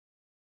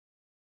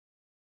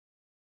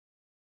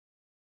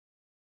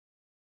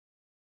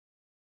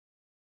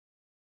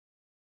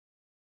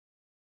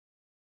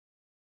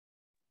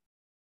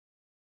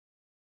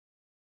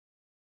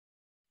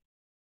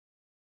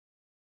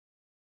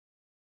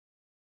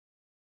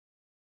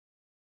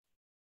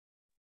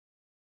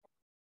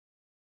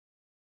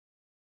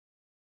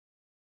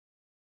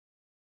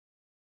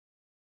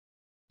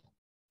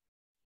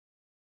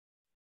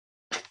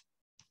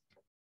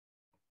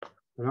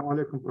Assalamu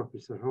alaikum,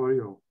 Professor. How are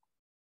you?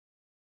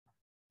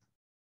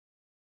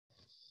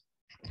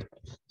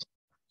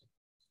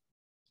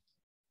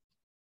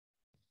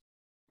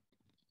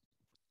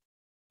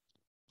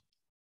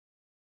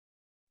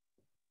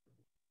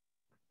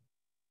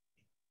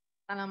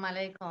 Assalamu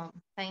alaikum.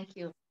 Thank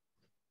you.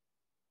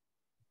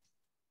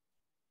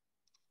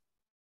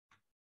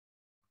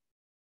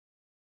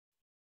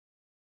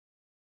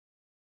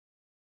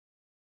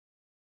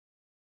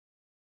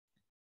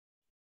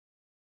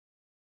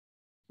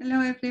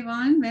 Hello,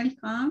 everyone.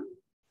 Welcome.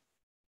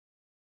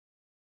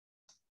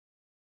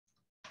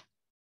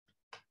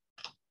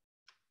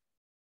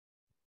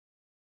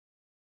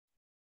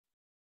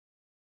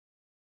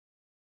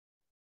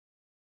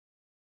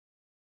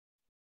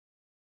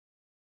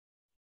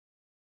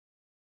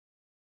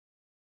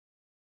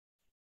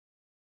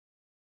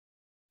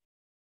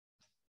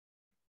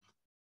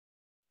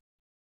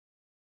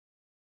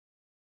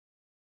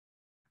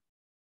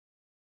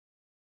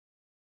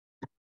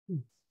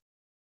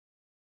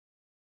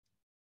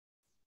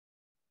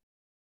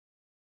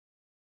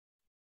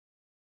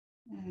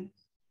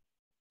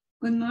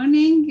 Good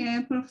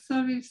morning,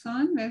 Professor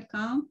Wilson.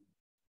 Welcome.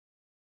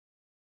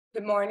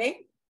 Good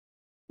morning.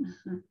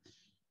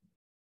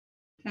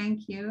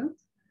 Thank you.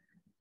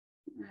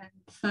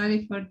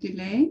 Sorry for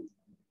delay.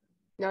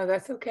 No,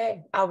 that's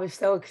okay. I was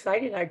so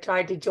excited. I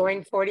tried to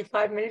join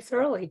 45 minutes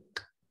early.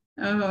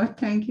 Oh,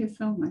 thank you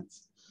so much.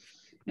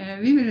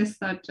 We will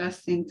start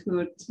just in 2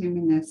 or 3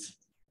 minutes.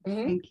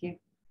 Thank you.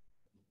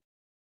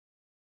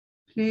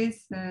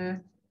 Please,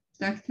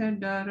 Dr.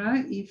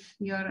 Dara, if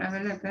you are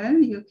available,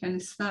 you can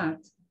start.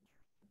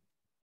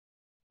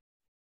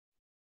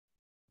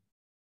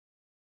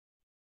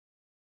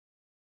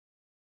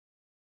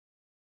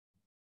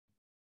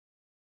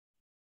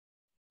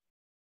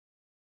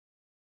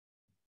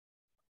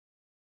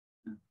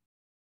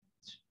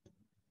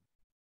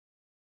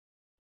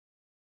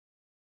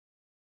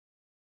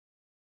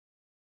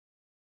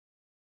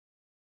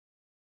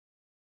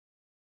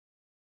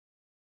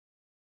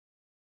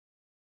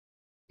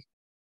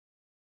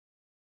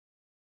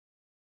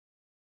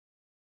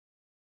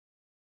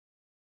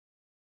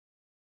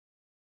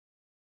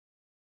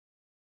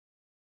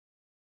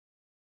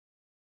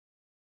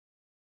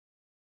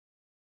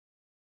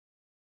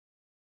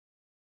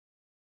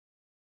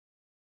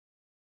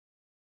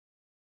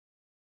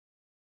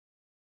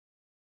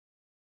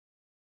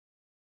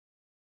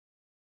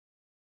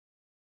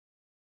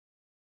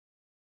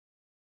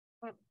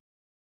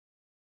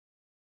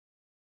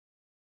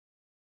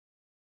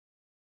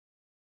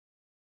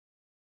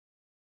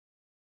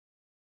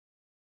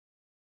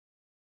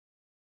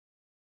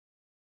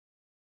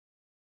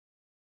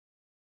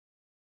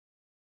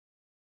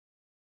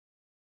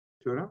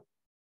 Tura?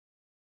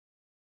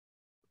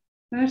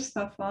 First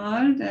of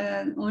all,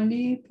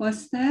 only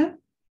poster.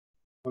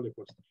 Only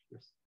poster,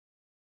 yes.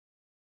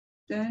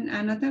 Then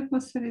another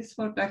poster is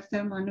for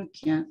Dr.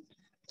 Manukian.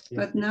 Yes.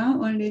 But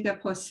now only the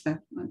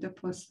poster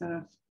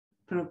of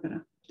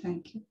program.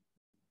 Thank you.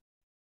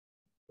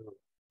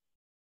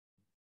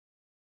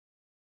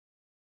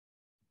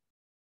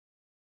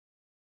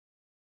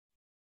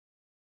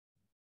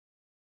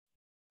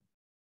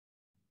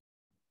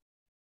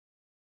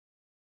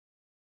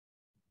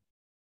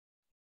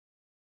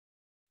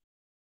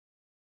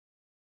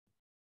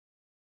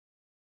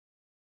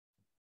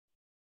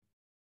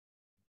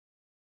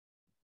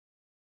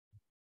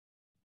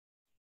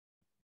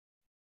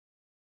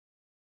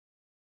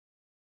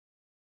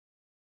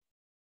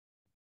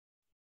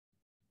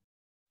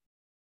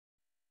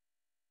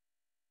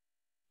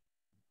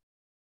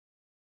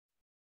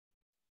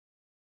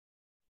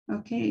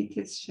 Okay, it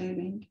is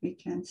sharing. We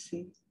can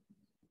see.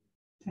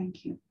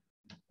 Thank you.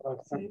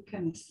 So you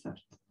can start.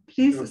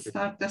 Please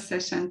start the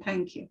session.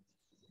 Thank you.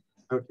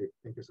 Okay,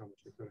 thank you so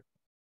much.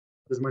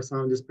 Does my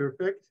sound is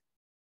perfect?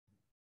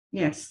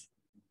 Yes.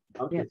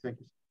 Okay, yeah.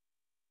 Thank you.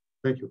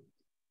 Thank you.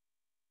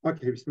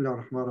 Okay, Bismillah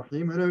ar-Rahman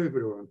ar-Rahim. Hello,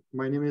 everyone.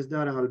 My name is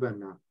Dara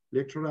Al-Banna,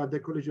 lecturer at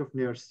the College of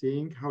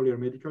Nursing, Hawlier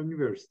Medical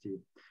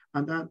University.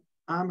 And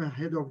I'm a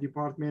head of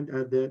department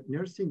at the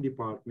Nursing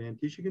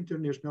Department, teaching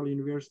International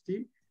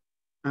University.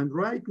 And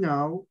right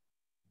now,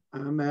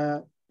 I'm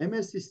a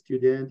MSc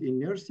student in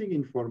Nursing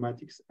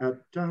Informatics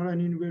at Tehran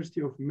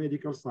University of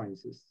Medical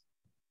Sciences.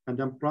 And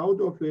I'm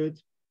proud of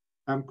it.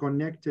 I'm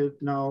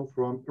connected now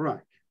from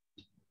Iraq.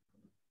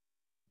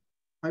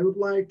 I would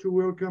like to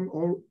welcome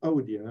all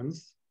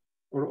audiences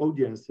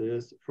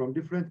from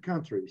different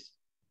countries.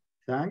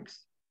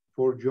 Thanks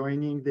for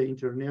joining the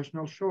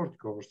international short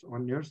course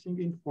on Nursing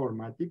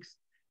Informatics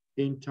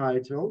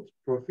entitled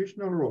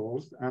Professional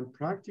Roles and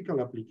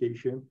Practical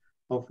Application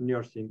of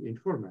Nursing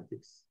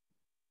Informatics.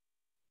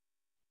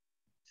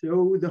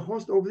 So the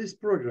host of this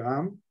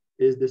program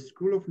is the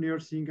School of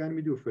Nursing and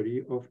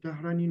Midwifery of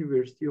Tehran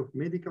University of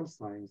Medical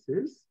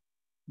Sciences,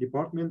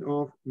 Department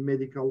of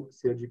Medical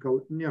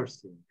Surgical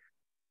Nursing.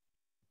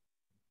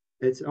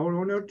 It's our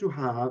honor to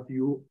have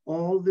you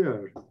all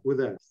there with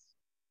us.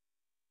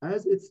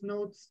 As it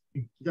notes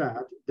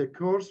that the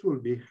course will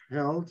be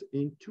held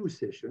in 2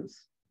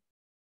 sessions.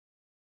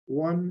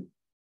 One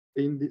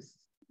in this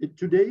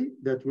today,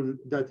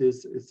 that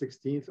is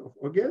 16th of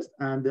August,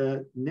 and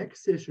the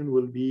next session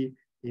will be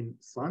in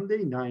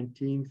Sunday,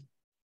 19th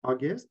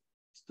August,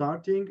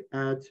 starting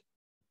at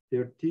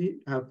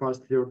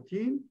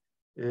 13:30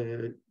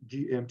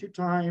 GMT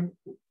time.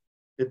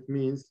 It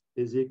means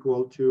is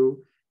equal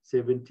to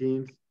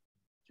 17th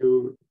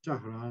to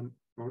Tehran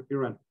or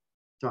Iran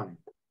time.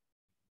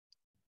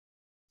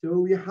 So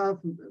we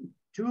have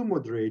two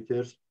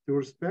moderators, two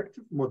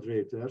respectful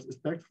moderators.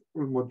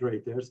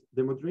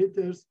 The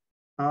moderators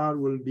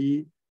will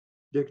be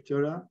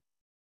Dr.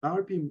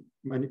 R.P.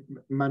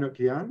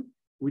 Manokian,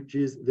 which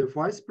is the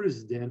Vice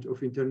President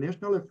of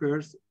International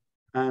Affairs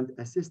and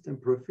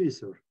Assistant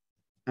Professor.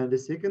 And the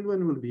second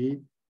one will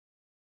be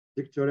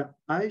Dr.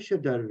 Aisha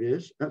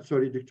Darwish,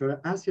 Dr.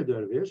 Asya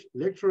Darwish,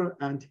 lecturer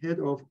and head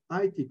of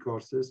IT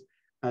courses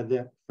at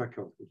the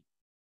faculty.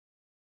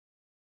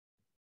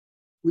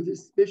 With a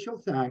special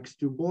thanks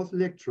to both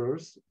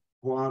lecturers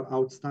who are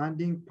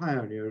outstanding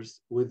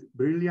pioneers with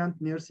brilliant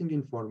nursing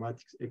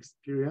informatics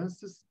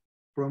experiences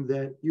from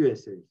the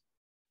USA.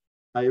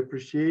 I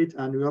appreciate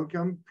and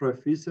welcome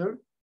Professor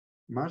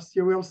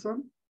Marcia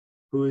Wilson,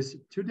 who is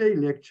today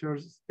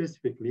lectures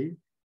specifically,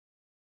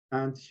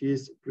 and she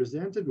is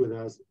presented with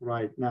us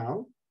right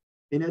now.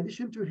 In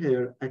addition to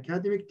her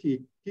academic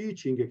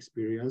teaching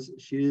experience,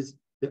 she is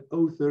the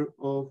author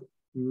of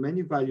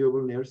many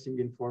valuable nursing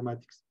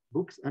informatics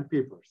books and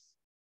papers.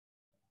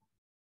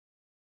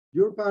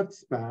 Dear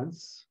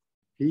participants,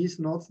 please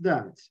note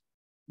that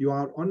you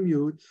are on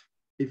mute.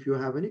 If you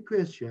have any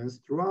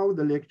questions throughout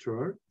the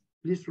lecture,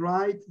 please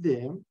write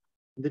them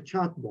in the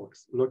chat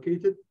box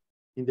located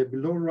in the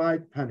below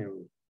right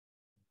panel.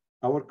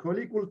 Our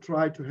colleague will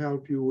try to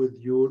help you with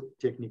your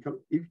technical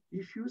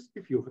issues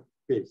if you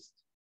face.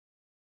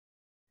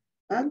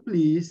 And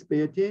please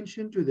pay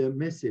attention to the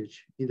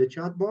message in the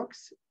chat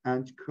box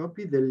and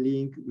copy the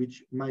link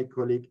which my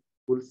colleague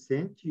will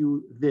send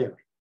you there.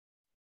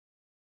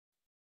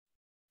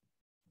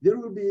 There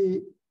will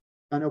be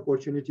an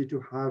opportunity to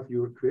have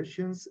your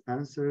questions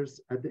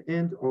answers at the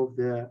end of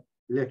the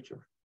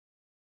lecture.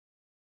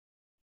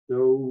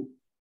 So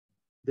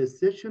the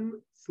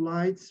session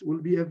slides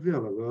will be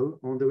available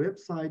on the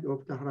website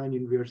of Tehran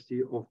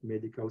University of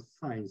Medical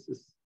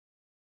Sciences.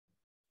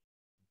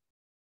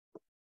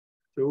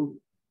 So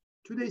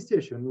today's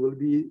session will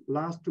be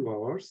last 2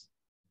 hours.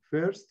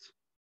 First,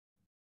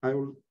 I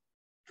will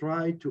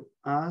try to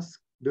ask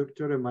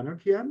Dr.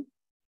 Manokian,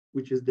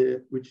 which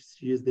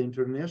she is the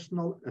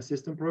International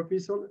Assistant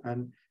Professor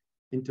and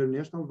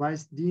International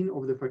Vice Dean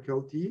of the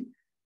faculty.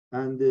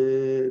 And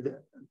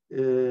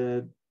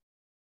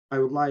I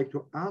would like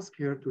to ask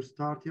her to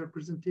start her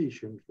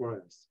presentation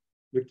for us.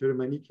 Dr.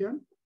 Manokian.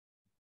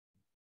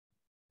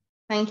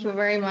 Thank you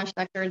very much,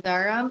 Dr.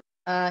 Dara.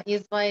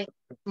 Is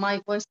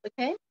my voice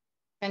okay?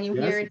 Can you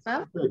hear it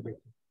well? Perfect.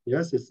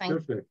 Yes, it's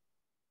perfect.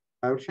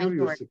 I'll show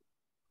you.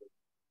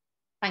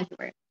 Thank you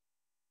very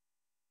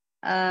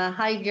much.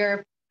 Hi,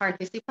 dear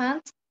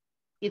participants.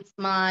 It's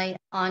my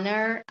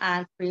honor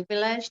and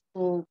privilege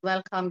to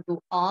welcome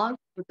you all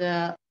to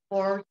the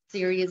 4th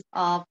series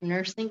of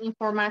Nursing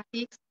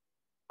Informatics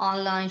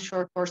online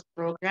short course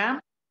program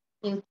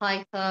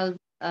entitled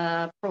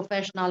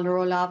Professional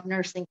Role of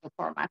Nursing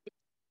Informatics.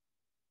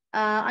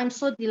 I'm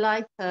so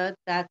delighted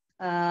that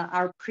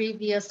our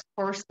previous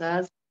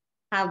courses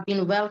have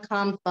been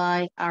welcomed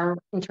by our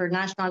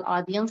international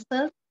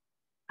audiences,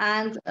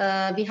 and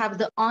we have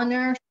the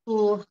honor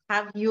to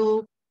have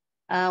you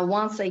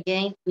once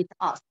again with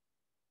us.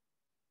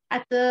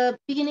 At the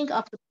beginning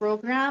of the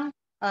program,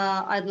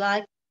 I'd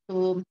like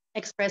to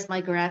express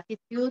my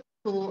gratitude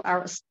to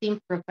our esteemed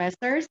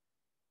professors,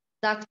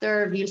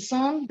 Dr.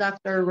 Wilson,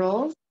 Dr.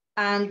 Rose,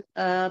 and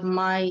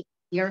my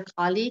dear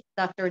colleague,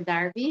 Dr.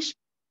 Darwish,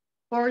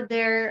 for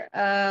their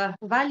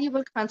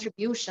valuable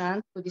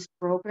contribution to this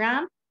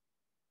program.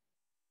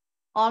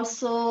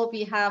 Also,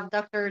 we have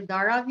Dr.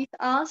 Dara with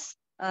us.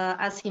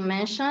 As he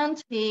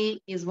mentioned,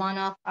 he is one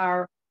of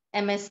our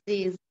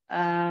MSC's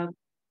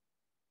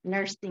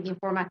nursing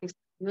informatics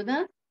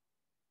students.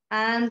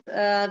 And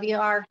we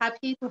are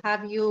happy to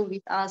have you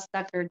with us,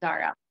 Dr.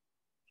 Dara.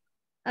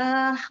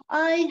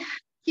 I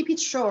keep it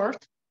short.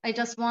 I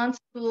just want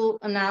to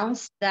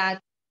announce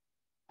that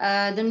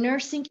the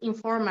nursing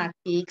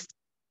informatics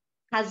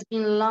has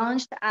been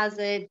launched as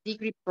a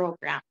degree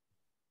program.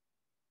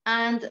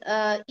 And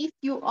if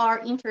you are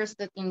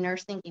interested in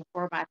nursing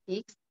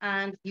informatics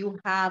and you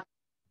have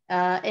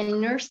a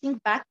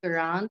nursing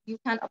background, you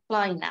can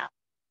apply now.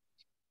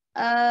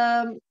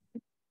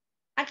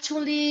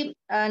 Actually,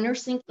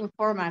 nursing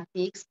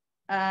informatics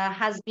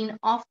has been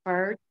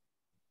offered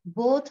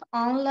both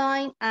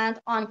online and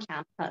on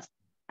campus.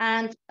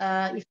 And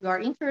if you are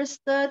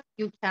interested,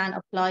 you can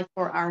apply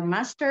for our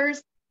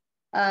master's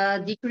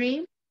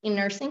degree in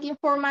nursing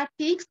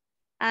informatics.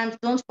 And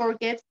don't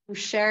forget to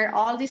share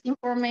all this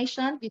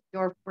information with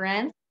your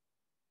friends.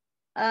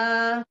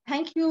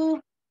 Thank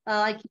you.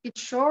 I keep it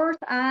short,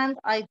 and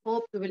I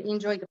hope you will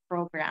enjoy the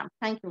program.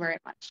 Thank you very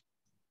much.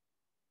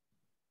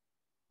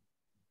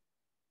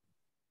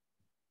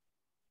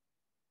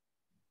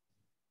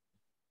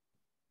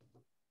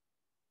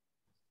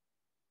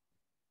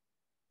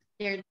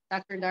 Here,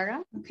 Dr. Dara.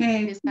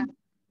 Okay.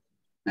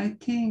 I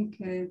think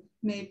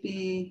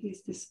maybe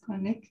he's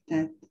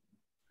disconnected.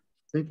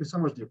 Thank you so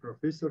much, dear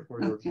professor, for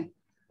your. Okay.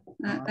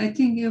 I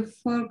think you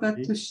forgot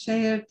to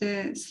share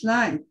the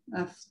slide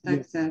of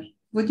Dr. Yes.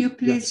 Would you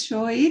please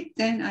show it?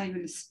 Then I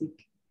will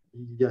speak.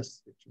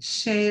 Yes.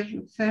 Share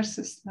first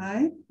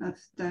slide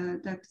of the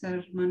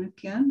Dr.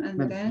 Manukyan,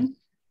 and then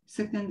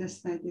second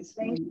slide is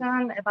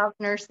about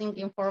nursing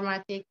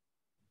informatics.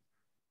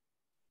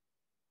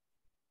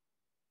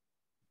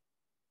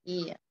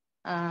 Yeah.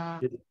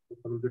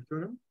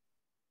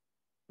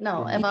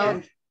 No,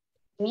 about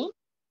me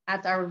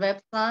at our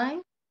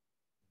website.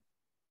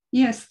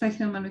 Yes,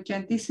 Dr.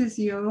 Manukyan, this is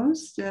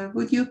yours.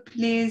 Would you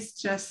please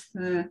just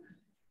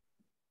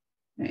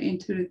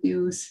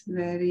introduce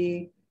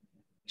very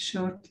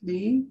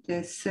shortly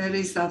the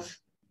series of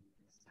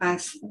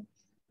past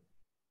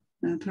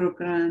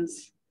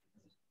programs?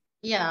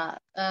 Yeah,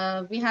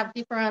 we have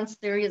different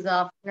series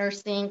of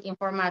nursing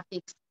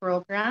informatics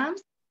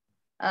programs,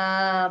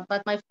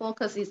 but my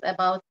focus is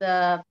about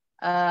the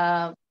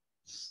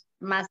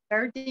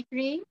master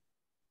degree.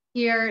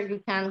 Here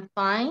you can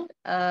find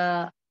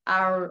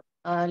our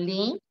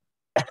link.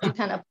 You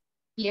can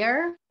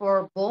appear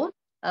for both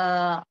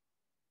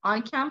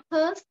on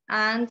campus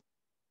and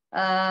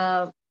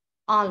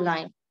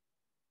online.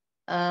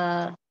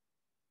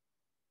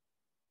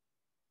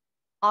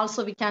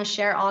 Also, we can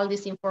share all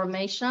this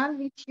information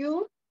with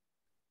you.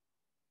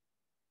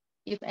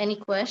 If any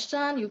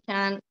question, you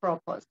can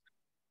propose.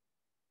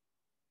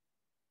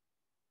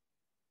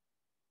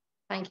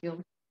 Thank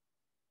you.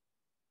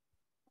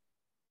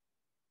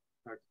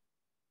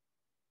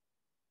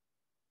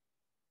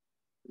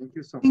 Thank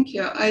you so much. Thank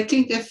you. I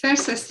think the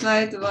first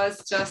slide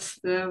was just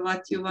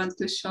what you want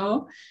to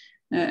show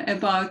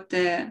about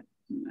the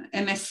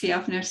MSc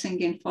of Nursing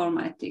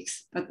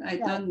Informatics, but I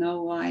don't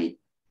know why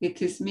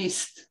it is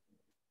missed.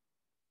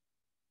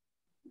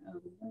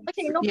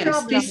 Okay, no yes,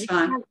 problem. This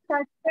one.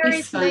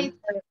 This one.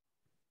 Later.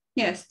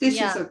 Yes, this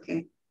is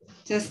okay.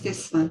 Just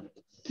this one.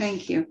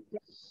 Thank you.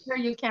 Here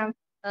you can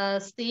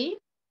see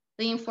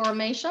the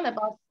information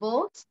about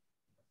both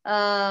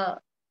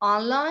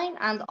online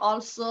and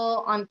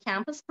also on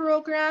campus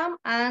program,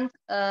 and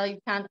you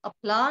can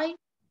apply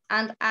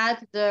and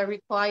add the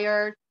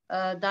required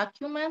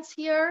documents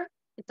here.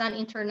 It's an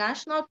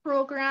international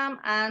program,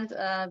 and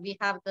we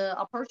have the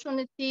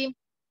opportunity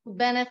to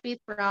benefit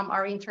from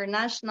our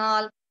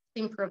international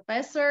team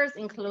professors,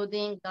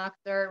 including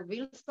Dr.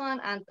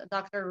 Wilson and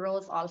Dr.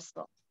 Rose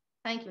also.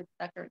 Thank you,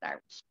 Dr.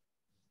 Darwish.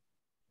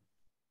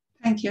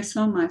 Thank you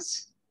so much.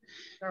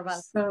 You're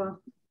welcome.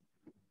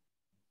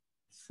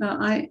 So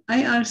I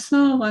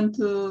also want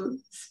to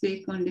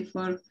speak only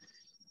for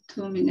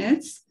 2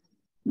 minutes.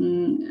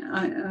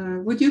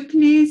 Would you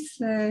please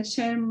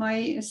share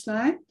my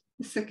slide,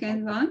 the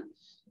second one?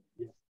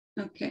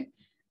 Okay.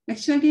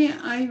 Actually,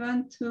 I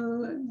want to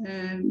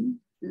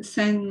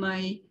send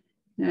my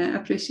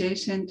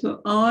appreciation to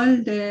all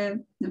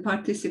the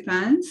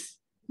participants.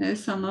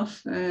 Some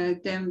of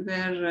them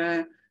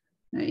were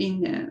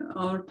in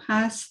our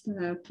past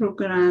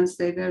programs,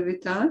 they were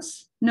with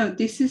us. No,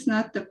 this is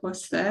not the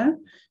poster.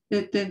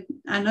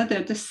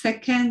 The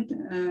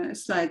second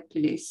slide,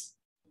 please.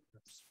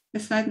 The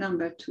slide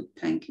number 2,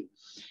 thank you.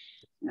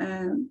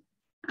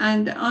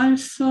 And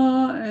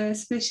also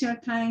special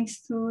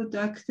thanks to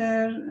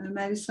Dr.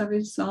 Marisa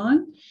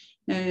Wilson.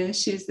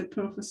 She's the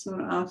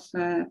professor of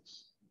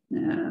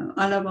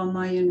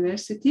Alabama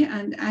University.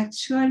 And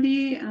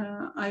actually,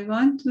 I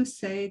want to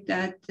say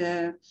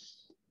that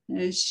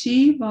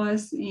she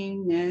was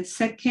in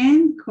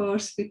second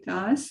course with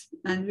us,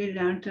 and we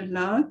learned a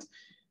lot.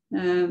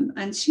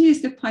 And she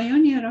is the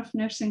pioneer of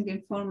nursing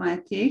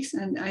informatics,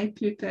 and I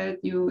prepared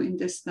you in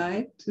the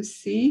slide to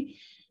see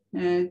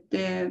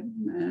the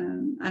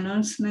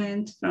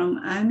announcement from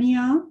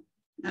AMIA,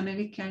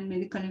 American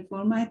Medical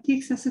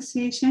Informatics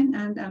Association,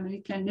 and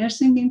American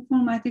Nursing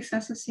Informatics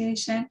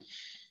Association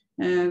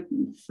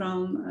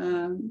from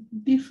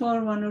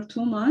before 1 or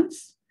 2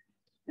 months.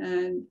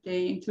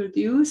 They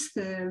introduced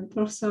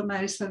Professor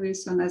Marisa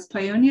Wilson as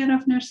pioneer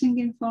of nursing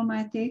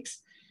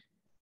informatics.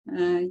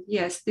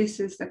 Yes, this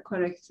is the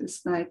correct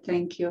slide.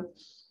 Thank you.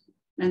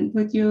 And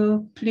would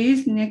you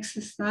please, next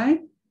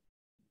slide.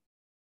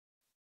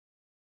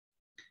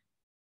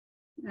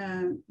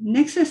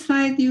 Next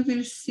slide, you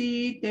will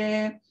see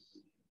the,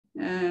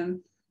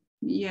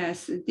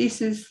 yes,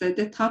 this is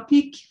the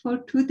topic for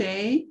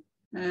today.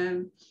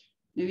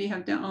 We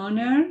have the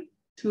honor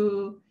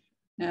to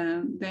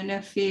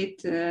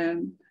benefit,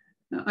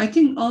 I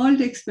think, all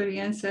the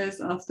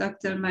experiences of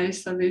Dr.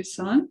 Marisa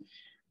Wilson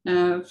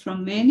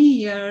from many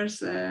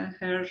years,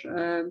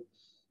 her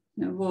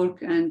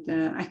work and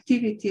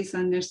activities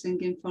on nursing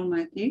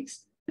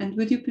informatics. And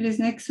would you please,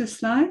 next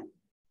slide?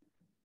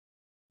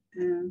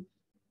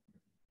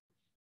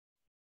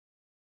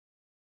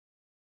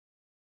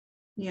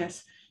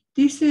 Yes,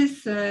 this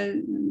is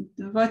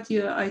what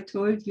I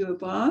told you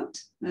about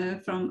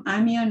from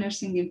AMIA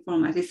Nursing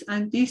Informatics.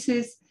 And this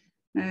is,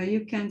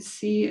 you can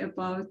see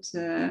about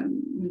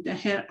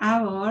her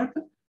award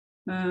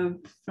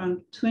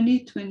from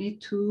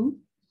 2022,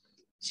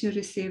 she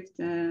received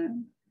the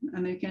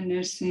American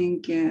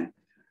Nursing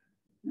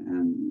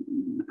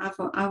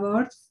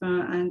Award,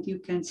 and you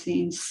can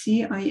see in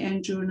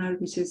CIN journal,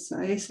 which is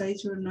ISI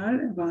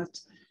journal, about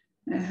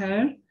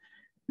her.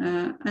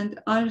 And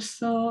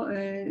also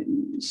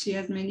she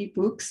has many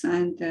books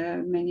and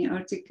many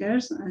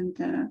articles, and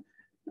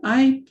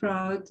I'm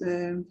proud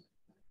to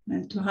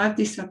have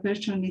this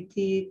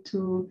opportunity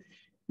to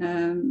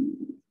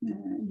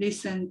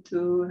listen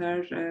to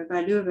her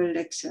valuable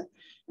lecture.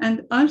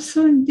 And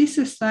also in this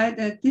slide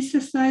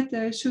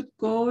should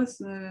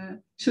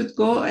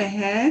go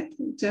ahead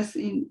just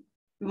in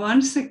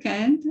 1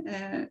 second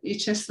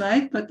each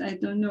slide, but I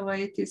don't know why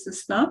it is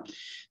stopped.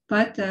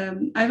 But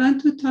I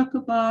want to talk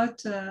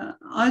about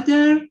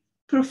other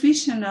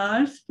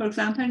professionals. For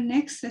example,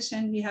 next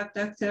session we have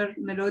Dr.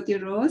 Melody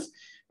Rose.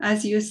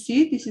 As you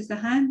see, this is the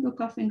Handbook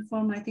of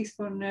Informatics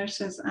for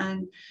Nurses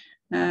and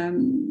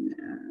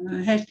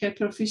Healthcare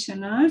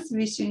Professionals,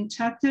 which in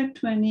chapter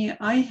 20,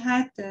 I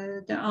had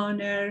the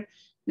honor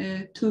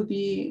to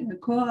be a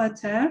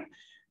co-author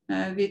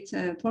with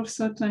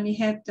Professor Tony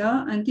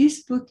Hebda. And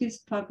this book is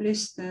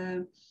published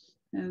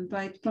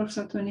by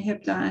Professor Tony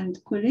Hebda and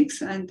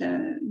colleagues, and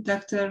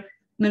Dr.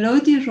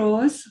 Melody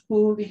Rose,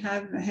 who we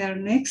have her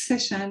next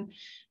session,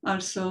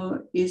 also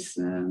is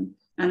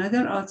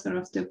another author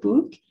of the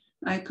book.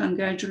 I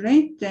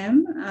congratulate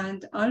them,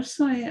 and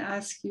also I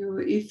ask you,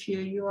 if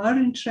you are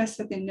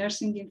interested in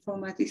nursing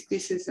informatics,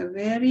 this is a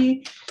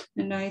very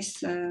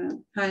nice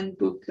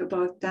handbook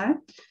about that.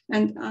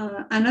 And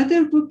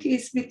another book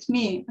is with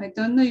me. I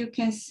don't know you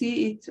can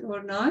see it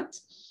or not,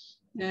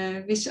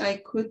 which I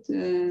could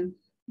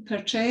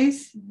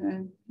purchase.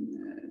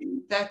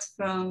 That's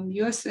from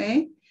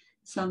USA.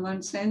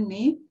 Someone sent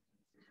me.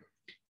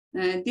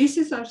 This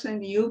is also a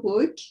new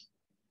book.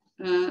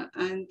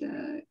 And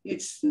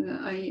it's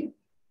I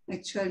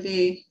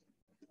actually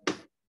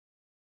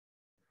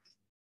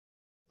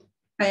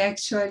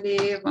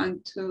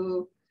want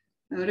to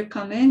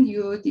recommend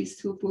you these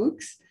two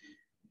books.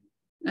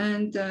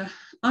 And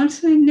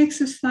also in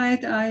next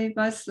slide, I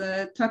was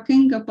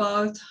talking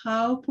about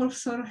how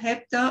Professor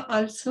Hebda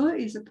also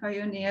is a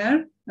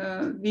pioneer.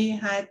 We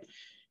had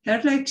her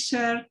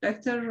lecture,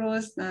 Dr.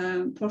 Rose,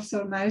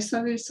 Professor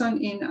Marisa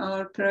Wilson in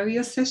our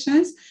previous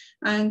sessions,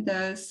 and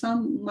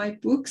some my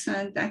books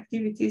and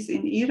activities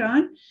in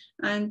Iran.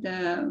 And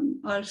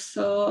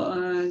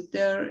also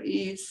there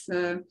is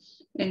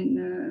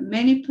in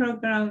many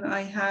programs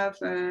I have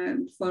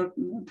for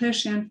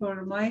Persian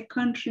for my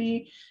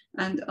country,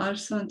 and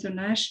also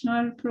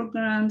international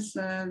programs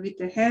with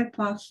the help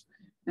of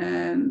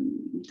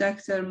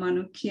Dr.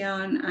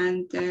 Manukian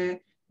and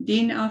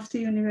Dean of the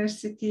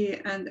university.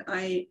 And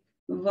I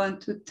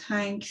want to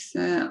thank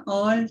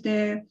all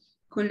the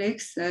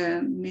colleagues,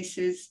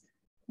 Mrs.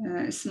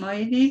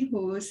 Smiley,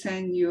 who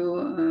send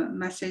you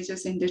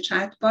messages in the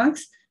chat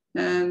box,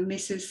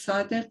 Mrs.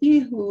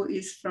 Sadeghi, who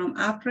is from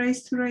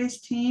Upraise to Raise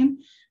team,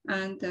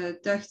 and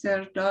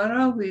Dr.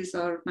 Dara, who is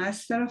our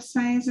Master of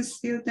Science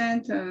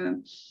student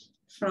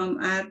from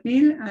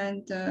Erbil.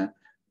 And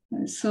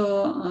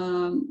so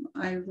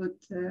I would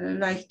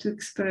like to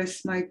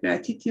express my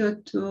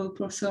gratitude to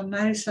Professor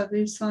Marisa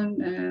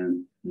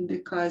Wilson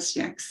because she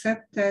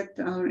accepted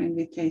our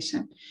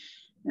invitation.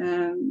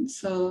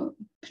 So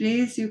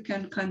please, you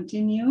can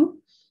continue.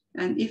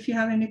 And if you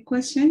have any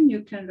question,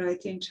 you can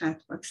write in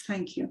chat box.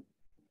 Thank you.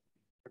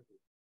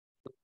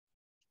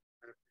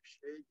 I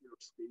appreciate your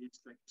speech.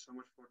 Thank you so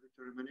much for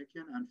Dr.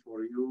 Manukian and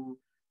for you,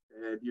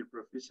 dear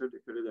Professor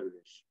Dr.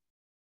 Darwish.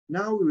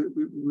 Now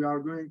we are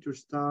going to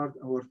start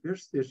our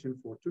first session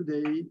for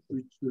today,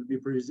 which will be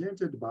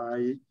presented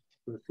by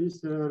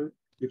Professor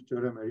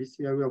Dr.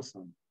 Marisa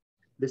Wilson.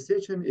 The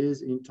session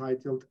is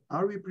entitled,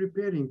 Are we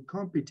preparing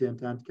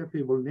competent and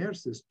capable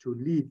nurses to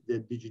lead the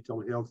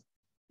digital health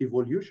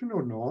evolution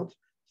or not?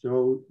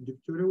 So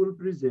Dr. will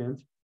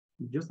present.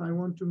 Just I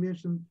want to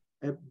mention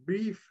a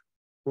brief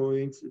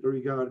point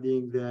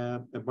regarding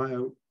the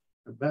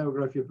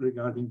biography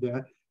regarding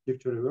the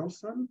Dr.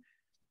 Wilson.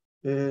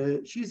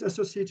 She's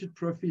associate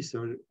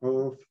professor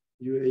of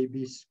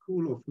UAB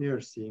School of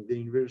Nursing, the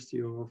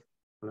University of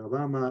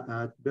Alabama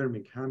at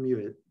Birmingham,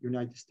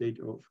 United States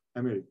of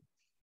America.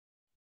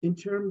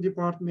 Interim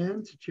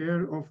department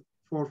chair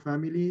for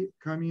family,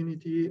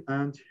 community,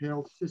 and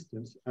health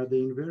systems at the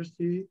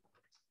University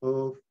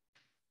of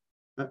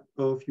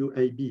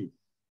UAB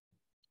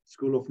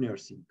School of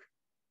Nursing.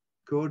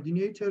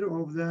 Coordinator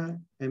of the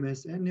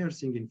MSN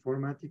Nursing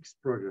Informatics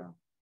program.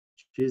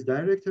 She is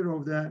director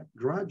of the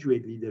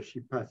Graduate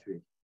Leadership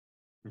Pathway,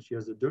 and she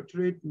has a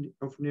doctorate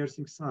of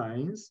nursing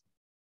science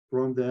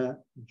from the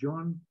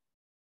John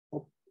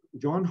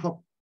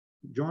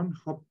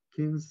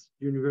Hopkins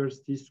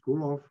University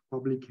School of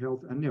Public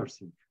Health and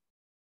Nursing.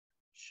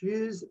 She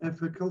is a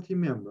faculty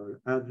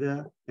member at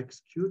the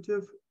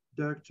Executive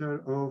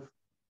Director of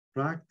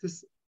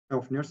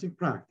Nursing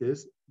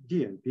Practice,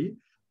 DNP,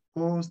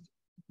 post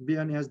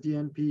BNS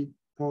DNP,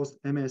 post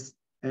MS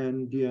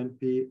and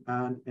DNP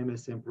and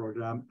MSN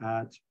program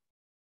at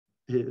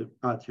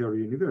at her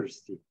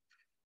university.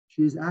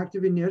 She is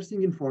active in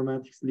nursing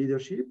informatics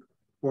leadership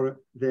for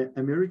the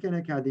American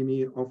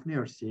Academy of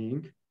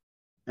Nursing,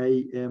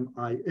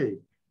 AMIA,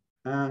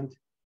 and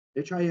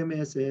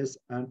HIMSS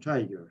and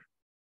Tiger.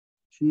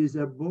 She is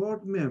a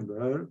board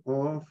member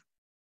of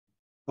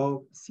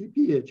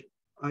CPH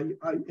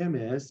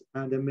IMS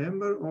and a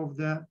member of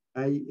the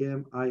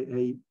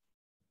AMIA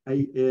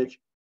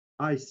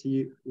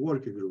IC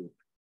work group.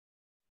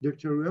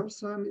 Dr.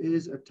 Wilson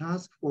is a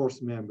task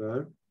force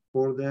member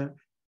for the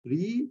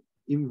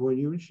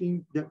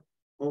re-evaluation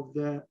of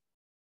the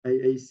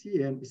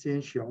AACN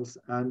essentials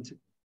and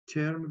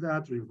term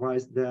that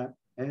revised the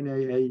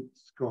NAA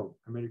scope,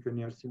 American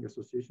Nursing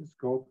Association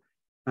scope,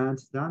 and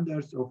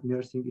standards of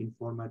nursing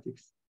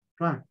informatics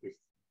practice.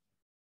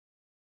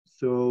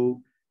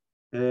 So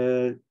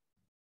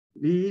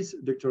please,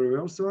 Dr.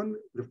 Wilson,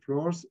 the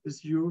floor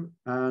is yours,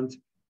 and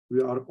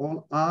we are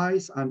all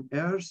eyes and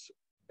ears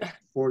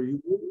for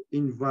you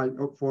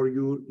for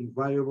your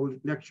invaluable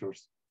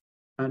lectures.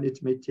 And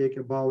it may take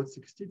about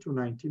 60 to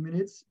 90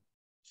 minutes.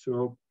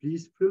 So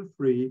please feel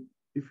free,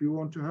 if you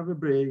want to have a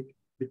break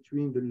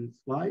between the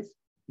slides,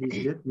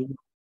 please let me know.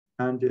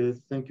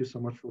 And thank you so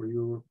much for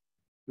your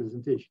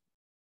presentation.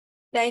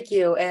 Thank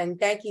you. And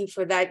thank you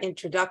for that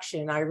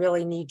introduction. I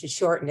really need to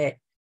shorten it.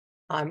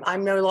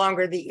 I'm no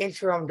longer the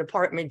interim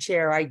department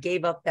chair. I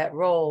gave up that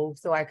role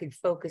so I could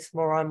focus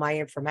more on my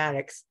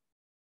informatics.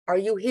 Are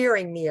you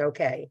hearing me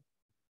okay?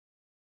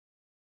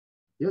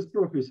 Yes,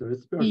 Professor,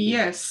 it's perfect.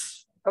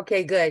 Yes.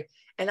 Okay, good.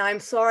 And I'm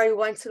sorry,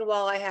 once in a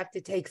while I have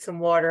to take some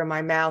water.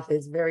 My mouth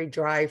is very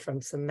dry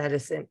from some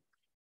medicine.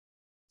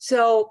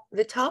 So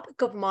the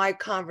topic of my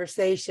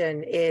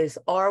conversation is,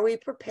 are we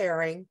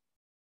preparing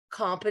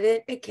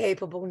competent and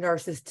capable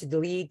nurses to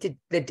lead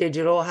the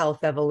digital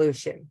health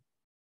evolution?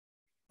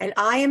 And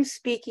I am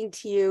speaking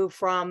to you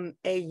from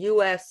a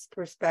US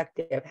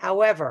perspective.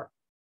 However,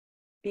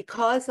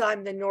 because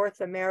I'm the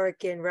North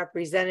American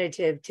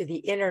representative to the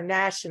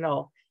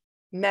International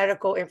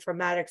Medical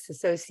Informatics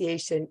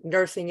Association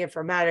Nursing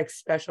Informatics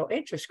Special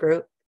Interest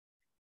Group,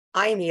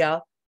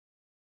 IMIA,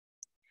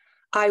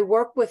 I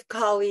work with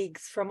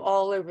colleagues from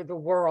all over the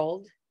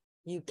world,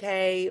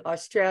 UK,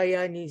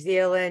 Australia, New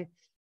Zealand,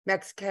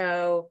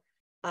 Mexico,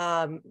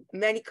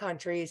 many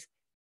countries,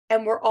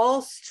 and we're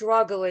all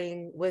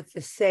struggling with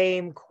the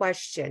same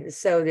question.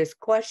 So this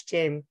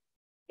question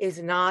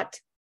is not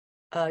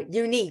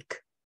unique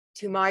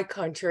to my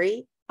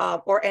country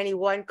or any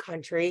one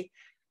country,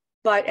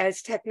 but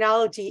as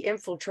technology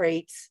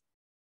infiltrates,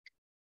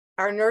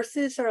 our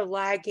nurses are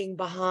lagging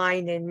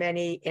behind in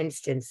many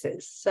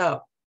instances.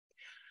 So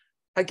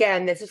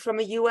again, this is from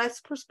a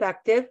US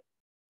perspective.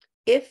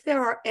 If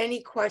there are any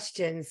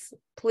questions,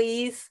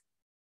 please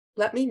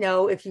let me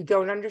know. If you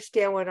don't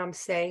understand what I'm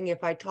saying,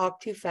 if I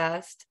talk too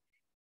fast,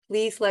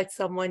 please let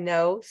someone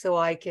know so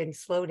I can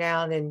slow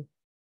down and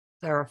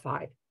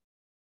clarify.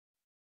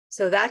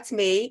 So that's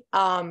me.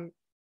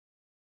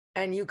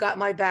 And you got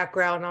my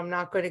background. I'm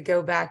not going to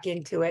go back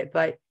into it,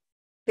 but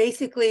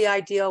basically I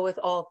deal with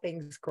all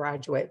things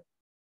graduate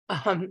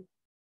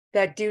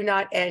that do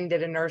not end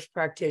at a nurse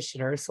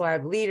practitioner. So I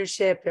have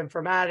leadership,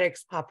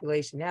 informatics,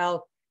 population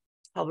health,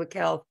 public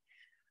health.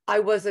 I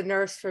was a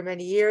nurse for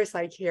many years.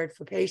 I cared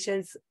for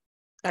patients.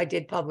 I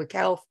did public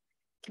health,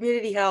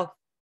 community health,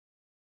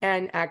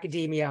 and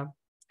academia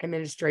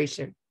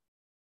administration.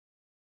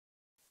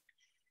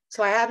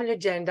 So I have an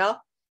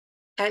agenda,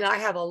 and I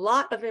have a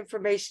lot of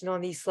information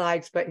on these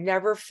slides, but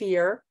never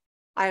fear.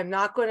 I am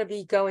not going to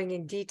be going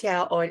in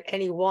detail on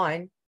any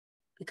one,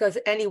 because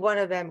any one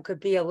of them could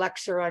be a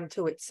lecture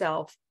unto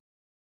itself,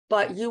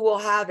 but you will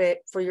have it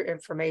for your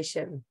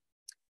information.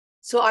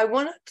 So I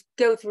want to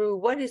go through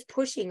what is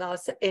pushing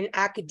us in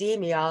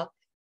academia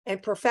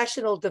and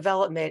professional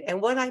development.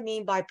 And what I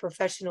mean by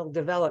professional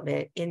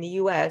development in the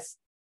US,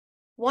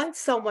 once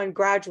someone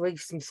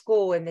graduates from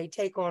school and they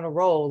take on a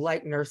role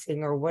like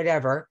nursing or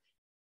whatever,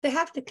 they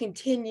have to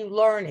continue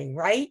learning,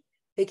 right?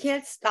 They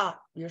can't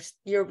stop.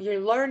 Your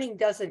learning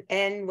doesn't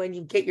end when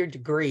you get your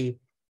degree.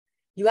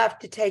 You have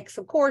to take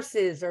some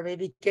courses or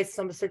maybe get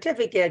some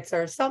certificates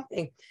or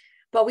something,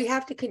 but we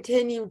have to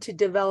continue to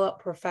develop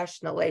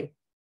professionally,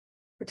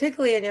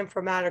 particularly in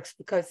informatics,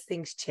 because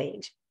things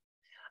change.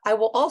 I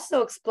will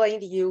also explain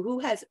to you who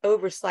has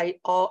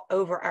oversight all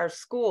over our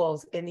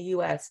schools in the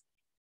US,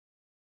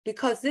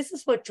 because this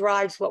is what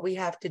drives what we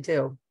have to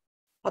do.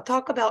 I'll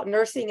talk about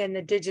nursing and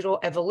the digital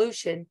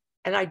evolution,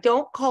 and I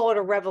don't call it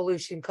a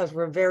revolution because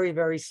we're very,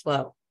 very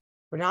slow.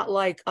 We're not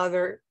like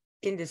other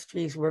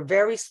industries. We're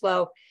very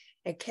slow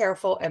and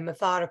careful and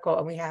methodical,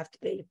 and we have to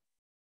be.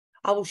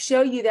 I will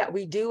show you that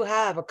we do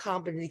have a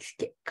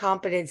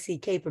competency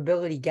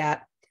capability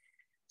gap.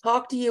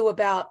 Talk to you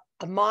about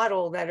a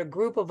model that a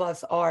group of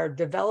us are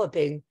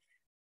developing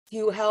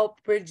to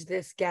help bridge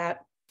this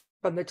gap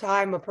from the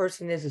time a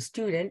person is a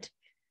student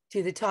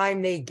to the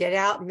time they get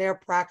out and they're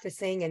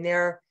practicing and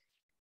they're,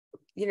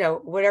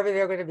 whatever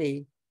they're going to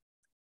be.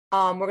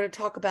 We're going to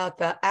talk about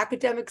the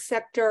academic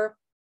sector,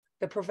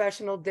 the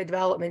professional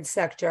development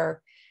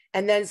sector,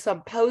 and then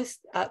some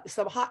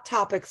hot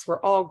topics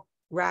we're all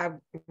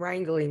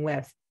wrangling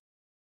with.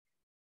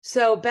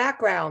 So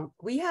background,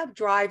 we have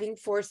driving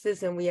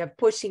forces and we have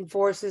pushing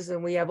forces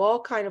and we have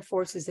all kinds of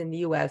forces in the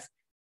US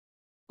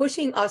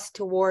pushing us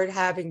toward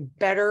having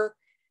better,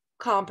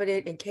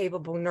 competent and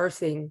capable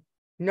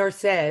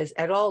nurses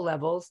at all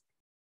levels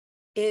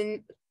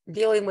in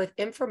dealing with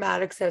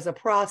informatics as a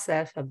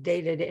process of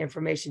data to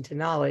information to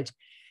knowledge,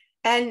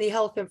 and the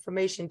health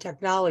information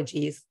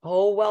technologies, a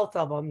whole wealth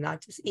of them,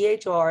 not just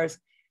EHRs,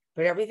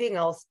 but everything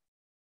else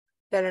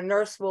that a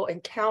nurse will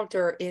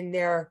encounter in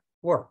their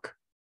work.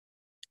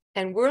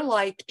 And we're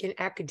like in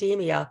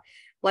academia,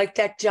 like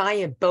that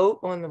giant boat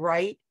on the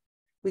right.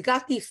 We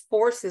got these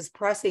forces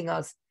pressing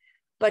us,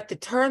 but to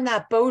turn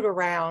that boat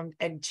around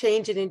and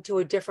change it into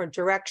a different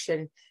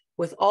direction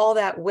with all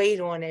that weight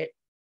on it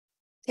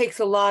takes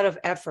a lot of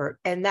effort.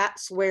 And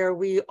that's where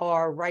we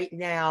are right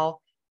now,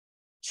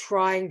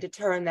 trying to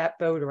turn that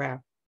boat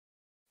around.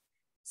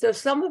 So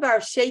some of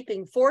our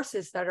shaping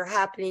forces that are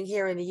happening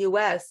here in the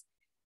US,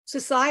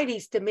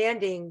 society's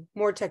demanding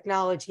more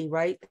technology,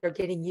 right? They're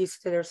getting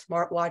used to their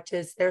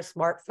smartwatches, their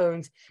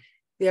smartphones,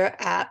 their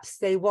apps.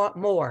 They want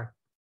more,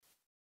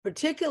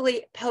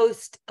 particularly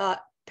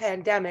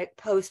post-pandemic,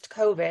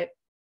 post-COVID,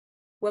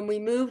 when we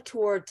move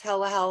toward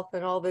telehealth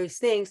and all those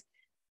things.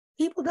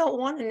 People don't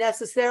want to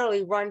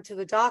necessarily run to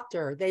the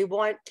doctor. They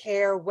want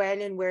care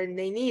when and where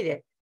they need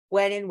it,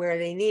 when and where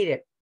they need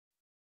it.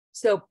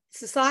 So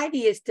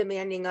society is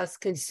demanding us.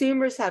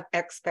 Consumers have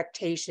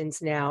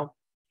expectations now.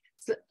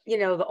 So, you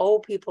know, the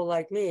old people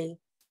like me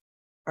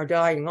are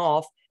dying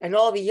off, and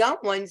all the young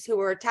ones who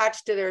are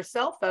attached to their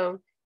cell phone,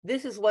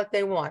 this is what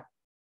they want.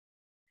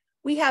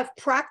 We have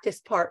practice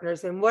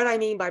partners, and what I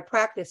mean by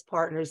practice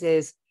partners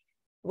is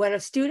when a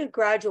student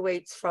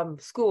graduates from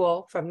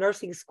school, from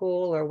nursing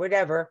school or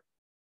whatever,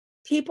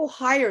 people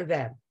hire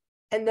them,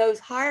 and those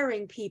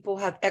hiring people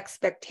have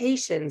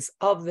expectations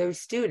of those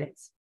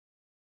students.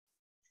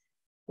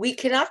 We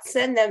cannot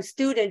send them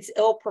students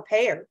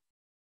ill-prepared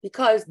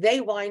because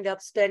they wind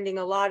up spending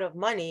a lot of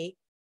money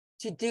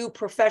to do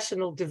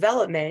professional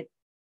development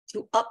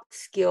to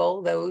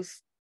upskill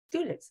those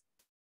students.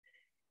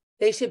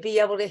 They should be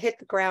able to hit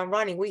the ground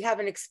running. We have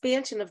an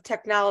expansion of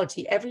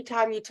technology. Every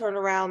time you turn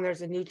around,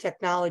 there's a new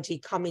technology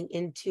coming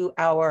into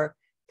our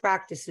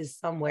practices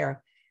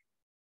somewhere.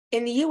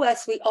 In the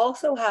US, we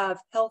also have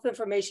health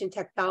information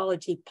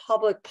technology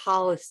public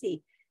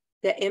policy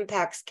that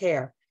impacts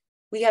care.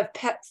 We have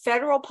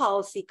federal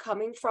policy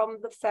coming from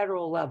the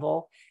federal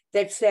level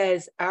that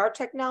says our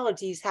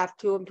technologies have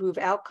to improve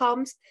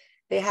outcomes.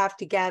 They have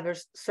to gather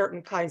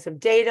certain kinds of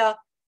data.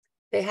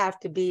 They have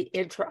to be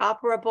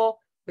interoperable.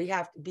 We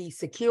have to be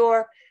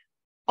secure,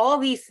 all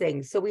these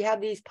things. So we have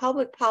these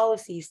public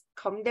policies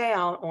come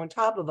down on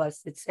top of us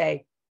that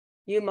say,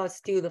 you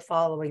must do the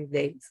following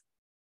things.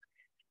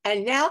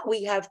 And now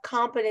we have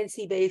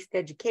competency-based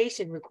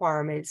education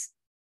requirements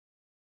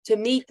to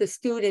meet the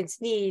students'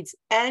 needs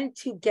and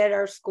to get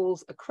our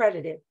schools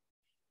accredited.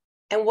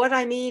 And what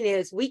I mean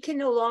is we can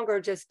no longer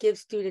just give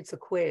students a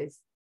quiz.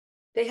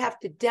 They have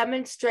to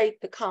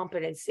demonstrate the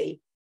competency,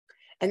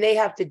 and they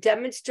have to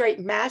demonstrate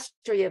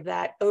mastery of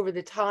that over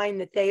the time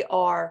that they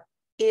are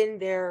in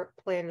their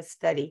plan of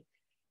study.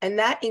 And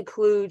that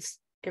includes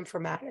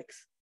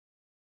informatics.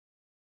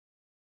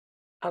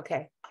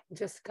 Okay, I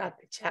just got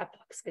the chat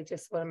box. I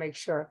just want to make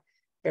sure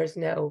there's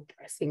no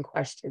pressing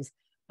questions.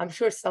 I'm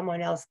sure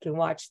someone else can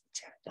watch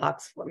the chat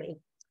box for me.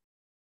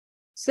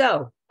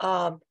 So,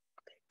 okay,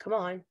 come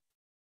on.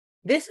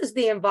 This is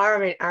the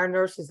environment our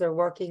nurses are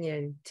working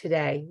in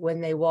today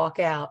when they walk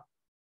out.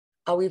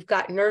 We've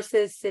got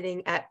nurses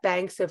sitting at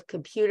banks of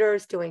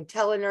computers doing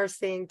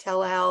telenursing,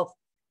 telehealth,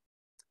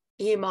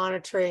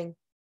 e-monitoring.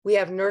 We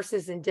have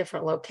nurses in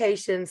different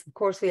locations. Of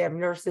course, we have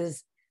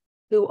nurses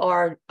who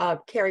are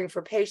caring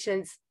for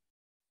patients.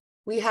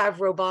 We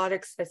have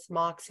robotics, that's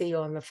Moxie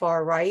on the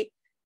far right,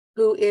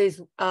 who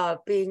is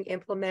being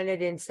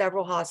implemented in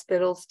several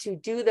hospitals to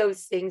do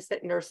those things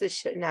that nurses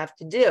shouldn't have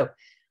to do,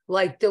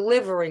 like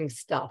delivering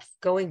stuff,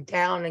 going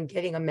down and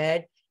getting a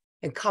med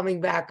and coming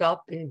back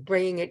up and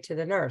bringing it to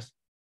the nurse.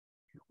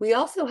 We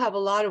also have a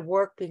lot of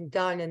work being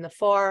done in the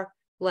far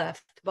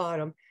left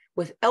bottom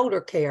with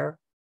elder care,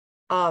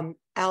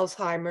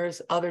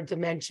 Alzheimer's, other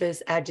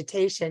dementias,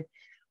 agitation,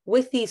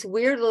 with these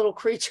weird little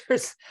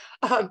creatures.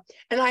 And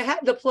I had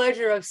the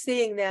pleasure of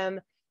seeing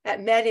them at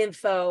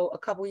MedInfo a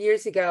couple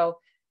years ago,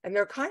 and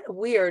they're kind of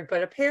weird,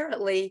 but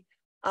apparently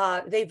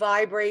they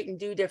vibrate and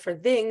do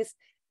different things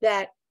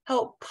that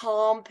help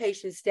calm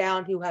patients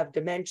down who have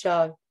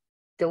dementia,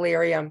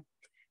 delirium.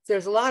 So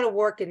there's a lot of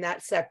work in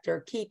that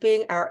sector,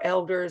 keeping our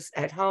elders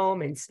at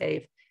home and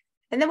safe.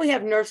 And then we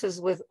have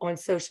nurses on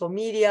social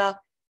media.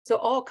 So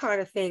all kind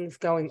of things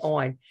going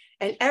on.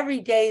 And every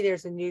day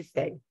there's a new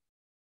thing.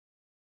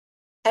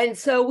 And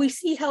so we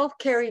see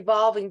healthcare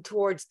evolving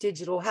towards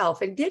digital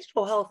health. And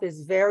digital health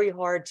is very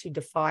hard to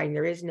define.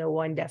 There is no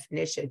one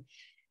definition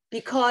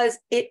because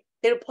it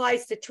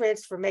applies to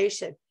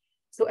transformation.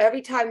 So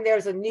every time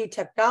there's a new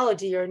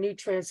technology or a new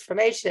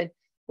transformation,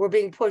 we're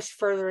being pushed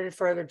further and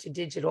further to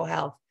digital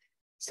health.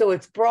 So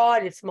it's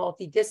broad, it's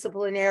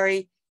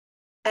multidisciplinary.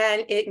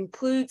 And it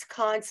includes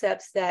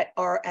concepts that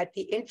are at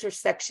the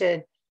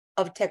intersection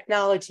of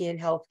technology and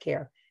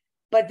healthcare.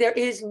 But there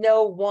is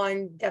no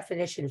one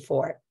definition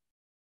for it.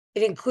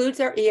 It includes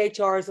our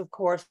EHRs, of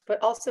course,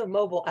 but also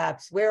mobile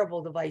apps,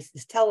 wearable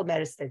devices,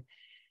 telemedicine,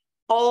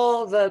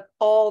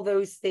 all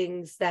those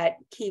things that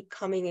keep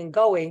coming and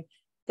going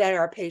that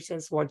our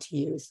patients want to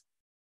use.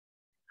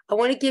 I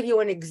want to give you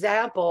an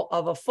example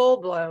of a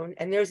full-blown,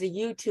 and there's a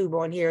YouTube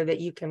on here that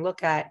you can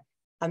look at.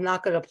 I'm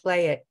not going to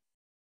play it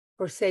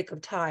for sake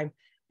of time,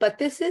 but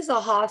this is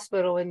a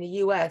hospital in the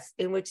US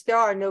in which there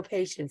are no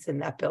patients in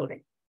that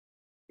building.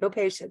 No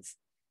patients.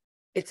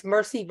 It's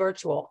Mercy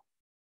Virtual.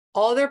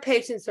 All their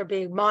patients are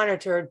being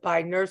monitored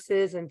by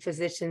nurses and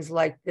physicians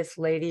like this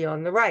lady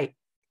on the right.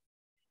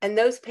 And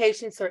those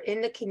patients are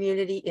in the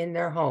community in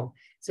their home.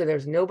 So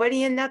there's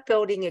nobody in that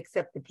building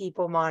except the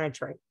people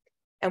monitoring.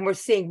 And we're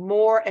seeing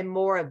more and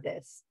more of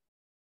this.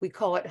 We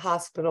call it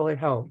hospital at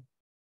home.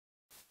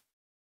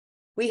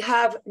 We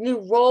have new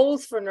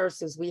roles for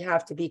nurses we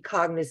have to be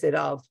cognizant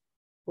of.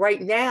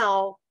 Right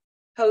now,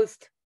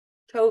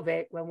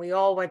 post-COVID, when we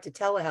all went to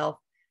telehealth,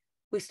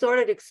 we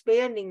started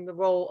expanding the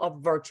role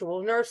of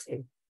virtual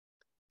nursing.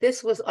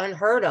 This was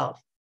unheard of.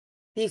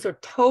 These are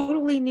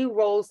totally new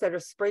roles that are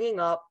springing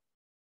up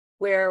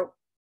where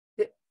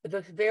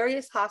the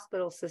various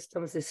hospital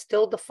systems is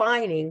still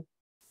defining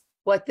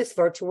what this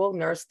virtual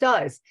nurse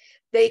does.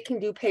 They can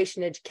do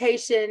patient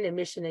education,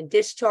 admission and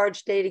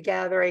discharge data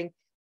gathering.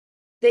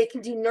 They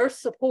can do nurse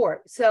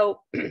support.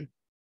 So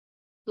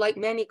like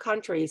many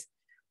countries,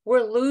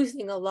 we're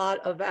losing a lot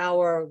of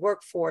our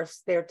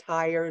workforce. They're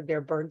tired,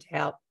 they're burnt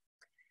out.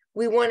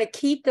 We want to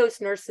keep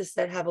those nurses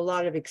that have a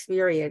lot of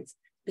experience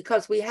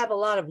because we have a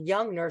lot of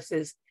young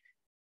nurses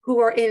who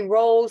are in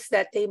roles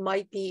that they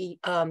might be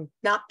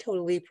not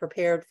totally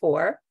prepared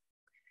for,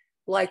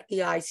 like the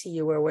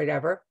ICU or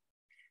whatever.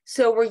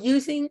 So we're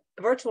using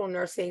virtual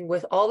nursing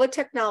with all the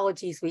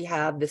technologies we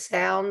have, the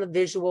sound, the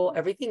visual,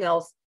 everything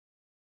else,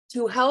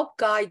 to help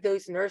guide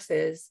those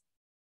nurses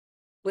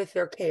with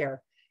their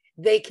care.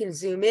 They can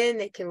zoom in,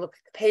 they can look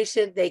at the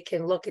patient, they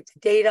can look at the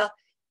data,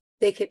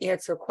 they can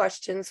answer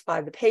questions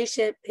by the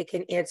patient, they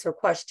can answer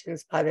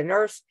questions by the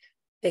nurse,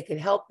 they can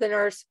help the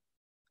nurse.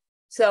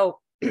 So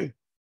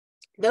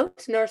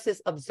those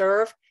nurses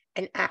observe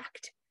and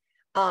act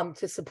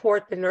to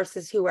support the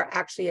nurses who are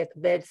actually at the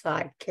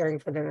bedside caring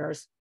for the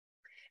nurse.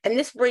 And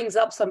this brings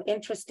up some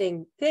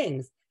interesting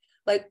things.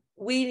 Like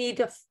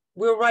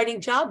we're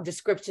writing job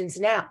descriptions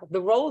now.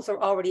 The roles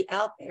are already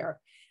out there,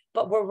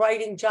 but we're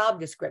writing job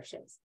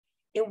descriptions.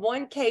 In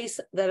one case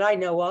that I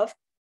know of,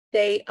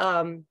 they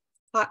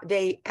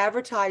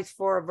advertised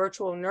for a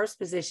virtual nurse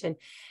position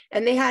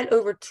and they had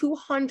over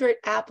 200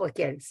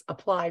 applicants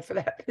apply for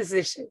that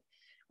position.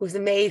 It was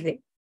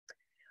amazing.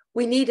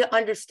 We need to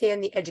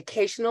understand the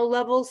educational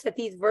levels that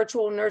these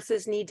virtual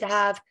nurses need to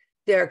have,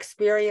 their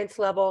experience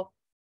level,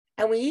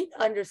 and we need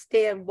to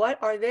understand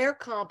what are their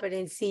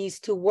competencies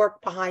to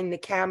work behind the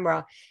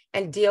camera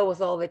and deal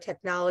with all the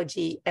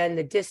technology and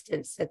the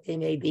distance that they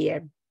may be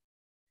in.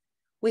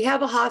 We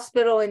have a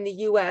hospital in the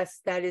US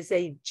that is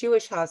a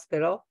Jewish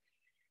hospital.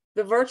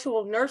 The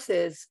virtual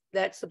nurses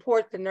that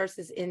support the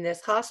nurses in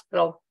this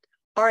hospital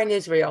are in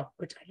Israel,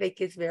 which I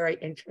think is very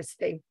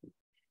interesting.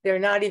 They're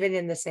not even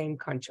in the same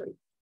country.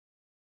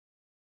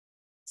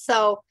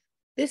 So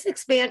this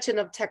expansion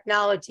of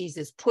technologies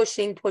is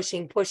pushing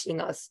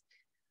us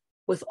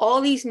with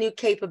all these new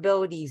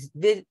capabilities,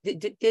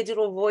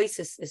 digital voice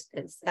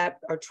assistants that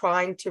are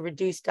trying to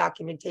reduce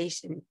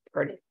documentation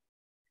burden.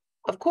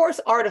 Of course,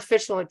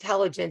 artificial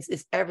intelligence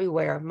is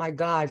everywhere. My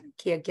God,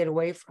 can't get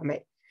away from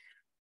it.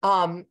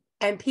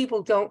 And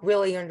people don't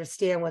really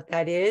understand what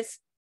that is.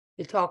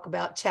 You talk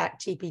about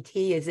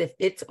ChatGPT as if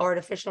it's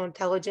artificial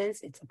intelligence,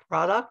 it's a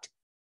product.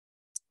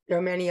 There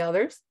are many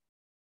others,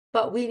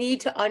 but we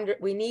need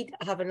to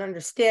have an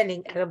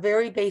understanding at a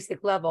very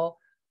basic level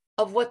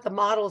of what the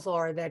models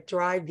are that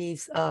drive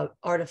these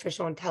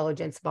artificial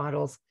intelligence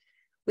models.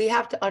 We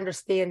have to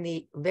understand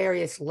the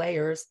various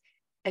layers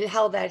and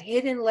how that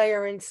hidden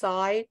layer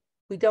inside,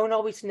 we don't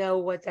always know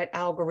what that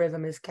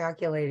algorithm is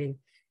calculating.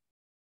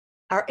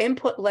 Our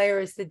input layer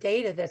is the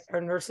data that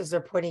our nurses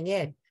are putting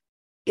in.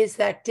 Is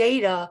that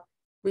data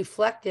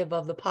reflective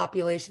of the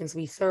populations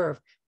we serve?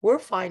 We're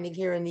finding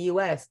here in the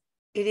US,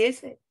 it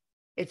isn't.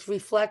 It's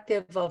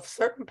reflective of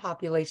certain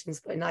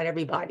populations, but not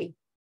everybody.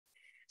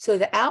 So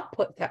the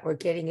output that we're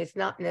getting is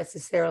not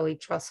necessarily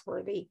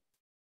trustworthy.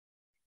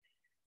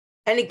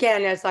 And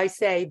again, as I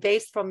say,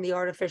 based from the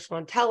artificial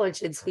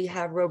intelligence, we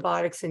have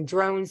robotics and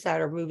drones that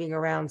are moving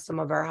around some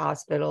of our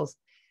hospitals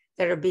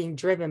that are being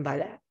driven by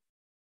that.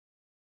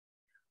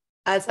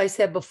 As I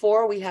said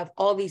before, we have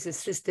all these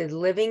assisted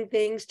living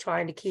things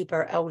trying to keep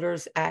our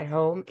elders at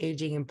home,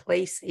 aging in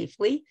place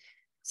safely.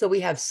 So we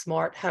have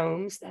smart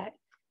homes that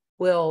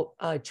will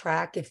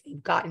track if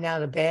they've gotten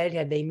out of bed,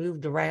 have they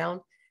moved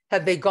around,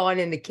 have they gone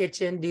in the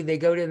kitchen, do they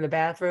go to the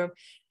bathroom?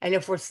 And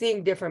if we're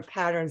seeing different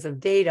patterns of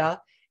data,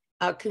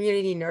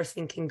 community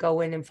nursing can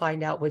go in and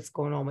find out what's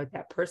going on with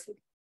that person.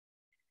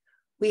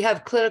 We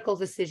have clinical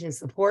decision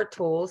support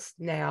tools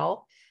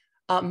now.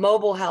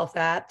 mobile health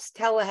apps,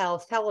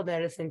 telehealth,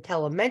 telemedicine,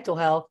 telemental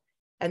health,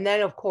 and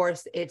then, of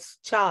course, it's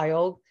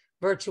child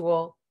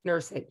virtual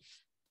nursing.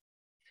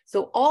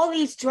 So all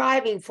these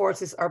driving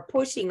forces are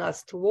pushing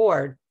us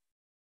toward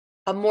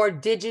a more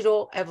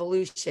digital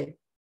evolution.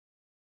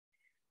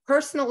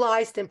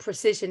 Personalized and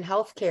precision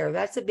healthcare,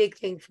 that's a big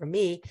thing for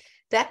me.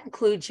 That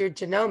includes your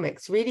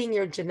genomics, reading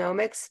your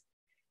genomics,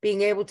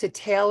 being able to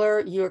tailor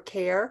your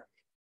care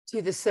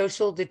to the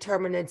social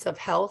determinants of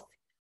health,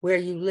 where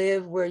you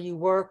live, where you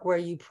work, where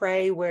you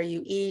pray, where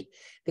you eat,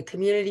 the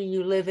community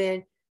you live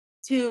in,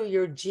 to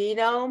your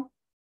genome,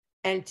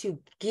 and to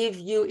give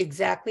you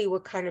exactly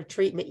what kind of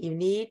treatment you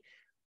need.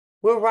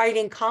 We're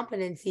writing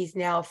competencies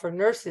now for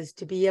nurses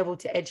to be able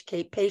to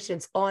educate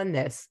patients on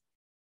this.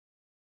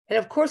 And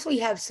of course, we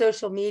have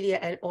social media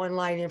and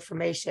online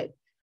information,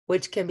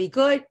 which can be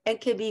good and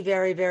can be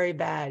very, very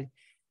bad.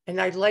 And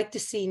I'd like to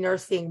see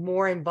nursing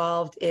more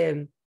involved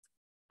in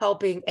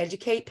helping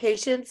educate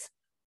patients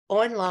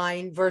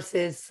online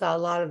versus a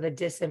lot of the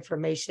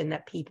disinformation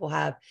that people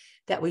have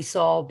that we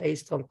saw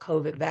based on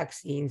COVID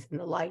vaccines and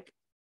the like.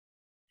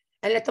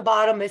 And at the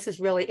bottom, this is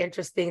really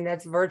interesting.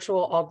 That's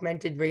virtual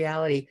augmented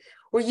reality.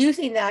 We're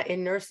using that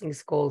in nursing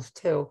schools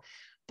too.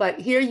 But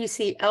here you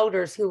see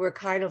elders who were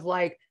kind of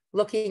like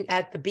looking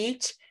at the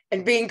beach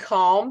and being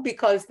calm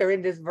because they're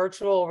in this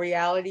virtual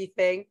reality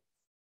thing,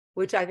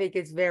 which I think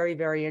is very,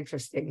 very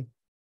interesting.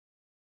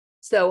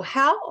 So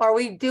how are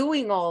we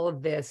doing all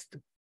of this?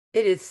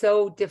 It is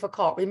so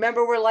difficult.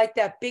 Remember, we're like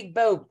that big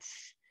boat.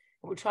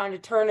 We're trying to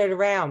turn it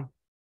around.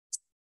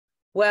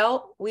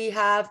 Well, we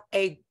have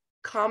a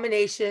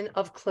combination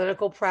of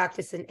clinical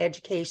practice and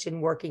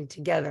education working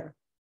together.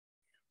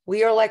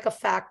 We are like a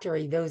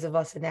factory, those of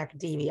us in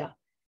academia.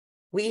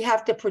 We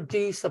have to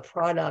produce a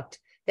product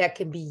that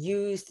can be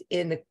used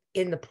in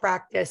the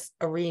practice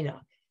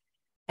arena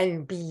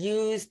and be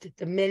used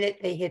the minute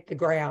they hit the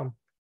ground.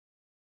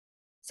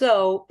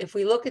 So if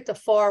we look at the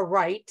far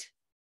right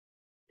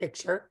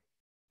picture,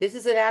 this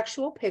is an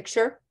actual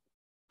picture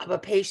of a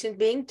patient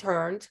being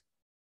turned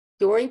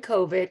during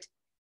COVID.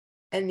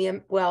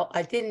 And well,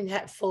 I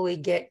didn't fully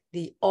get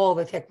all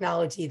the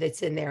technology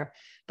that's in there,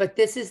 but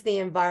this is the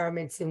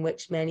environments in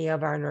which many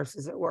of our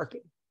nurses are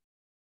working.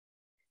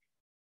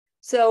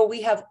 So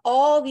we have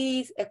all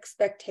these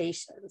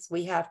expectations.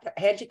 We have to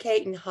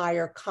educate and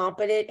hire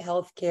competent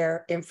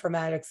healthcare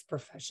informatics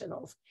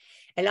professionals.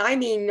 And I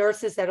mean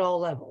nurses at all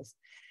levels,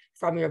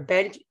 from your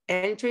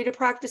entry to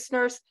practice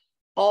nurse,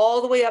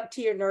 all the way up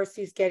to your nurse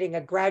who's getting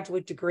a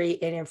graduate degree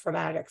in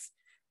informatics.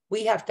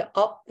 We have to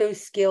up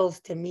those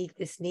skills to meet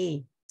this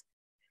need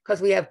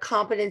because we have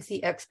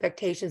competency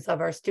expectations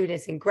of our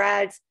students and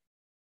grads.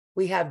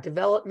 We have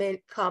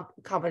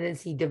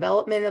competency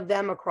development of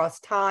them across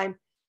time.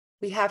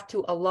 We have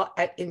to,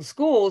 in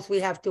schools, we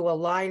have to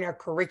align our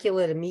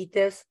curricula to meet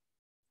this.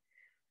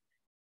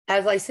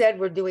 As I said,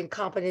 we're doing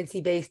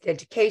competency-based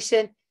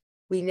education.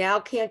 We now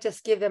can't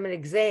just give them an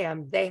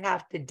exam. They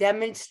have to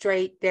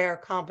demonstrate their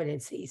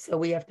competency. So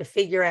we have to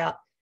figure out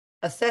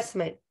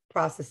assessment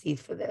processes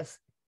for this.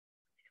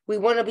 We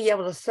want to be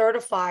able to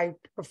certify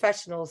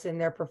professionals in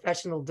their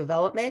professional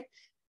development,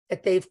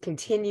 that they've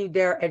continued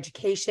their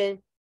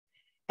education.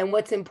 And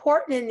what's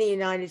important in the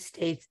United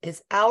States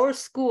is our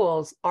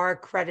schools are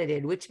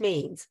accredited, which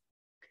means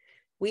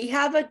we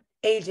have an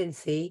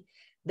agency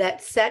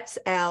that sets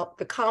out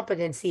the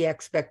competency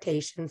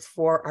expectations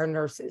for our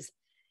nurses.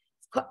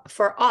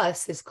 For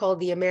us, it's called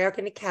the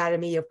American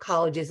Academy of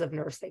Colleges of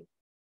Nursing.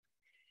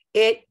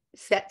 It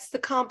sets the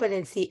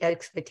competency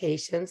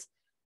expectations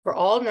for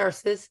all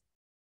nurses,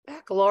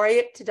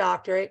 baccalaureate to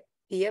doctorate,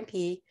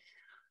 BMP,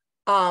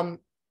 and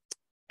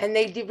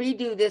they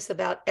redo this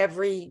about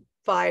every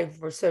 5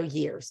 or so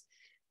years.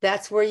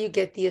 That's where you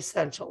get the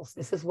essentials.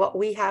 This is what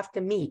we have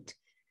to meet.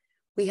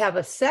 We have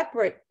a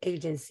separate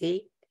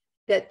agency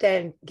that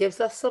then gives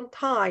us some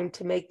time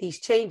to make these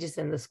changes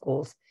in the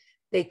schools.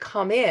 They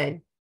come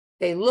in,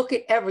 they look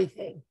at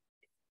everything,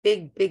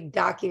 big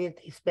document,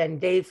 they spend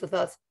days with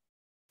us,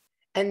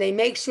 and they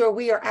make sure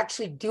we are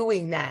actually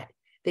doing that.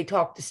 They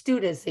talk to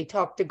students, they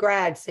talk to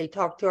grads, they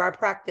talk to our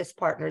practice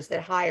partners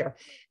that hire.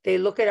 They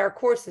look at our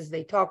courses,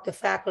 they talk to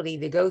faculty,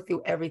 they go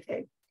through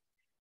everything.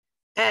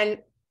 And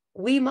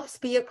we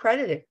must be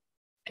accredited.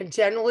 And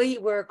generally,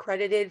 we're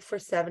accredited for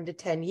 7 to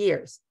 10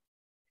 years.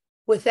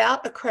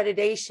 Without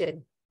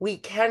accreditation,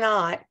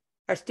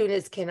 our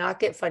students cannot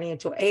get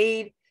financial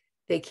aid.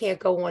 They can't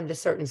go on to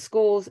certain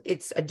schools.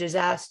 It's a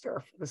disaster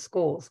for the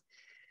schools.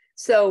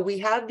 So we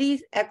have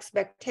these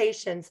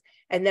expectations,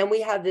 and then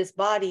we have this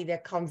body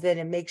that comes in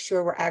and makes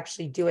sure we're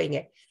actually doing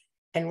it.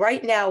 And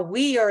right now,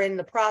 we are in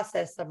the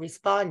process of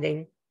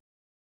responding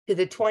to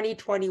the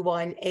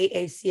 2021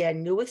 AACN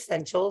New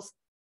Essentials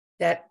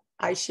that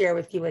I share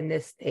with you in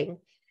this thing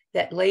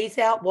that lays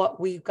out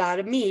what we've got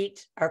to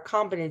meet, our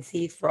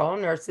competencies for all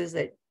nurses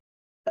at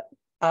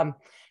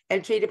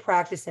entry to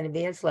practice and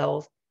advanced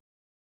levels.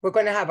 We're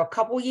going to have a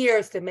couple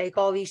years to make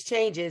all these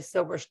changes.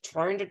 So we're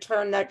trying to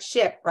turn that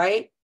ship,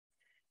 right?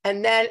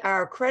 And then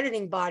our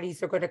accrediting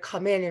bodies are going to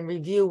come in and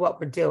review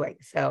what we're doing.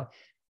 So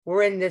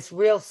we're in this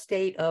real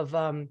state of,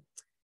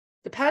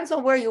 depends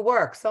on where you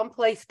work. Some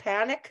places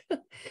panic.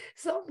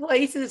 Some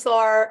places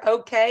are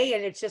okay,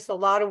 and it's just a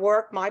lot of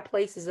work. My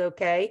place is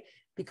okay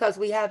because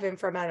we have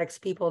informatics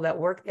people that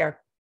work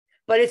there.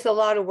 But it's a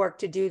lot of work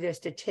to do this,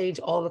 to change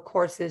all the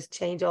courses,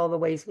 change all the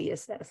ways we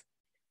assess.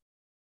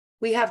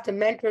 We have to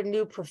mentor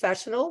new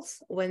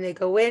professionals. When they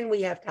go in,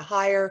 we have to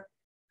hire.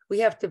 We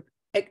have to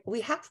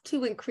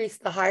increase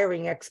the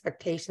hiring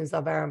expectations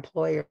of our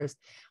employers.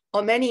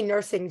 On many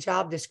nursing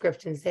job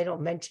descriptions, they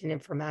don't mention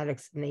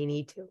informatics, and they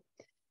need to.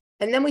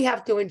 And then we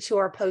have to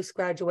ensure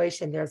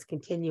post-graduation, there's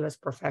continuous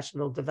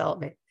professional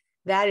development.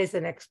 That is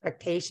an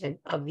expectation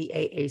of the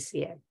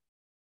AACN.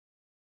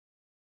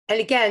 And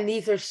again,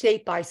 these are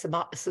shaped by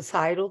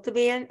societal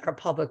demand, our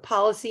public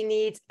policy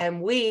needs,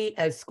 and we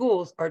as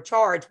schools are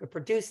charged with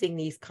producing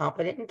these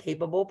competent and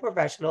capable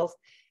professionals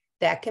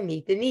that can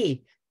meet the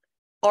need.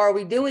 Are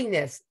we doing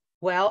this?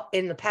 Well,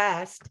 in the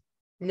past,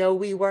 no,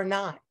 we were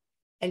not.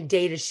 And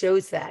data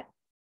shows that.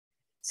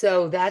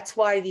 So that's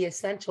why the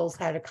essentials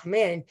had to come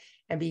in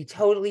and be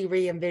totally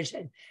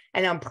re-envisioned.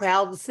 And I'm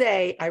proud to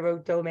say I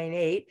wrote Domain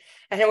 8,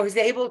 and I was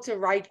able to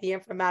write the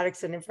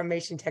informatics and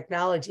information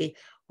technology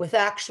with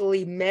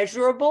actually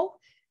measurable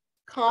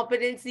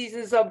competencies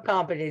and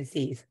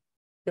subcompetencies.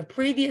 The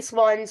previous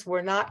ones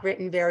were not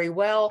written very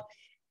well.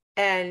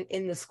 And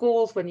in the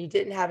schools, when you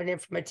didn't have an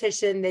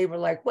informatician, they were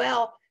like,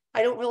 well,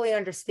 I don't really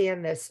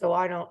understand this, so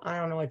I don't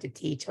know what to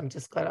teach. I'm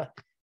just gonna,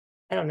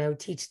 I don't know,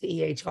 teach the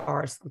EHR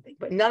or something.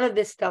 But none of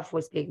this stuff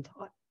was being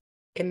taught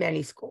in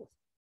many schools.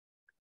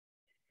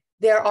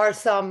 There are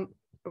some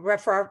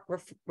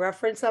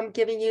reference I'm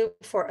giving you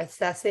for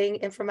assessing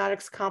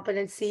informatics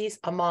competencies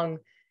among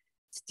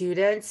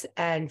students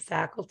and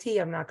faculty.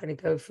 I'm not going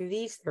to go through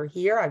these. They're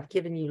here. I've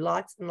given you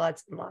lots and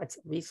lots and lots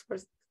of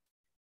resources.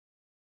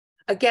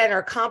 Again,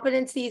 our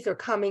competencies are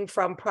coming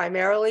from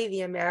primarily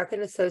the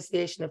American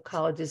Association of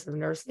Colleges of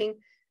Nursing.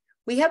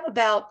 We have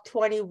about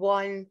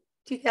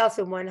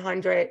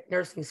 2,100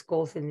 nursing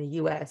schools in the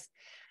US.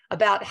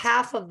 About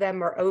half of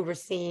them are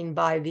overseen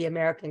by the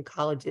American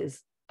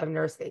Colleges of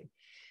Nursing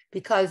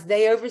because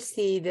they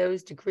oversee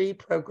those degree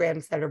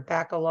programs that are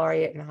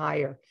baccalaureate and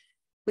higher.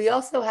 We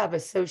also have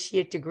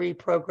associate degree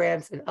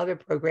programs and other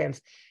programs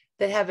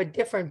that have a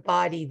different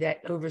body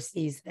that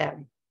oversees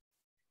them,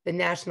 the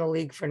National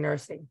League for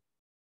Nursing.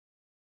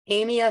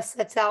 AMIA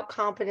sets out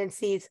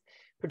competencies,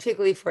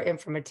 particularly for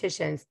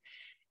informaticians,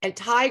 and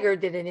Tiger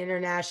did an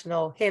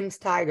international, HIMSS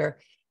Tiger,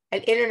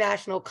 an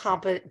international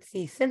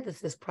competency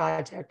synthesis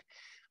project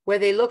where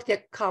they looked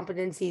at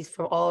competencies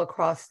from all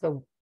across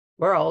the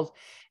world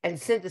and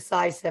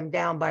synthesized them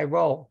down by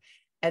role.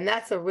 And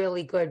that's a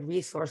really good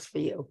resource for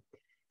you.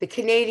 The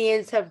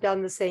Canadians have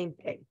done the same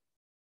thing.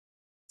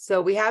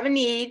 So we have a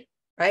need,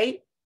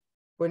 right?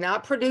 We're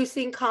not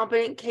producing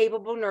competent,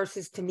 capable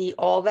nurses to meet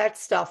all that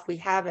stuff. We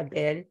haven't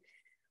been.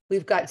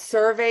 We've got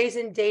surveys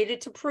and data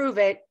to prove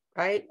it,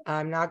 right?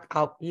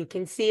 You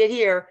can see it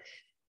here,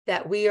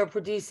 that we are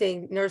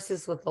producing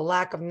nurses with a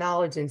lack of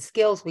knowledge and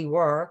skills. We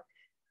were.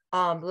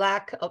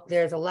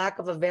 There's a lack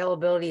of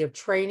availability of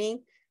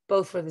training,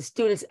 both for the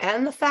students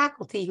and the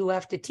faculty who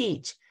have to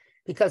teach,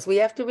 because we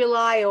have to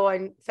rely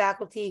on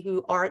faculty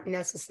who aren't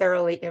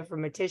necessarily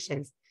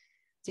informaticians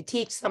to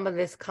teach some of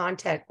this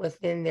content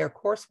within their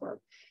coursework.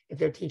 If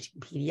they're teaching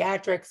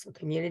pediatrics or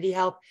community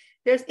health,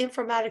 there's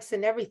informatics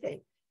in everything.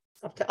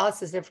 It's up to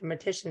us as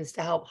informaticians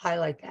to help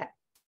highlight that.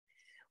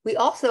 We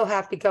also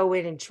have to go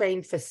in and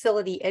train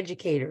facility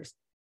educators.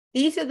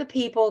 These are the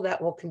people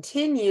that will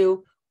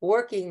continue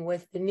working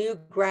with the new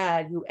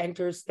grad who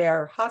enters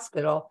their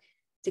hospital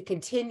to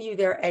continue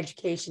their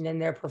education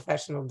and their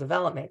professional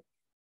development.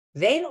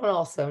 They don't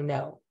also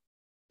know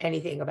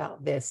anything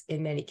about this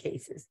in many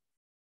cases.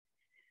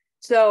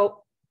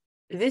 So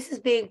this is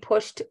being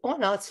pushed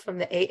on us from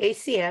the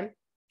AACM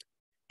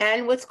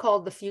and what's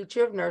called the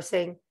Future of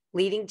Nursing,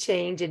 Leading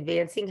Change,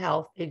 Advancing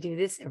Health. They do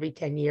this every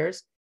 10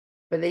 years,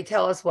 where they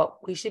tell us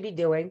what we should be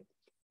doing.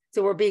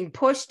 So we're being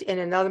pushed in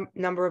another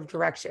number of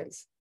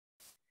directions.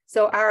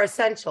 So our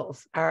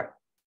essentials, our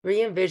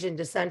re-envisioned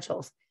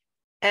essentials,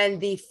 and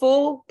the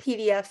full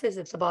PDF is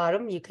at the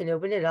bottom. You can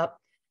open it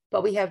up,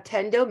 but we have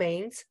 10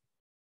 domains: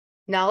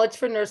 knowledge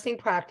for nursing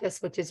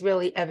practice, which is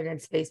really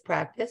evidence-based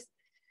practice;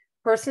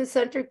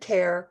 person-centered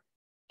care;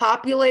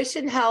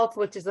 population health,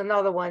 which is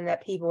another one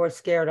that people are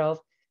scared of;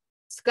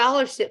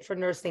 scholarship for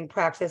nursing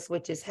practice,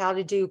 which is how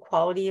to do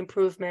quality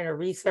improvement or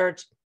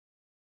research;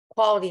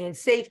 quality and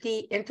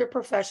safety;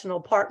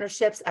 interprofessional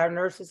partnerships. Our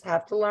nurses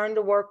have to learn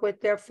to work with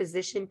their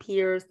physician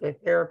peers, their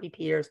therapy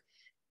peers,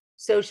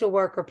 social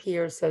worker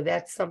peers. So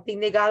that's something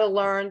they got to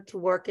learn to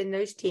work in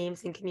those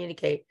teams and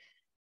communicate.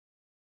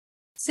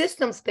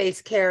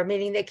 Systems-based care,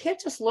 meaning they can't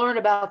just learn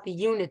about the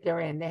unit they're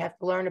in. They have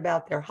to learn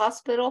about their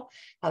hospital,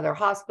 how their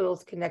hospital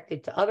is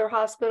connected to other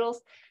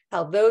hospitals,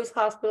 how those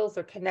hospitals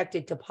are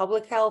connected to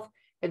public health,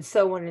 and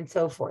so on and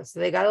so forth. So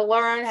they got to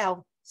learn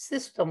how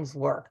systems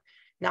work,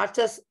 not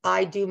just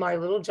I do my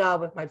little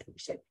job with my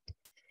patient.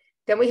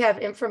 Then we have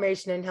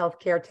information and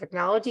healthcare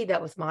technology.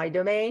 That was my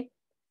domain.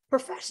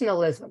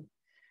 Professionalism.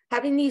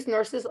 having these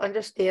nurses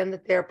understand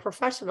that they're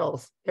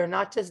professionals. They're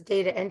not just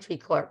data entry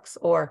clerks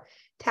or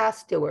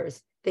task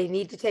doers. They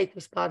need to take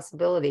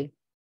responsibility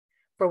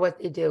for what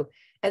they do.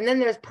 And then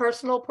there's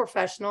personal,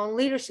 professional, and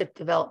leadership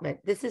development.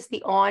 This is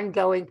the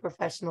ongoing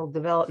professional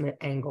development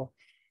angle.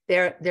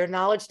 Their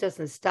knowledge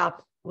doesn't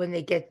stop when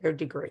they get their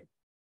degree.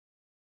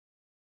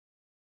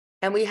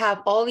 And we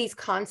have all these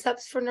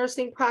concepts for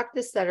nursing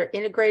practice that are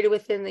integrated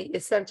within the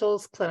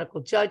essentials: clinical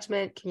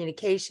judgment,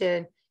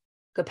 communication,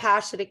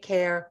 compassionate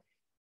care,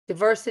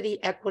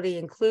 diversity, equity,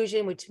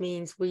 inclusion, which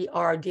means we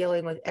are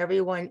dealing with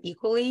everyone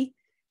equally,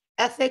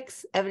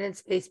 ethics,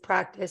 evidence-based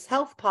practice,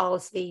 health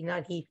policy,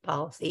 not heath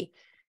policy,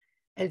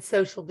 and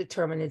social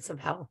determinants of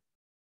health.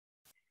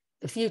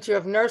 The future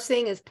of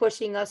nursing is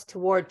pushing us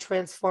toward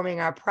transforming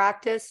our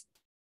practice,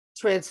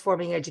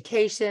 transforming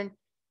education,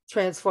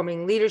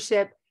 transforming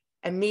leadership,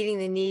 and meeting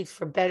the needs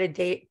for better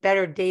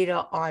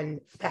data on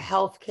the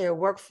healthcare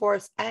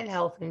workforce and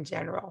health in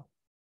general.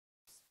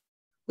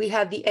 We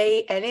have the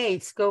ANA,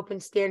 Scope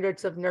and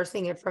Standards of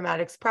Nursing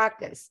Informatics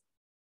Practice,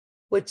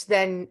 which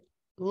then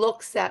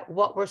looks at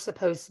what we're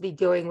supposed to be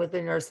doing with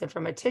the nurse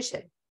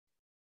informatician.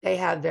 They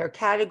have their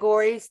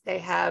categories, they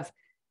have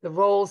the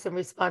roles and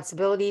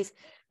responsibilities,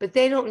 but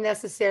they don't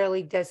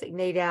necessarily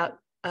designate out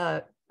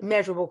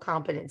measurable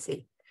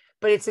competency.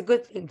 But it's a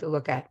good thing to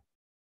look at.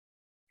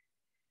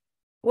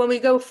 When we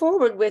go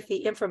forward with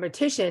the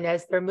informatician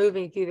as they're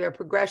moving through their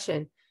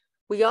progression,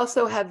 we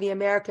also have the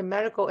American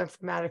Medical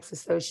Informatics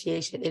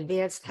Association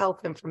Advanced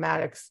Health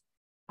Informatics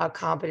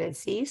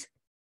Competencies,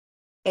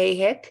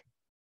 AHIC,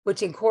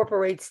 which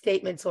incorporates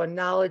statements on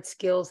knowledge,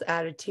 skills,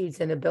 attitudes,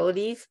 and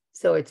abilities.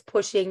 So it's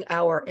pushing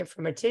our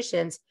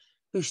informaticians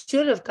who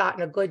should have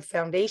gotten a good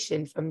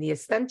foundation from the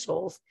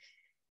essentials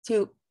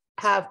to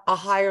have a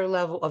higher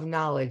level of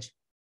knowledge,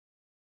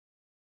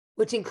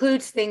 which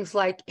includes things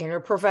like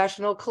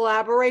interprofessional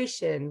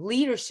collaboration,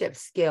 leadership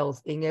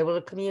skills, being able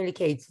to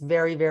communicate is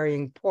very, very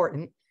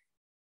important.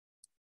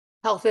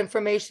 Health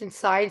information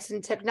science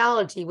and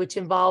technology, which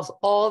involves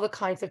all the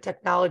kinds of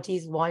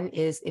technologies one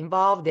is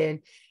involved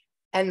in,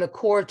 and the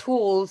core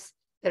tools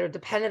that are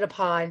dependent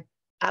upon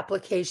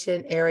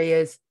application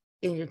areas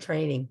in your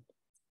training.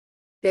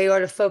 They are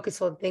to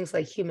focus on things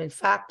like human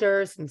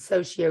factors and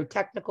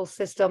socio-technical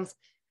systems.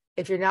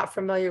 If you're not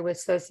familiar with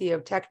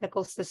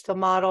socio-technical system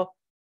model,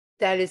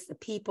 that is the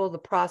people, the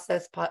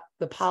process,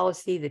 the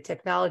policy, the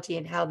technology,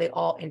 and how they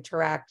all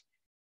interact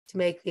to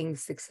make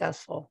things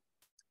successful.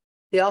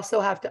 They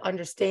also have to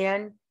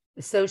understand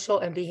the social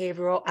and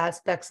behavioral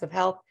aspects of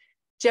health.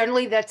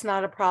 Generally, that's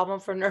not a problem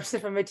for nurse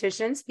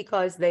informaticians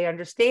because they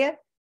understand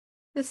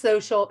the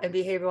social and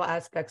behavioral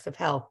aspects of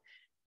health.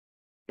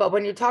 But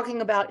when you're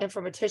talking about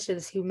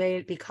informaticians who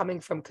may be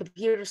coming from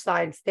computer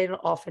science, they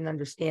don't often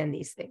understand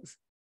these things.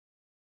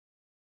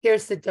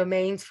 Here's the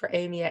domains for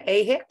AMIA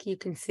AHIC, you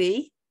can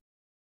see.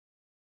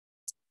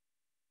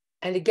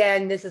 And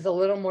again, this is a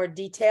little more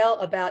detail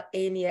about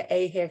AMIA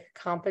AHIC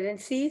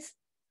competencies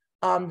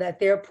that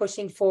they're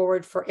pushing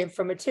forward for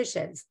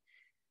informaticians.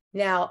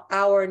 Now,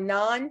 our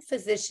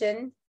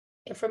non-physician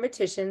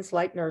informaticians,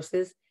 like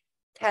nurses,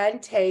 can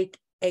take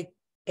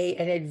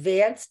an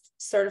advanced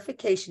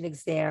certification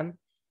exam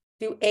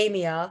through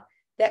AMIA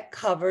that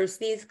covers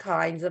these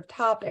kinds of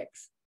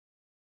topics.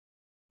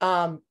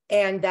 And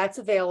that's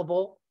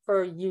available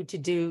for you to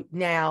do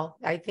now.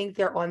 I think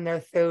they're on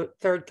their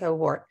third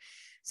cohort.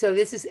 So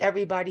this is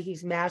everybody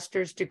who's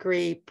master's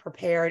degree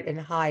prepared and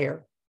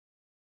higher,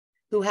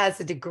 who has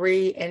a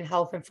degree in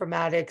health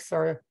informatics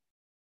or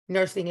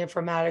nursing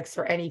informatics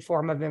or any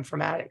form of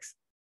informatics.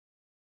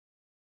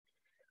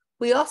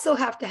 We also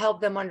have to help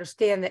them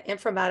understand that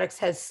informatics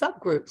has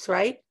subgroups,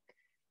 right?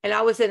 And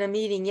I was in a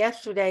meeting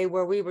yesterday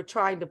where we were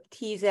trying to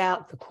tease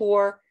out the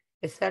core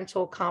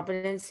essential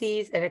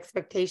competencies and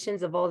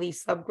expectations of all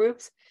these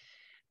subgroups.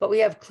 But we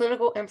have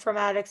clinical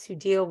informatics who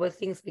deal with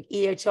things like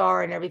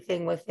EHR and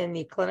everything within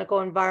the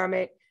clinical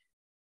environment.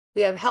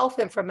 We have health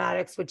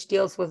informatics, which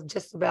deals with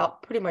just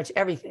about pretty much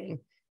everything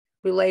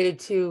related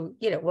to,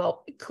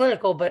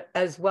 clinical, but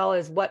as well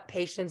as what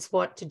patients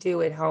want to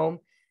do at home,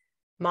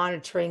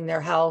 monitoring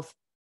their health.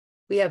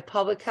 We have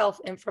public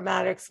health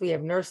informatics. We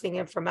have nursing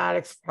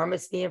informatics,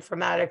 pharmacy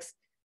informatics,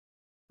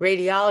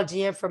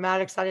 radiology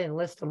informatics. I didn't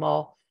list them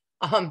all.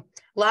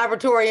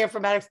 Laboratory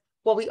informatics.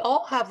 Well, we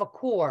all have a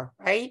core,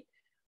 right?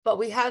 But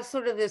we have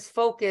sort of this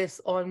focus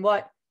on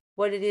what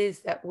it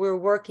is that we're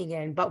working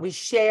in, but we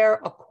share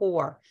a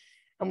core.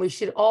 And we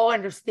should all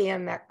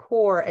understand that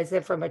core as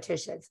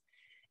informaticians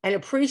and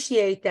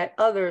appreciate that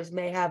others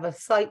may have a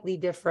slightly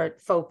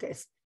different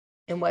focus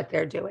in what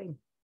they're doing.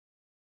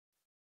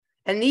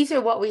 And these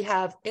are what we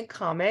have in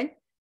common.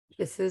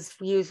 This is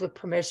used with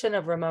permission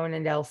of Ramon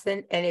and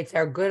Nelson, and it's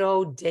our good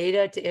old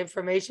data to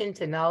information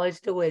to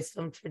knowledge to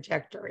wisdom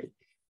trajectory.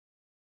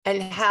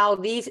 And how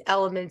these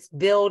elements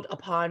build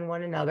upon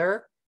one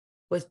another,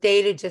 with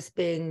data just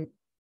being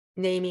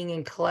naming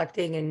and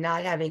collecting and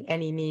not having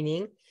any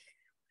meaning.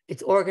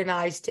 It's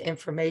organized to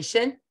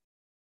information.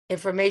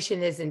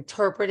 Information is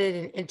interpreted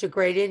and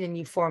integrated and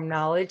you form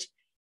knowledge.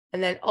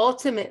 And then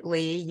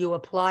ultimately, you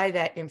apply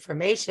that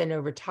information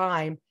over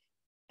time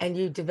and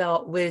you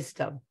develop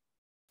wisdom.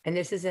 And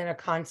this is in a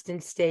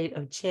constant state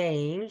of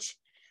change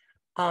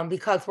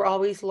because we're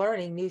always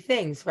learning new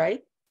things,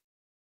 right?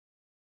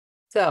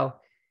 So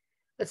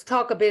let's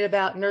talk a bit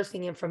about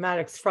nursing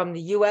informatics from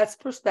the US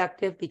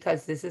perspective,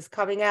 because this is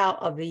coming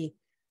out of the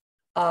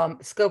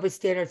scope of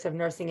standards of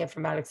nursing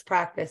informatics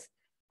practice.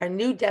 Our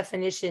new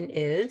definition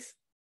is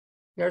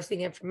nursing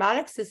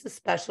informatics is a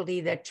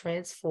specialty that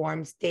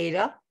transforms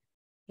data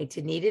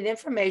into needed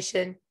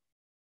information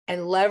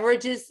and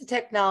leverages the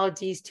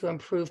technologies to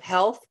improve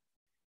health,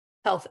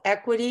 health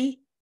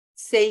equity,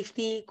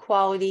 safety,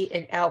 quality,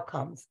 and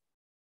outcomes.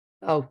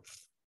 So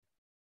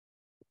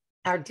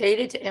our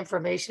data to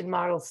information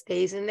model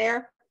stays in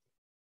there,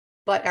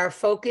 but our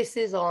focus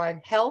is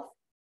on health,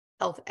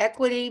 health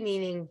equity,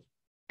 meaning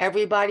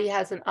everybody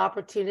has an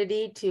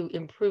opportunity to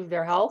improve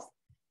their health.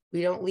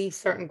 We don't leave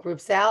certain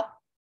groups out.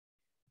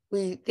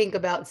 We think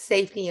about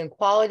safety and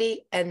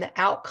quality and the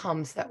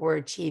outcomes that we're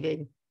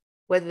achieving,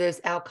 whether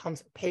there's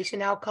outcomes,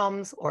 patient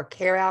outcomes or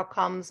care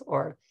outcomes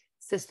or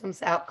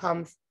systems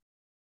outcomes.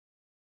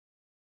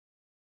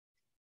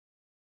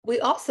 We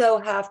also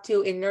have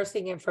to, in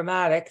nursing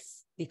informatics,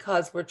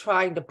 because we're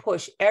trying to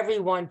push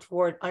everyone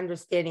toward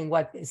understanding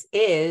what this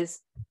is,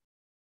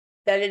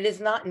 that it is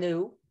not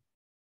new,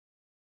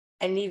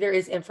 and neither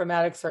is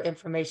informatics or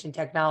information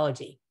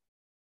technology.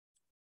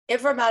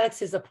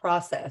 Informatics is a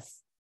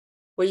process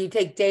where you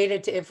take data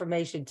to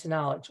information to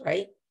knowledge,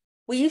 right?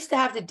 We used to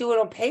have to do it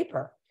on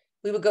paper.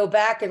 We would go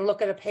back and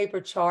look at a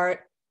paper chart.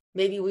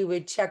 Maybe we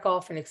would check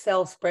off an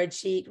Excel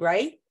spreadsheet,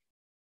 right?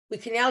 We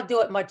can now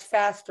do it much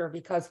faster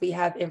because we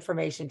have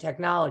information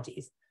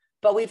technologies.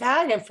 But we've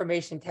had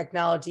information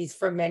technologies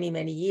for many,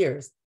 many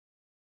years.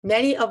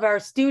 Many of our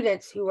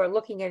students who are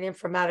looking at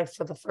informatics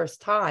for the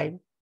first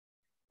time,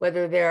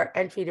 whether they're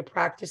entry to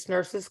practice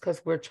nurses,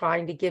 because we're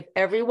trying to give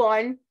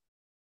everyone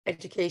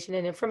education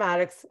in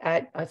informatics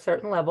at a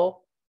certain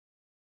level,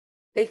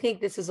 they think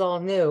this is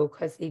all new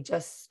because they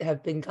just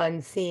have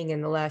begun seeing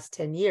in the last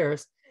 10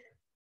 years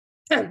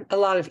a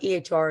lot of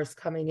EHRs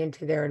coming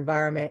into their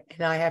environment.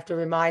 And I have to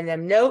remind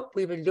them, nope,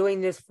 we've been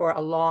doing this for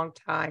a long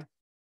time.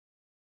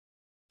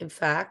 In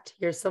fact,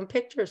 here's some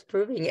pictures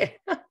proving it.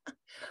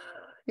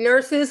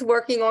 Nurses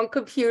working on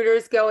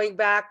computers going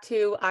back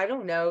to, I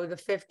don't know, the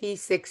 50s,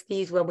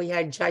 60s, when we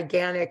had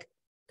gigantic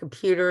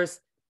computers.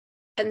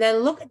 And then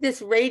look at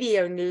this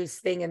radio news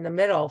thing in the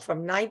middle from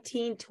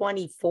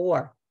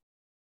 1924.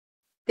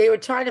 They were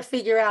trying to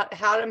figure out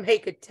how to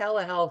make a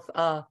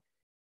telehealth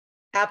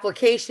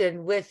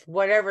application with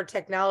whatever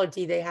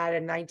technology they had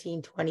in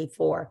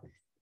 1924.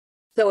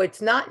 So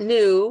it's not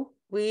new.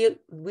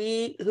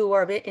 We who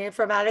are in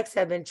informatics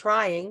have been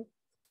trying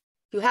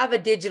to have a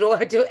digital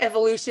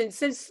evolution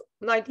since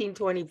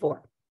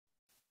 1924.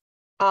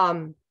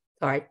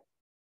 Sorry.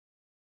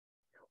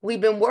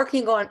 We've been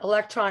working on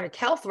electronic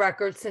health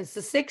records since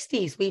the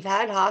 60s. We've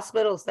had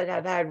hospitals that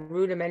have had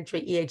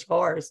rudimentary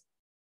EHRs,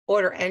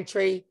 order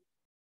entry,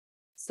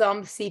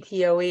 some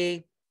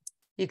CPOE.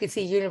 You can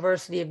see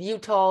University of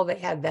Utah, they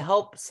had the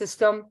HELP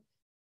system.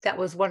 That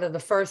was one of the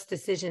first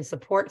decision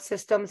support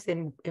systems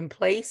in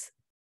place.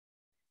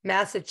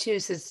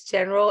 Massachusetts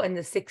General in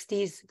the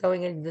 60s,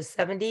 going into the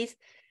 70s,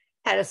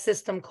 had a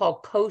system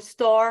called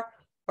CoStar,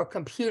 or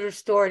Computer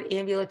Stored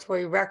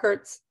Ambulatory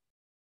Records.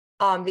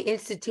 The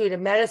Institute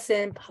of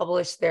Medicine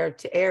published their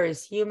To Err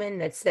is Human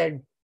that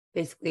said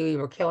basically we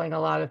were killing a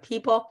lot of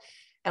people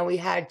and we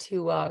had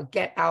to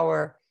get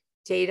our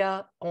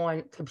data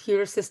on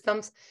computer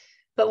systems.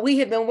 But we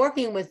have been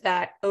working with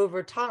that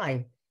over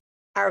time.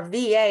 Our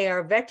VA,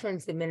 our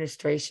Veterans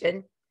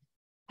Administration,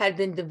 had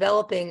been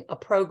developing a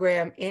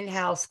program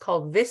in-house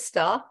called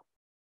VISTA,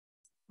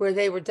 where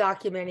they were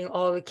documenting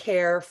all the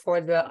care for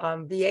the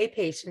VA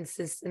patients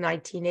since the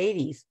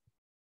 1980s.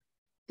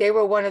 They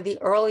were one of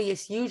the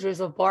earliest users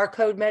of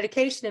barcode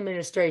medication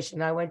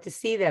administration. I went to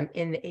see them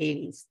in the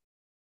 80s.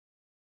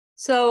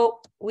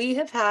 So we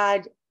have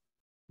had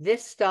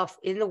this stuff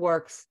in the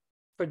works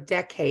for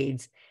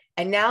decades.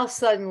 And now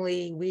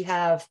suddenly we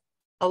have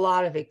a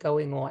lot of it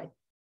going on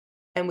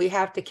and we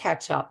have to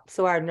catch up.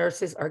 So our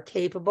nurses are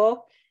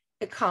capable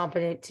and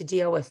competent to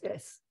deal with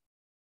this.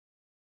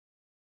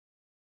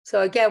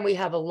 So again, we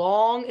have a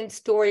long and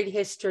storied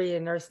history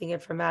in nursing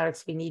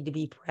informatics. We need to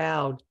be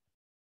proud.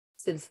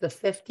 Since the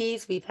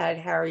 50s, we've had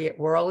Harriet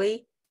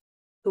Worley,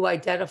 who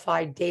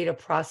identified data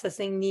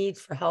processing needs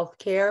for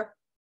healthcare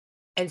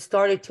and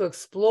started to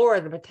explore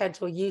the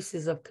potential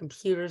uses of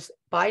computers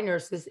by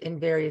nurses in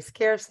various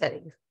care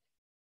settings.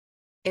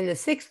 In the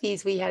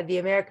 60s, we had the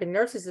American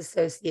Nurses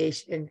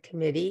Association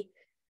committee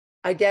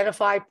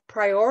identify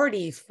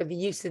priorities for the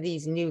use of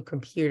these new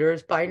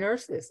computers by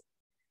nurses,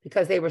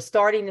 because they were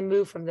starting to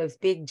move from those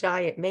big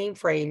giant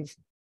mainframes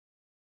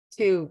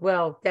to,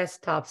 well,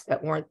 desktops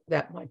that weren't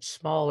that much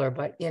smaller,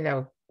 but, you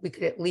know, we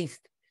could at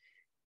least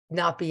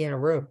not be in a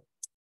room.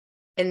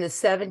 In the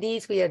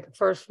 70s, we had the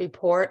first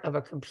report of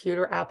a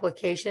computer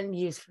application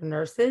used for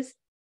nurses.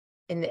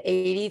 In the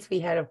 80s, we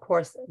had, of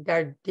course,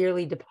 our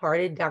dearly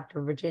departed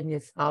Dr.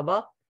 Virginia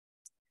Saba,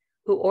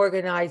 who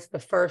organized the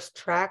first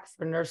track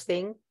for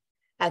nursing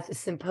at the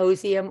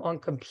Symposium on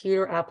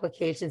Computer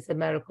Applications in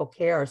Medical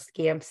Care, or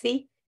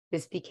SCAMSI.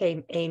 This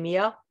became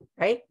AMIA,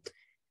 right?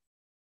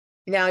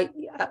 Now,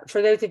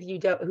 for those of you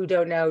who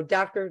don't know,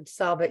 Dr.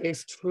 Salva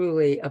is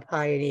truly a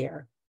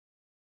pioneer.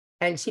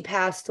 And she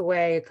passed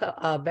away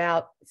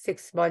about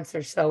 6 months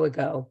or so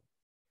ago.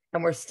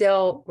 And we're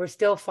still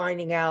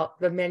finding out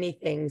the many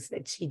things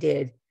that she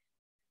did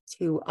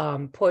to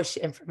push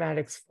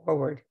informatics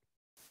forward.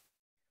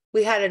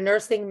 We had a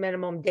nursing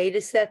minimum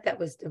data set that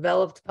was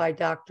developed by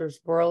Drs.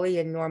 Worley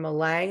and Norma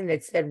Lang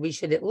that said we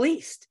should at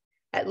least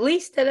at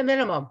a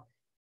minimum,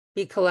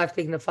 be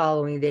collecting the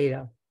following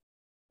data.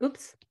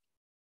 Oops.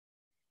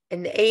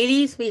 In the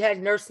 80s, we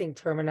had nursing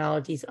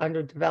terminologies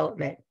under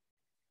development.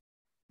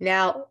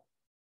 Now,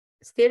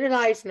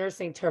 standardized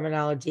nursing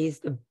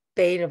terminologies, the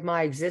bane of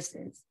my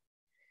existence,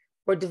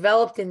 were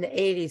developed in the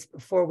 80s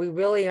before we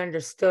really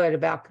understood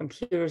about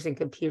computers and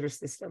computer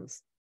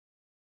systems.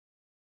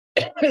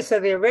 So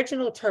the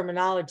original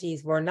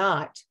terminologies were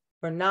not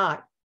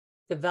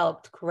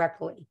developed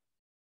correctly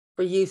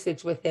for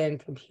usage within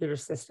computer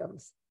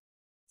systems.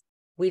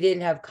 We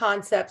didn't have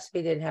concepts,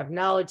 we didn't have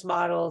knowledge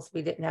models,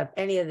 we didn't have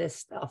any of this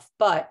stuff,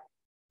 but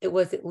it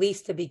was at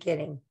least a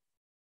beginning.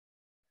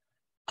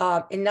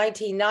 In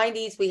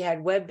 1990s, we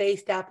had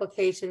web-based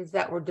applications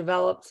that were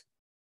developed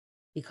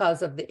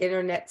because of the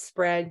internet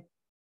spread.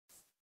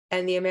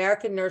 And the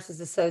American Nurses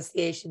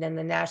Association and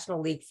the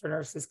National League for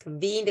Nurses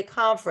convened a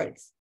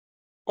conference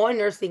on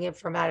nursing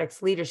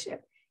informatics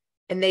leadership.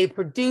 And they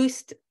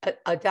produced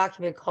a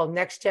document called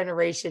Next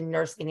Generation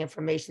Nursing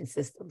Information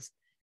Systems,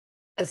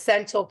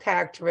 Essential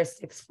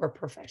Characteristics for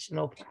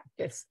Professional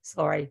Practice.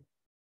 Sorry.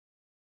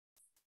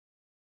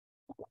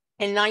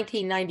 In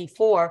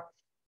 1994,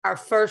 our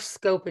first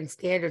scope and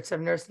standards of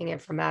nursing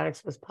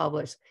informatics was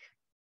published.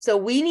 So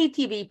we need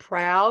to be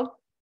proud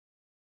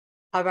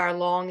of our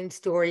long and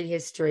storied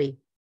history.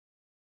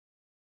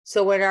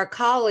 So when our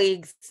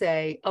colleagues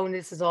say, oh,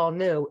 this is all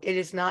new, it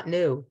is not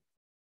new.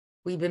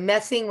 We've been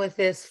messing with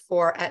this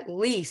for at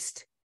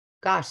least,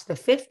 gosh, the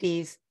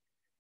 50s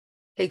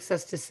takes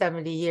us to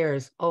 70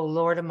 years. Oh,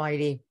 Lord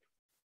Almighty.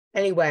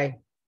 Anyway,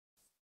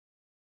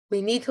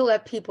 we need to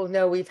let people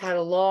know we've had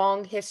a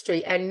long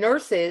history, and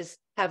nurses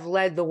have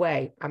led the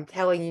way. I'm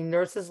telling you,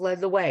 nurses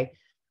led the way.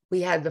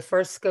 We had the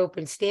first scope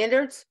and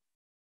standards.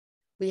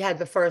 We had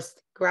the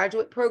first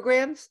graduate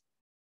programs.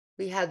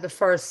 We had the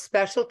first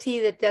specialty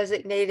that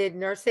designated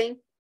nursing.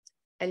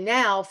 And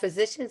now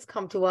physicians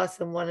come to us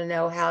and want to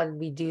know, how did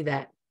we do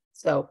that?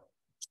 So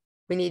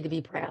we need to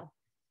be proud.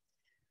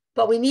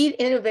 But we need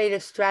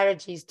innovative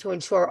strategies to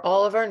ensure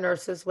all of our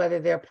nurses, whether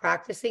they're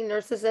practicing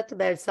nurses at the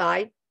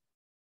bedside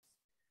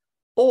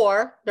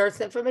or nurse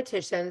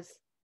informaticians,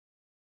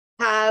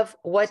 have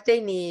what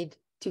they need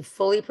to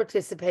fully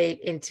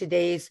participate in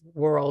today's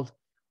world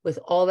with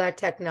all that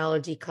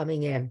technology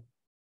coming in.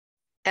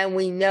 And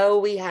we know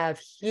we have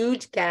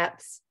huge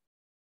gaps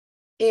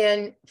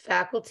in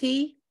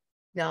faculty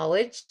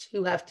knowledge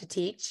who have to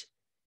teach,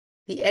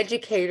 the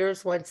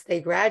educators once they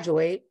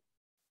graduate,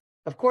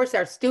 of course,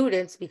 our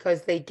students,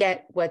 because they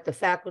get what the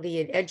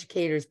faculty and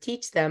educators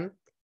teach them,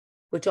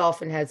 which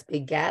often has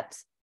big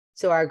gaps.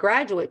 So our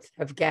graduates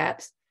have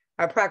gaps.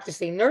 Our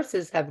practicing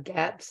nurses have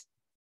gaps.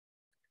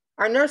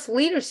 Our nurse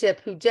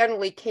leadership, who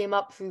generally came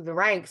up through the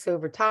ranks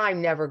over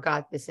time, never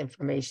got this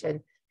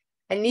information.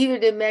 And neither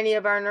did many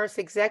of our nurse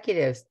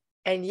executives.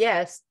 And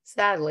yes,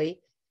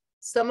 sadly,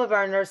 some of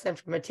our nurse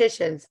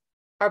informaticians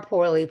are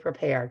poorly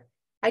prepared.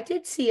 I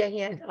did see a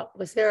hand up.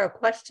 Was there a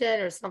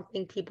question or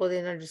something people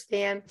didn't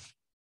understand?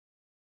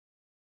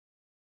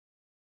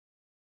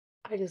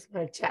 I just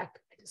want to check.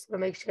 I just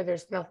want to make sure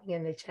there's nothing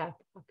in the chat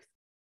box.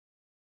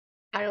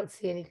 I don't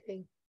see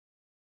anything.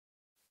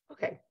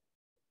 Okay.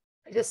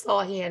 I just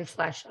saw a hand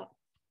flash up.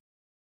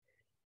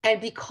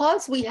 And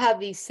because we have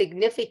these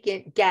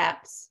significant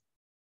gaps,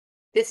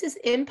 this is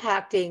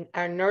impacting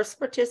our nurse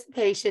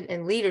participation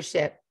and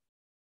leadership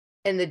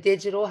in the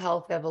digital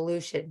health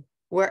evolution,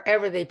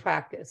 wherever they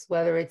practice,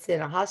 whether it's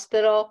in a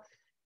hospital,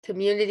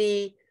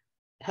 community,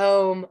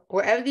 home,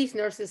 wherever these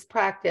nurses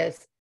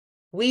practice.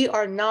 We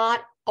are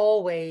not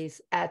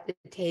always at the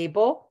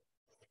table.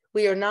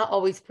 We are not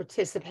always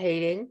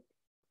participating.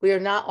 We are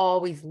not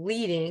always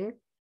leading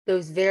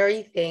those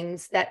very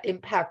things that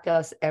impact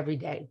us every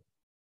day.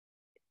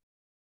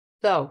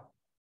 So,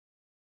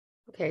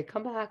 okay,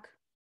 come back.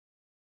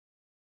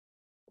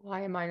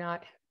 Why am I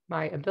not,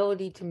 my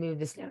ability to move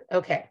this down?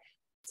 Okay,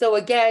 so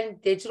again,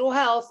 digital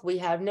health, we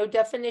have no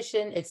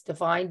definition. It's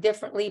defined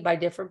differently by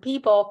different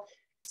people.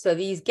 So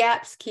these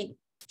gaps keep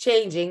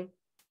changing.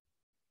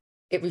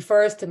 It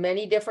refers to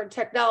many different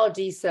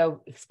technologies.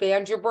 So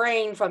expand your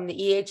brain from the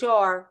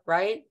EHR,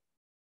 right?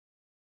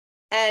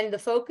 And the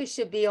focus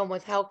should be on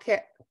what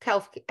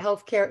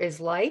healthcare is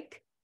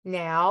like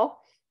now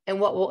and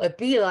what will it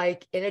be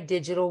like in a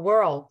digital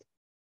world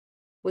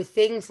with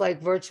things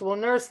like virtual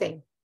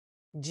nursing,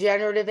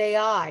 generative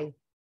AI,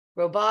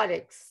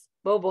 robotics,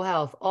 mobile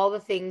health, all the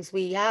things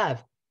we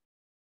have.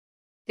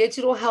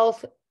 Digital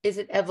health is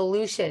an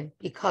evolution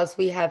because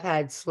we have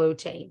had slow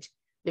change.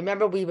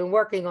 Remember, we've been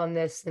working on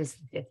this since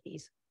the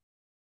 50s.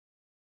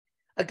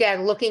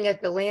 Again, looking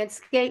at the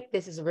landscape,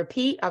 this is a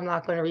repeat. I'm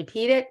not going to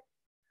repeat it,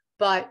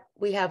 but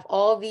we have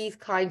all these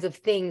kinds of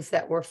things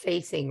that we're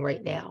facing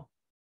right now.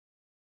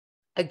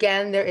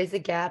 Again, there is a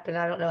gap, and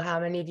I don't know how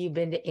many of you have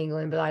been to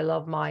England, but I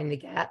love Mind the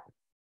Gap.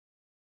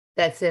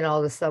 That's in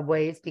all the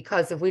subways,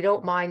 because if we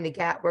don't mind the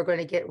gap, we're going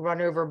to get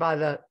run over by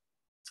the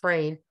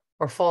train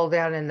or fall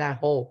down in that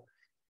hole.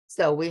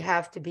 So we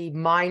have to be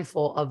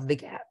mindful of the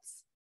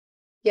gaps.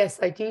 Yes,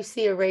 I do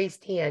see a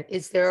raised hand.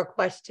 Is there a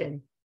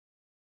question?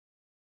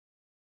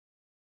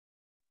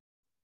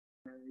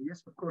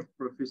 Yes, of course,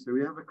 Professor.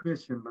 We have a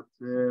question, but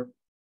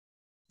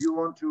you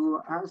want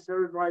to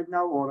answer it right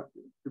now or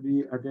to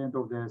be at the end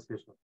of the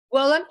session?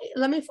 Well,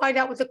 let me find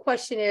out what the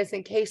question is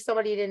in case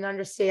somebody didn't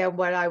understand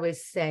what I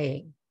was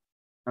saying.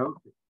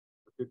 Okay.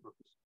 Okay,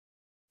 Professor.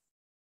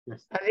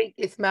 Yes. I think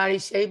it's Mari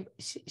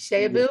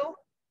Sheabu.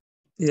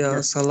 Yeah,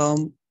 Yes.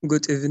 salam.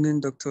 Good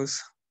evening,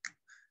 doctors.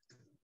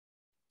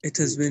 It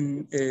has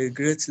been a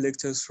great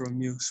lectures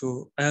from you.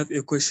 So I have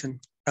a question.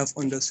 I've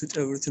understood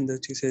everything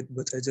that you said,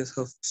 but I just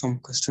have some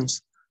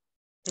questions.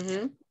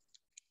 Mm-hmm.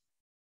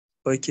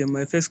 Okay,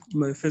 my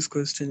first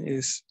question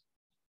is,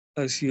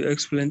 as you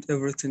explained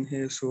everything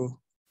here, so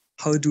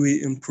how do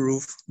we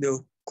improve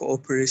the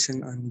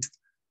cooperation and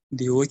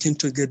the working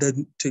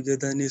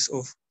togetherness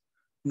of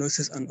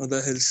nurses and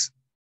other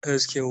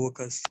healthcare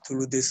workers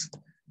through this,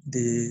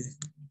 the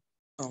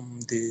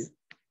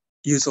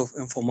use of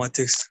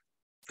informatics?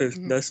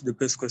 Mm-hmm. That's the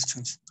first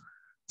question.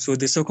 So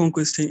the second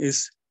question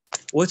is,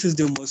 what is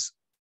the most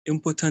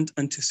important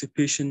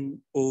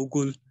anticipation or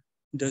goal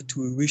that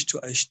we wish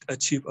to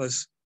achieve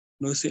as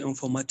nursing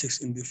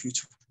informatics in the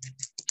future?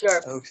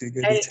 Sure. I hope you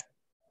get it.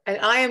 And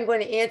I am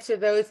going to answer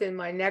those in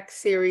my next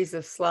series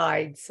of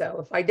slides. So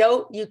if I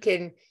don't, you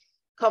can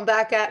come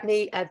back at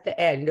me at the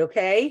end,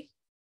 okay?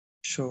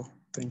 Sure,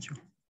 thank you.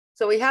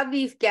 So we have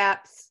these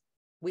gaps.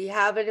 We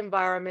have an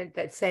environment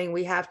that's saying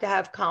we have to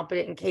have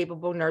competent and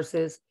capable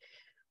nurses.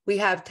 We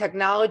have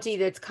technology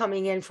that's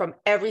coming in from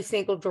every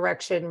single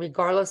direction,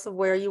 regardless of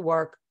where you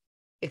work.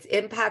 It's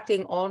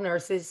impacting all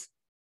nurses.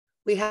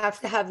 We have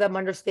to have them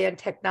understand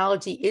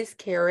technology is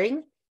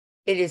caring.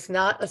 It is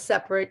not a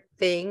separate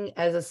thing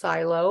as a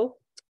silo.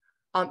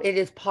 It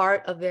is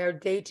part of their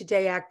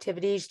day-to-day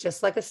activities,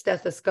 just like a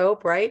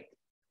stethoscope, right?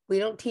 We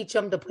don't teach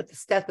them to put the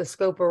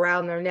stethoscope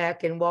around their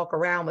neck and walk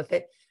around with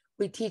it.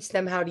 We teach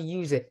them how to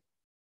use it.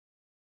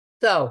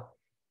 So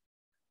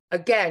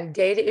again,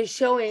 data is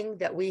showing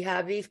that we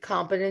have these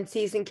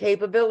competencies and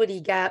capability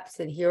gaps,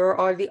 and here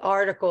are the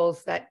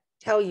articles that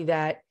tell you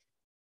that.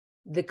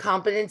 The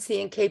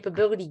competency and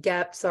capability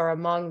gaps are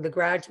among the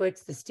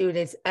graduates, the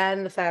students,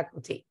 and the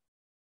faculty.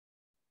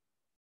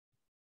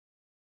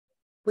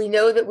 We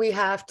know that we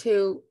have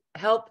to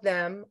help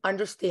them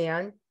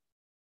understand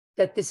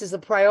that this is a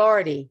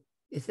priority.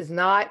 This is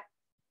not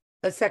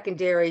a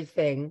secondary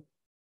thing,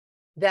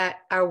 that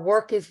our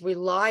work is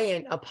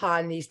reliant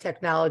upon these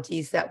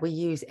technologies that we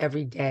use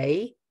every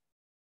day,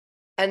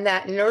 and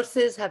that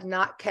nurses have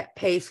not kept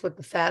pace with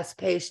the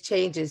fast-paced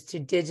changes to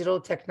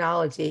digital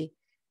technology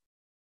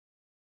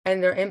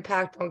and their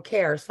impact on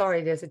care.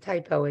 Sorry, there's a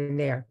typo in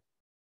there.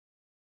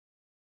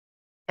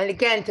 And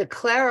again, to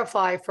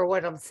clarify for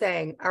what I'm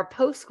saying, our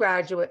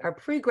postgraduate, our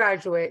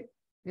pre-graduate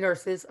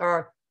nurses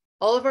are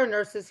all of our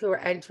nurses who are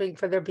entering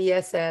for their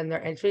BSN,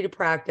 their entry to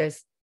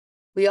practice.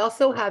 We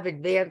also have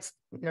advanced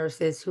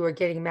nurses who are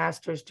getting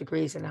master's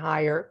degrees and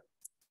higher.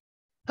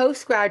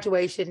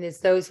 Post-graduation is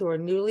those who are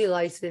newly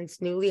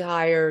licensed, newly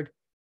hired,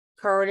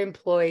 current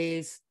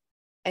employees,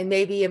 and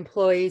maybe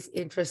employees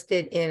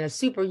interested in a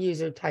super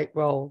user type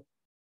role.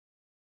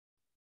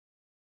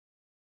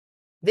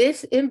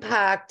 This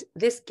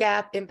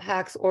gap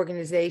impacts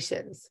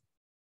organizations,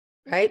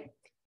 right?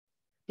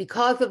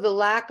 Because of the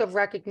lack of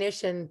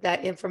recognition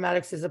that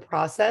informatics is a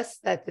process,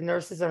 that the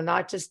nurses are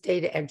not just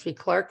data entry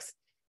clerks,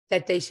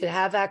 that they should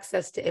have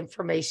access to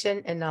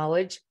information and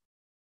knowledge.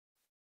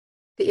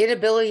 The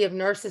inability of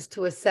nurses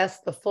to assess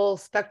the full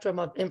spectrum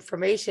of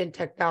information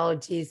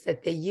technologies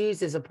that they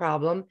use is a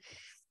problem.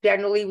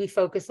 Generally, we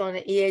focus on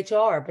the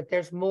EHR, but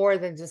there's more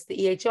than just the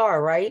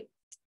EHR, right?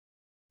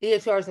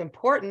 EHR is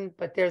important,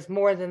 but there's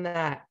more than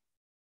that.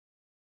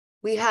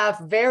 We have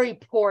very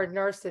poor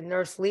nurse and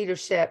nurse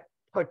leadership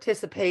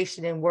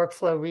participation in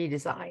workflow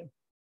redesign.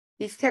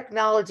 These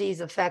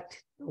technologies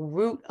affect the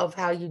root of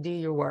how you do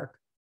your work,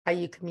 how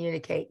you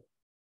communicate,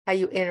 how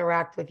you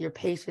interact with your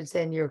patients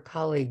and your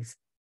colleagues.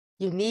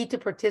 You need to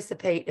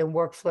participate in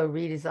workflow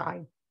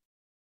redesign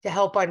to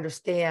help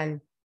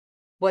understand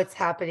what's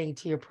happening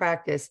to your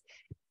practice,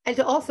 and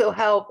to also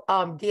help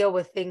deal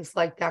with things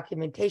like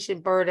documentation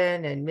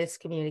burden and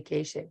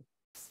miscommunication.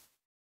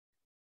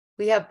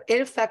 We have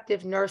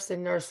ineffective nurse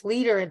and nurse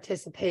leader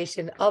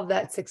anticipation of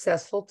that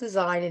successful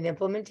design and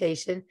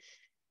implementation.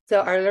 So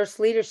our nurse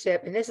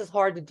leadership, and this is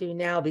hard to do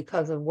now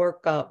because of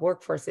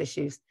workforce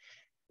issues,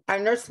 our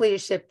nurse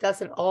leadership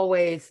doesn't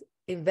always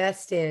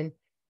invest in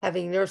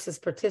having nurses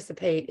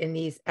participate in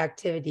these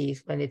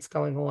activities when it's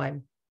going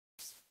on.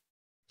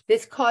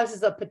 This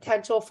causes a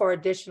potential for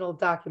additional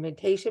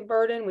documentation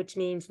burden, which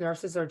means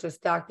nurses are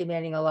just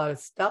documenting a lot of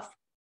stuff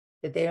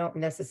that they don't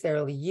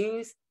necessarily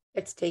use.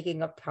 It's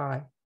taking up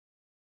time.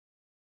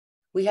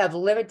 We have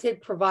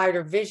limited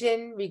provider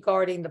vision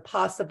regarding the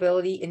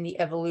possibility in the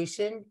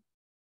evolution,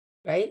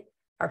 right?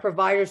 Our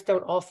providers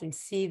don't often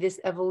see this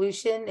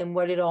evolution and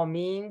what it all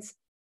means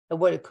and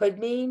what it could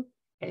mean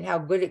and how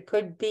good it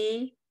could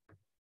be.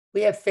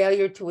 We have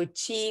failure to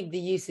achieve the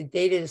use of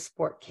data to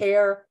support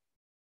care.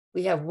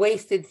 We have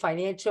wasted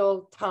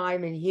financial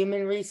time and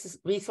human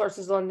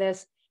resources on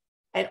this.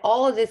 And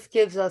all of this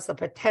gives us a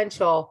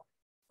potential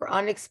for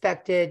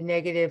unexpected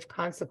negative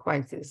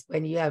consequences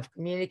when you have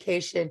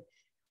communication,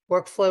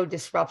 workflow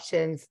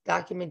disruptions,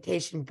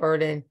 documentation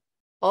burden,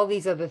 all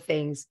these other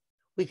things,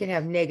 we can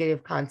have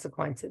negative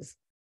consequences.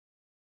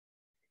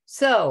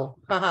 So,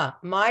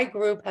 my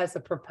group has a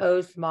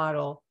proposed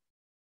model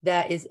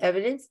that is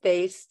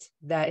evidence-based,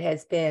 that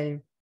has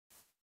been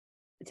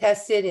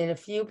tested in a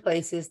few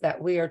places, that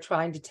we are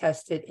trying to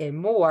test it in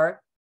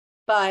more,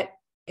 but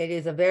it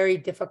is a very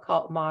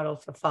difficult model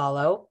to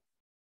follow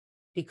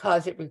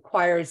because it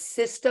requires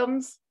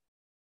systems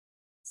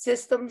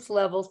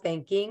level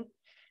thinking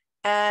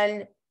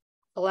and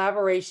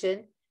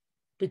collaboration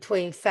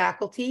between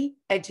faculty,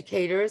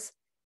 educators,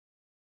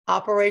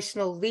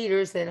 operational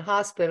leaders in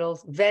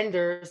hospitals,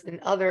 vendors, and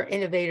other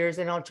innovators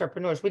and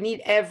entrepreneurs. We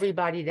need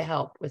everybody to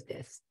help with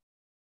this.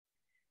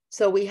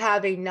 So we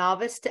have a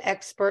novice to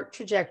expert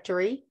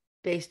trajectory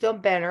based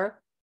on Benner.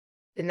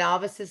 The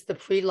novice is the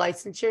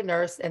pre-licensure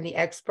nurse, and the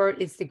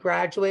expert is the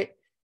graduate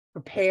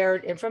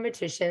prepared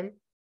informatician.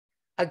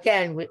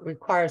 Again, it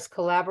requires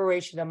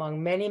collaboration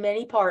among many,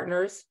 many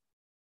partners.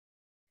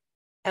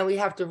 And we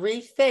have to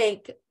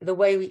rethink the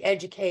way we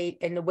educate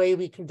and the way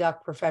we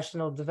conduct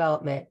professional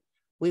development.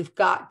 We've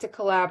got to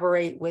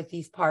collaborate with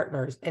these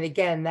partners. And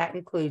again, that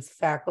includes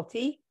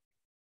faculty,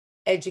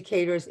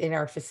 educators in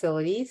our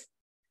facilities,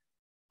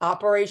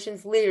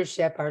 operations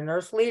leadership, our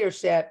nurse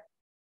leadership,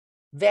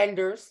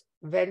 vendors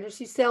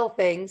who sell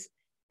things.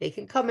 They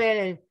can come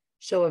in and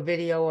show a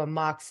video on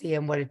Moxie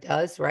and what it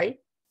does, right?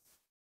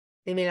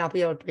 They may not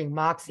be able to bring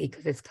Moxie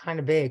because it's kind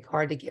of big,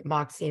 hard to get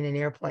Moxie in an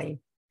airplane.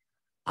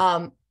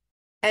 And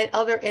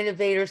other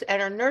innovators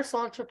and our nurse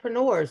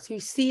entrepreneurs who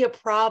see a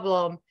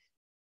problem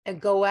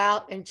and go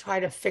out and try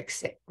to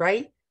fix it,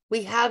 right?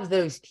 We have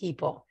those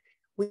people.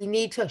 We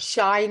need to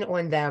shine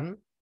on them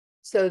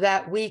so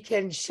that we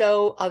can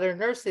show other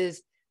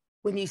nurses,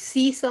 when you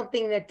see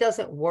something that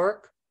doesn't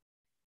work,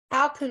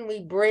 how can we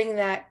bring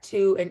that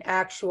to an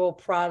actual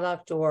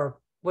product or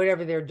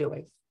whatever they're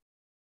doing?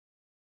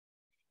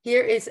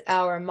 Here is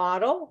our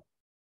model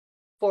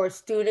for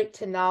student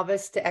to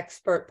novice to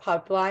expert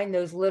pipeline.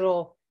 Those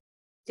little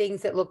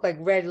things that look like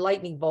red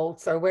lightning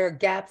bolts are where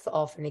gaps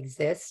often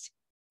exist.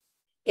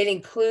 It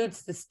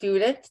includes the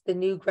student, the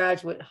new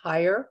graduate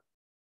hire,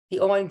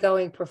 the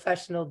ongoing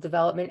professional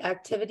development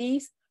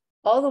activities,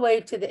 all the way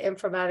to the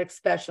informatics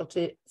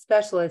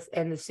specialist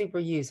and the super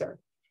user.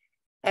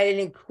 And it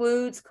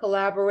includes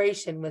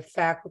collaboration with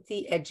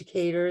faculty,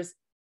 educators,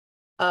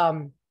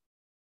 all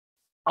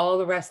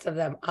the rest of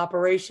them,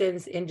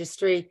 operations,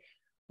 industry.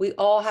 We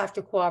all have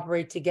to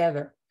cooperate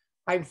together.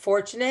 I'm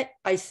fortunate,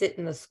 I sit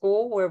in the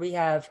school where we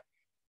have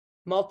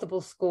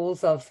multiple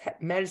schools of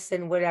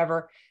medicine,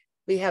 whatever.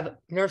 We have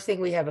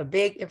nursing, we have a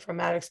big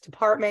informatics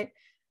department.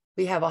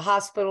 We have a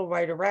hospital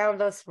right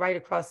around us, right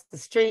across the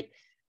street.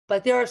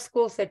 But there are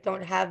schools that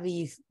don't have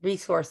these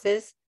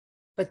resources,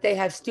 but they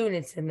have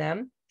students in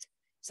them.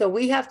 So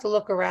we have to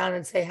look around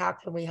and say, how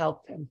can we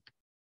help them?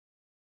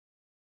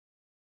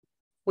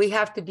 We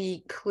have to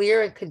be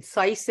clear and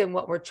concise in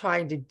what we're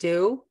trying to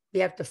do. We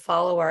have to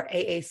follow our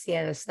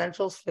AACN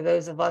essentials for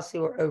those of us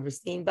who are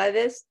overseen by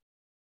this.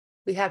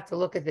 We have to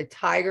look at the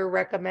Tiger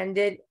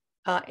recommended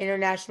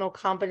international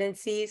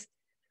competencies.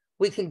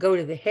 We can go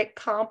to the HIT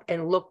comp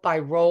and look by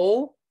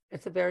role.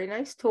 It's a very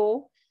nice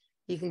tool.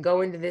 You can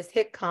go into this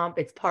HIT comp.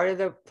 It's part of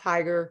the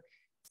Tiger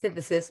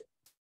synthesis.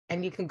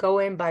 And you can go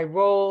in by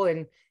role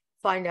and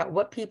find out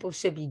what people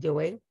should be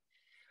doing.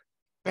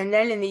 And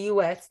then in the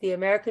US, the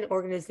American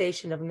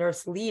Organization of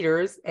Nurse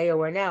Leaders,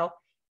 AONL,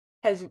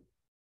 has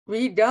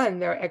redone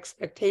their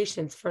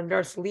expectations for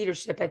nurse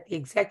leadership at the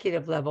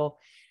executive level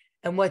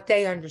and what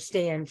they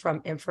understand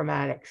from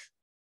informatics.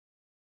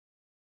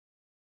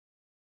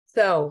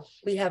 So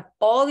we have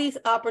all these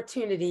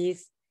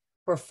opportunities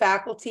for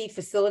faculty,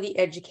 facility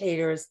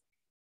educators,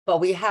 but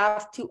we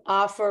have to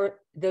offer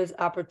those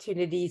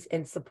opportunities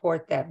and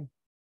support them.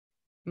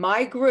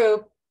 My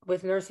group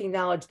with Nursing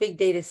Knowledge Big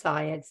Data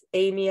Science,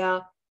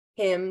 AMIA,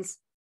 HIMS,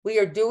 we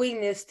are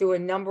doing this through a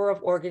number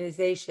of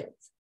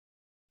organizations.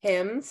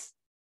 HIMS,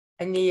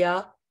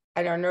 ANIA,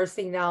 and our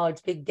Nursing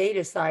Knowledge Big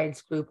Data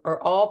Science group are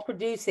all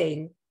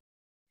producing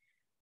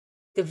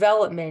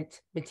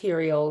development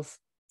materials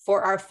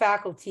for our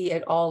faculty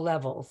at all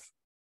levels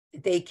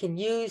that they can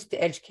use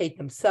to educate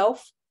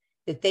themselves,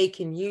 that they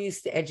can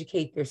use to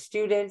educate their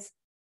students.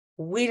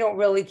 We don't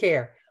really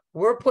care.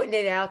 We're putting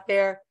it out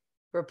there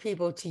for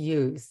people to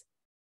use.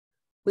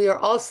 We are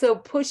also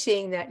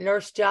pushing that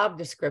nurse job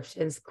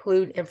descriptions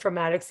include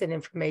informatics and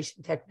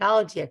information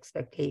technology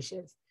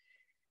expectations,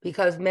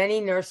 because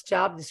many nurse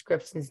job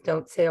descriptions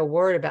don't say a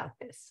word about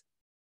this.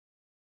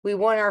 We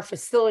want our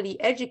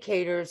facility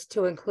educators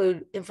to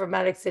include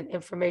informatics and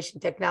information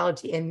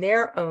technology in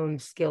their own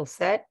skill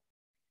set.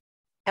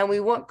 And we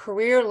want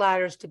career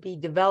ladders to be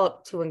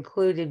developed to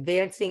include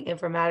advancing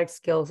informatics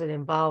skills and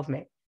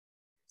involvement.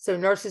 So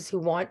nurses who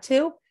want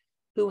to,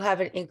 who have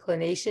an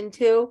inclination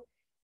to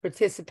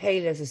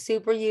participate as a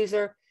super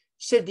user,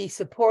 should be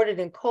supported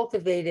and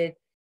cultivated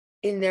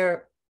in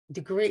their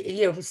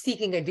degree,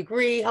 seeking a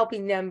degree,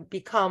 helping them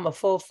become a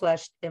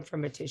full-fledged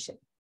informatician.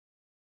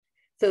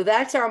 So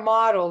that's our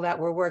model that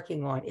we're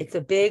working on. It's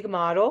a big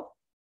model.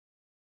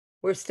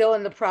 We're still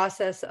in the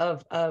process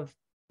of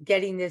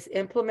getting this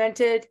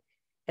implemented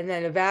and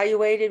then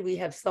evaluated. We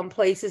have some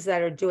places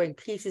that are doing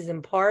pieces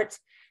and parts,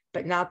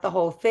 but not the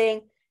whole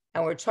thing.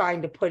 And we're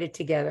trying to put it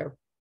together.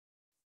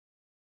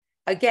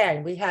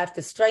 Again, we have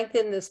to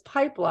strengthen this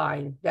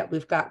pipeline that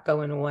we've got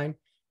going on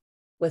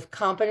with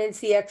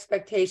competency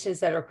expectations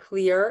that are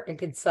clear and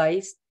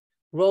concise,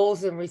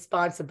 roles and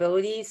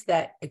responsibilities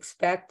that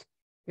expect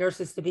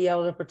nurses to be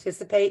able to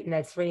participate, and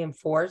that's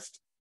reinforced.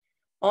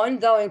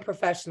 Ongoing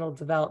professional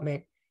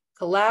development,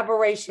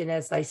 collaboration,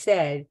 as I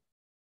said,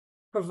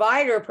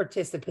 provider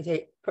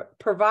participation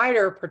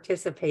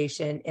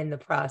in the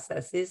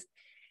processes,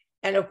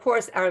 and of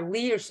course, our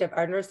leadership,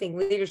 our nursing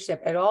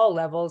leadership at all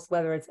levels,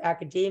 whether it's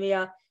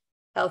academia,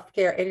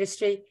 healthcare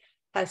industry,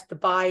 has to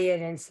buy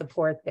in and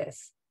support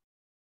this.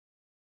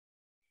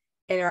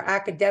 In our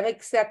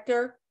academic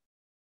sector,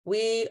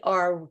 we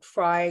are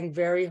trying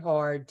very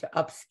hard to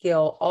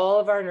upskill all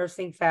of our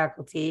nursing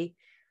faculty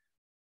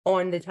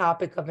on the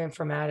topic of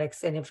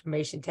informatics and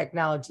information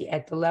technology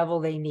at the level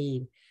they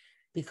need,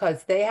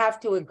 because they have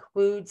to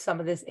include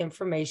some of this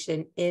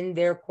information in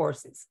their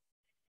courses.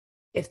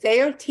 If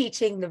they are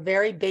teaching the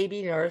very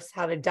baby nurse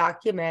how to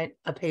document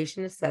a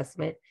patient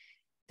assessment,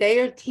 they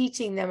are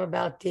teaching them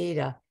about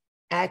data,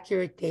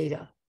 accurate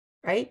data,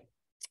 right?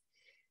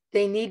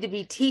 They need to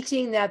be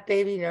teaching that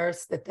baby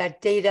nurse that that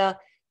data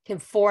can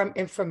form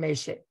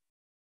information.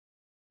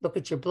 Look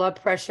at your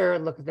blood pressure,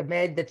 look at the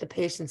med that the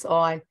patient's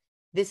on.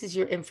 This is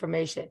your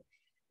information.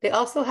 They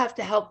also have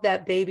to help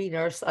that baby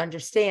nurse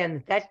understand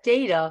that that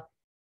data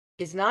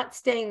is not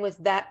staying with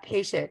that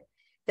patient,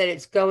 that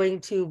it's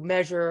going to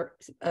measure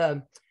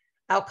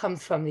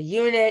outcomes from the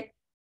unit,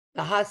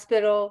 the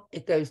hospital,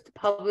 it goes to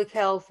public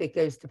health, it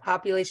goes to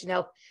population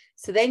health.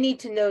 So they need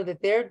to know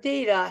that their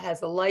data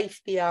has a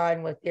life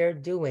beyond what they're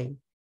doing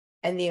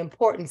and the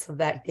importance of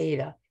that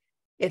data.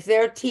 If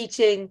they're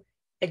teaching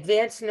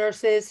advanced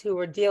nurses who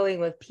are dealing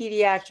with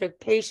pediatric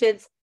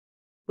patients,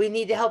 we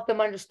need to help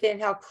them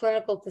understand how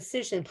clinical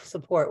decision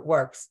support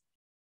works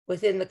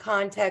within the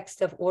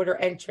context of order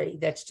entry.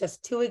 That's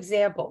just two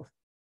examples.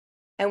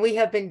 And we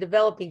have been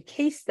developing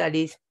case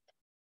studies,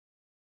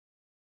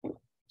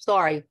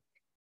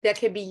 that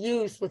can be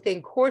used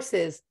within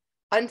courses,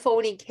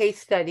 unfolding case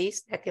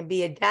studies that can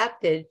be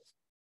adapted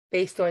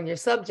based on your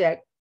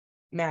subject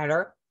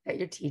matter that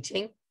you're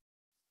teaching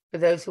for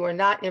those who are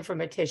not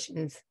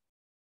informaticians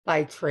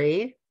by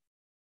trade.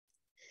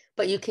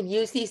 But you can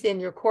use these in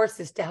your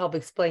courses to help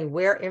explain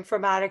where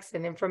informatics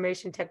and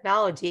information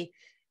technology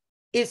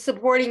is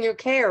supporting your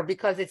care,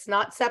 because it's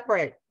not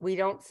separate. We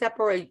don't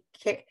separate.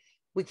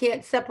 We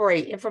can't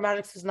separate.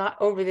 Informatics is not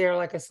over there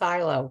like a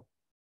silo.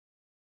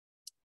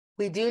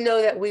 We do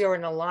know that we are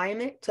in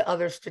alignment to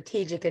other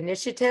strategic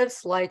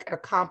initiatives like our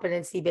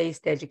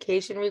competency-based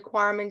education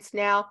requirements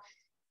now,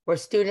 where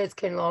students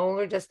can no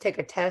longer just take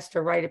a test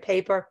or write a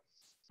paper,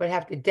 but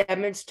have to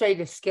demonstrate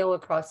a skill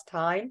across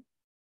time.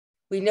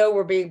 We know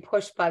we're being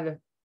pushed by the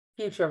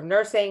future of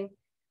nursing.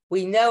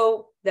 We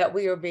know that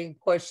we are being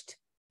pushed,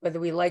 whether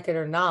we like it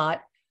or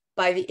not,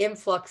 by the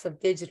influx of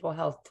digital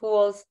health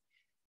tools.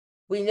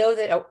 We know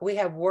that we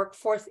have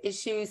workforce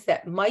issues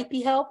that might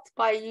be helped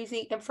by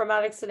using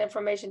informatics and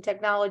information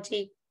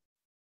technology.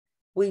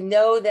 We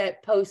know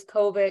that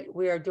post-COVID,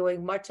 we are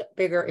doing much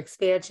bigger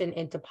expansion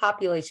into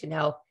population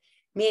health,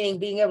 meaning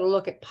being able to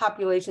look at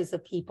populations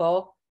of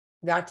people,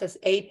 not just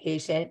a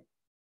patient,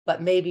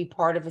 but maybe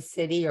part of a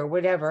city or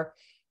whatever,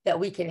 that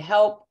we can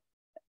help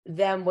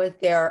them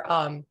with their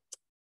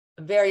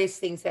various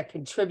things that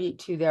contribute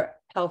to their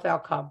health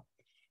outcome.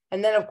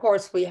 And then, of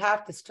course, we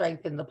have to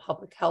strengthen the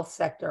public health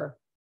sector.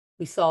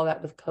 We saw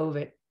that with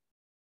COVID.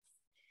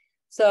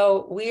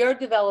 So we are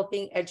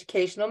developing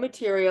educational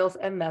materials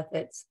and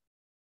methods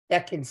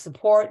that can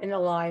support and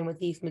align with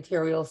these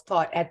materials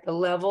taught at the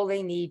level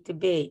they need to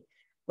be,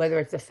 whether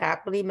it's a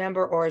faculty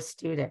member or a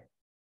student.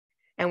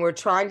 And we're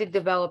trying to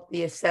develop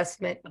the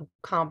assessment of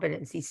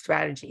competency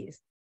strategies.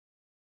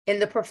 In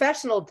the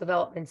professional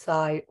development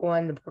side,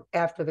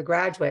 after the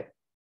graduate,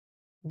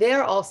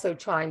 they're also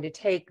trying to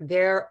take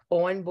their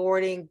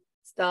onboarding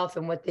stuff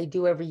and what they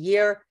do every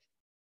year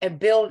and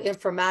build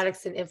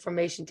informatics and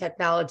information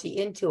technology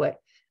into it.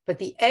 But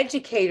the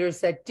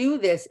educators that do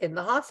this in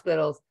the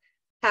hospitals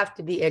have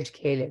to be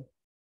educated.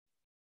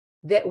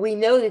 that we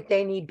know that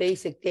they need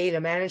basic data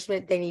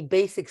management, they need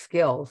basic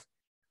skills.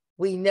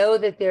 We know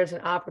that there's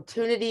an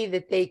opportunity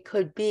that they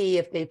could be,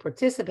 if they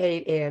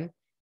participate in,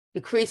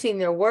 decreasing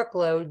their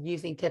workload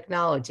using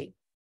technology.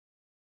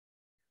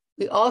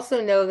 We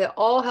also know that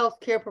all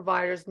healthcare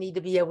providers need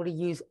to be able to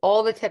use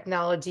all the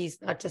technologies,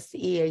 not just the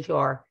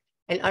EHR,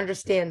 and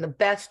understand the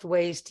best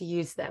ways to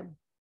use them.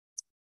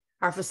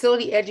 Our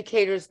facility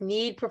educators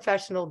need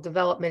professional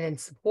development and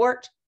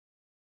support,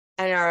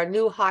 and our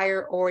new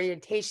hire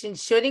orientation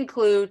should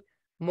include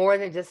more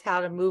than just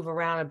how to move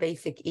around a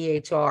basic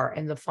EHR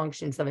and the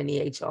functions of an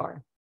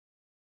EHR.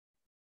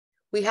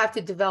 We have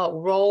to develop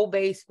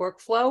role-based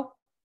workflow.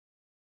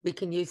 We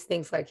can use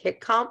things like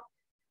HitComp.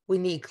 We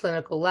need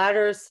clinical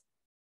ladders.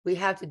 We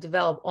have to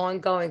develop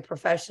ongoing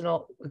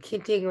professional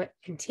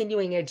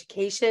continuing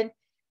education,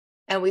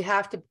 and we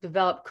have to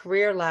develop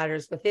career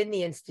ladders within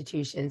the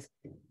institutions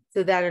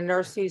so that a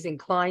nurse who's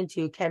inclined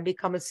to can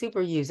become a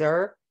super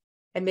user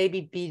and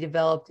maybe be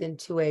developed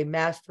into a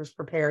master's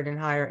prepared and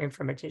higher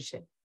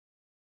informatician.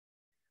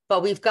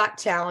 But we've got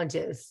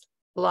challenges,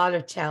 a lot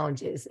of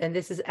challenges. And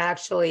this is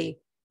actually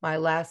my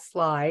last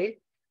slide.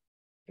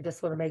 I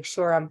just want to make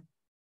sure I'm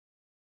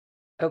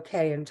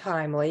okay and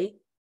timely.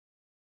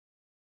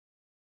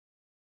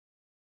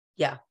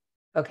 Yeah,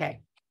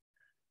 okay.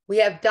 We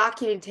have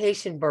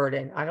documentation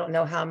burden. I don't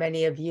know how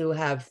many of you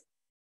have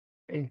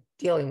been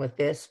dealing with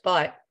this,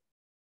 but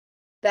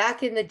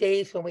back in the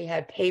days when we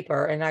had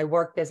paper, and I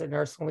worked as a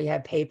nurse when we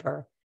had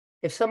paper,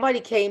 if somebody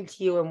came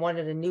to you and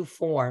wanted a new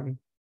form,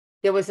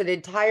 there was an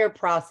entire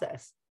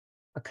process.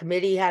 A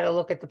committee had to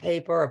look at the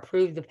paper,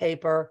 approve the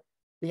paper.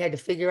 We had to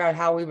figure out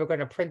how we were going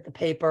to print the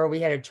paper.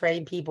 We had to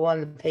train people on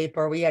the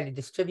paper. We had to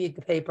distribute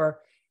the paper.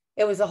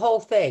 It was a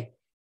whole thing.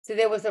 So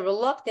there was a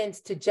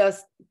reluctance to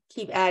just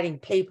keep adding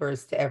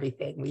papers to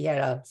everything. We had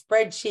a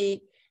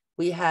spreadsheet.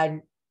 We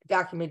had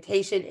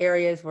documentation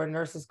areas where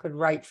nurses could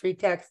write free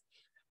text,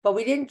 but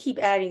we didn't keep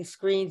adding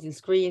screens and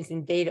screens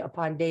and data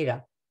upon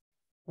data.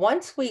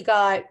 Once we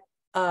got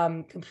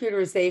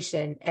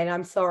computerization, and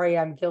I'm sorry,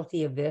 I'm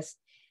guilty of this,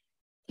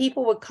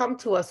 people would come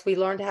to us, we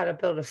learned how to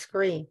build a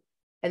screen,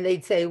 and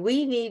they'd say,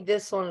 we need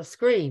this on a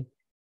screen.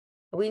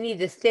 We need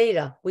this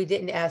data. We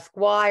didn't ask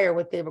why or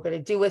what they were going to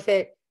do with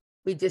it.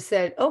 We just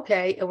said,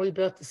 okay, and we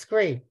built the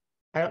screen.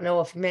 I don't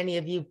know if many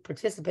of you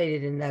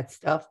participated in that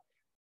stuff.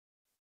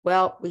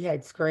 Well, we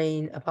had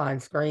screen upon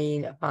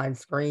screen upon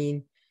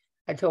screen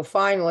until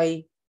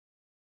finally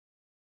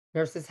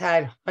nurses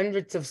had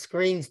hundreds of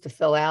screens to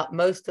fill out,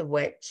 most of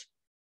which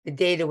the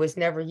data was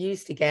never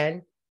used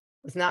again,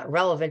 was not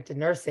relevant to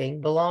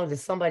nursing, belonged to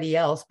somebody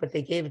else, but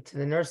they gave it to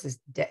the nurses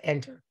to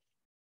enter.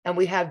 And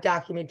we have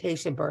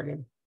documentation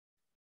burden.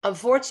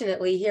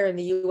 Unfortunately, here in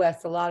the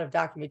US, a lot of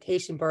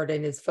documentation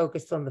burden is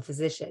focused on the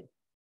physician.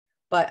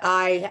 But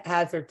I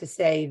hazard to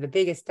say the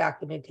biggest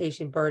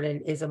documentation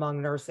burden is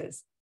among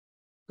nurses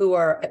who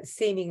are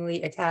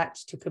seemingly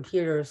attached to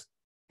computers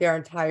their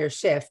entire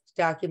shift,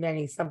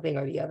 documenting something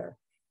or the other.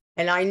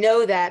 And I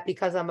know that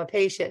because I'm a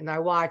patient and I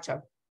watch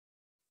them.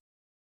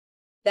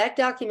 That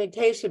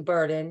documentation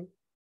burden,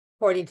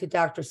 according to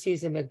Dr.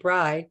 Susan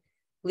McBride,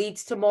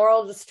 leads to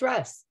moral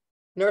distress.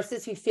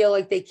 Nurses who feel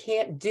like they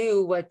can't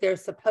do what they're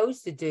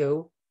supposed to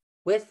do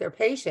with their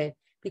patient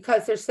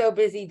because they're so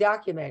busy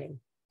documenting,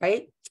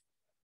 right?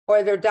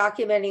 Or they're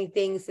documenting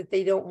things that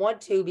they don't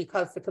want to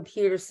because the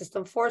computer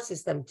system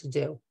forces them to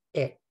do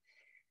it.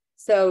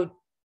 So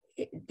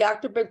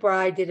Dr.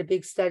 McBride did a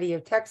big study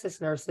of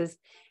Texas nurses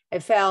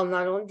and found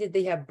not only did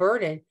they have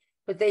burden,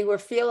 but they were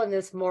feeling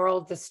this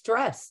moral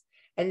distress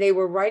and they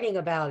were writing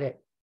about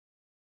it.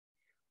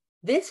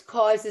 This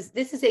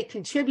is a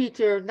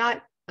contributor,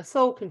 not a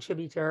sole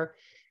contributor,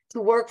 to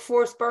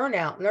workforce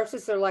burnout.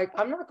 Nurses are like,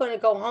 I'm not going to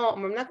go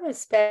home. I'm not going to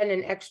spend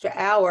an extra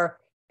hour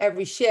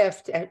every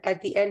shift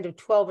at the end of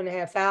 12 and a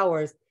half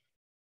hours,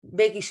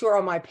 making sure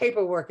all my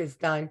paperwork is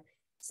done.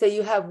 So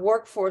you have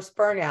workforce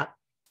burnout.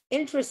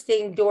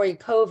 Interesting, during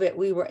COVID,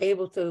 we were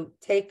able to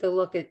take a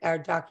look at our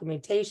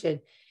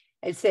documentation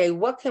and say,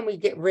 what can we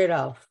get rid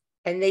of?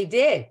 And they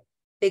did.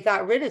 They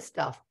got rid of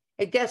stuff.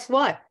 And guess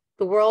what?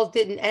 The world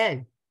didn't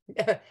end.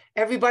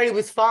 Everybody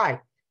was fine.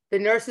 The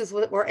nurses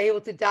were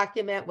able to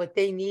document what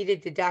they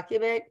needed to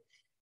document.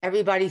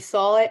 Everybody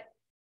saw it,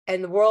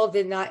 and the world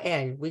did not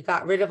end. We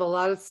got rid of a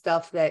lot of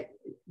stuff that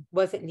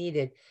wasn't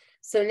needed.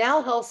 So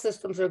now health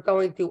systems are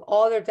going through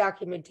all their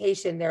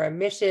documentation, their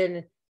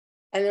admission,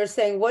 and they're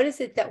saying, what is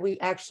it that we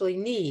actually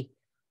need?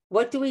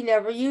 What do we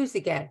never use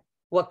again?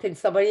 What can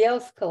somebody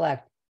else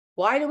collect?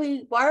 Why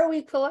are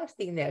we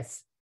collecting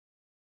this?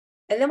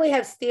 And then we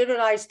have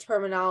standardized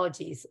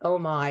terminologies. Oh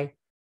my.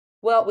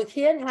 Well, we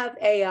can't have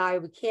AI.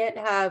 We can't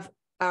have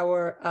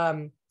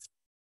our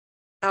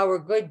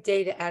good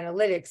data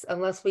analytics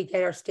unless we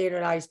get our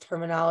standardized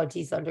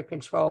terminologies under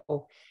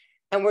control.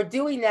 And we're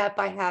doing that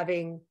by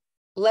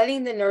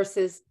letting the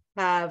nurses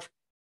have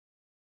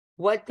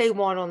what they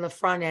want on the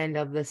front end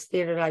of the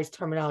standardized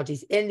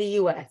terminologies in the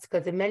US,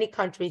 because in many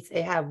countries,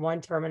 they have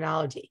one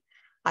terminology.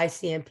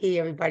 ICMP,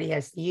 everybody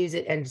has to use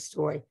it, end of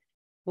story.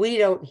 We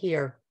don't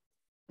here.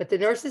 But the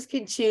nurses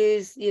can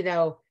choose, you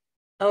know,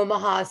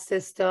 Omaha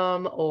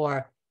system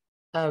or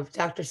of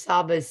Dr.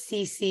 Saba's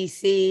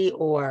CCC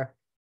or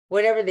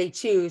whatever they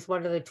choose,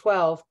 one of the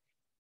 12.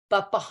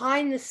 But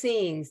behind the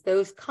scenes,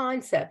 those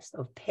concepts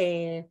of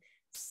pain,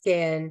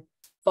 skin,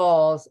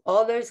 falls,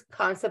 all those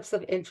concepts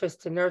of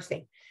interest to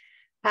nursing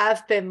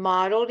have been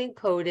modeled and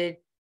coded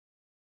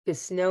to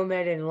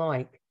SNOMED and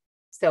like.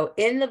 So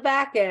in the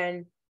back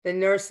end, the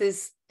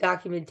nurses'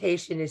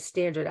 documentation is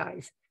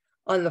standardized.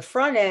 On the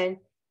front end,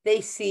 they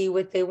see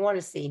what they want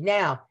to see.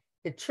 Now,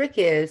 the trick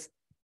is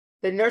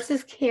the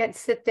nurses can't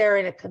sit there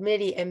in a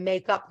committee and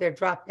make up their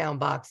drop-down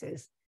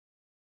boxes.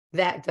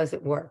 That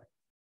doesn't work.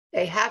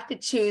 They have to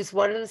choose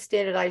one of the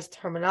standardized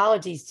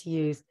terminologies to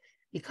use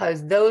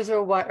because those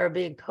are what are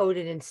being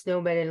coded in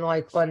SNOMED and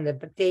like on the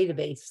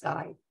database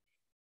side.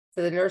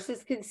 So the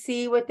nurses can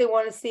see what they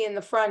want to see in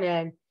the front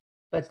end,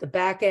 but the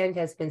back end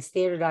has been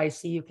standardized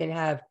so you can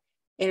have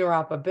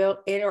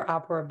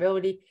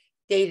interoperability,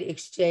 data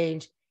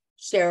exchange,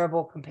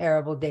 shareable,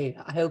 comparable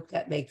data. I hope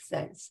that makes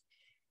sense.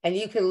 And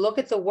you can look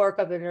at the work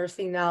of the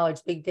Nursing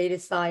Knowledge, Big Data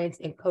Science,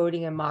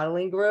 Encoding and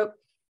Modeling Group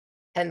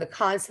and the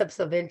concepts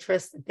of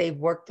interest that they've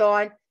worked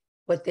on,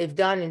 what they've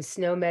done in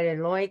SNOMED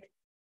and like.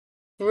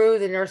 Through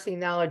the Nursing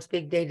Knowledge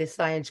Big Data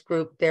Science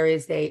Group, there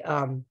is a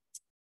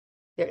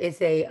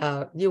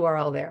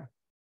URL there.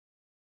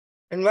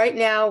 And right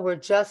now we're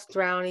just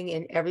drowning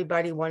in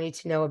everybody wanting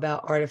to know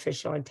about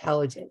artificial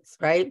intelligence,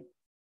 right?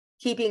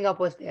 Keeping up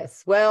with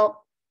this.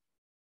 Well,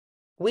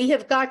 we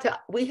have got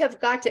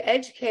to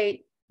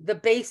educate the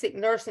basic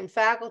nurse and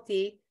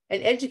faculty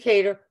and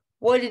educator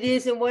what it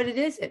is and what it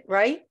isn't,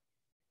 right?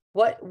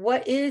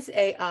 What is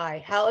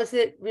AI? How is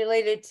it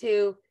related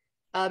to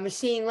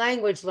machine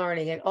language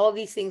learning and all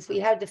these things? We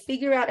have to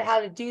figure out how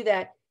to do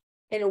that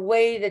in a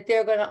way that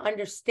they're going to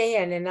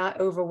understand and not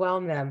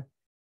overwhelm them.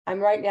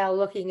 I'm right now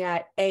looking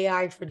at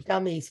AI for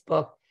Dummies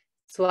book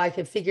so I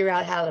can figure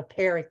out how to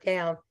pare it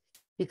down,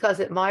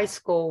 because at my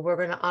school, we're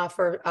going to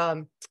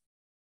offer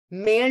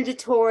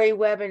mandatory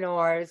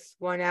webinars,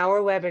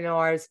 1-hour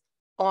webinars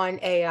on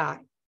AI,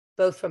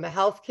 both from a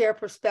healthcare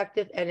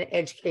perspective and an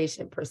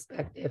education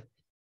perspective.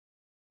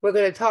 We're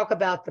going to talk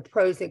about the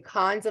pros and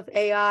cons of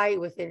AI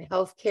within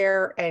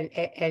healthcare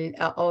and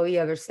all the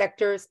other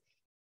sectors.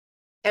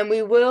 And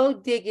we will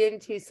dig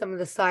into some of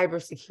the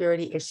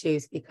cybersecurity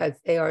issues because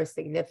they are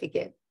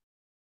significant.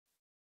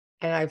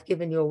 And I've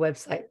given you a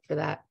website for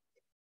that.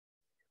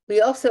 We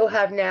also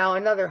have now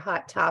another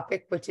hot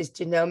topic, which is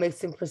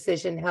genomics and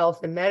precision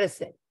health and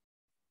medicine.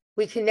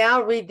 We can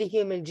now read the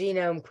human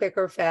genome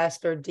quicker,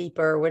 faster,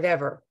 deeper,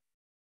 whatever.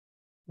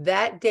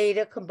 That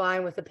data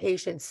combined with the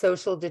patient's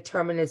social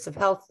determinants of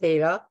health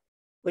data,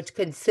 which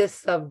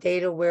consists of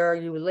data where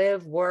you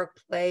live, work,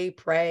 play,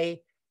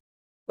 pray,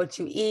 what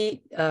you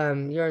eat,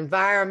 your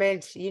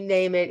environment, you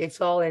name it, it's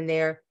all in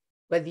there,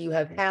 whether you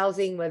have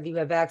housing, whether you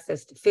have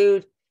access to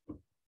food.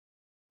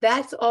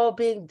 That's all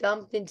being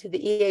dumped into the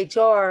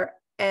EHR,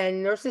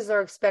 and nurses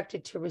are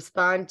expected to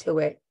respond to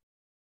it.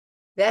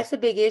 That's a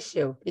big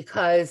issue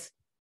because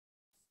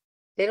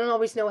they don't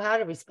always know how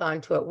to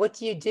respond to it. What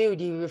do?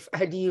 Do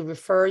you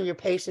refer your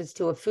patients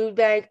to a food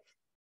bank?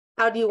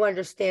 How do you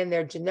understand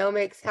their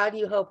genomics? How do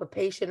you help a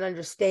patient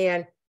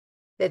understand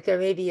that there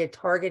may be a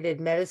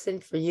targeted medicine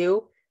for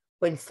you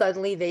when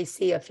suddenly they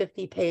see a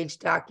 50-page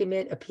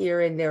document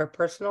appear in their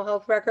personal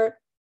health record?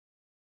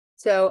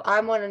 So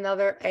I'm on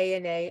another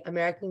ANA,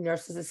 American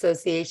Nurses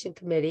Association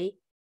committee,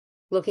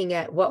 looking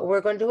at what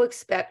we're going to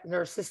expect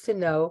nurses to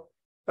know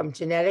from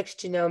genetics,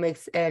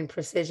 genomics, and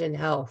precision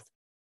health,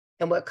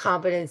 and what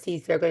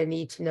competencies they're going to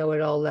need to know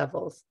at all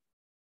levels.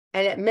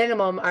 And at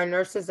minimum, our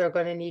nurses are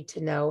going to need to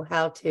know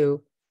how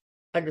to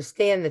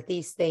understand that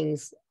these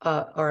things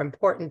are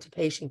important to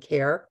patient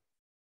care,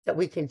 that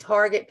we can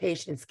target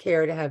patients'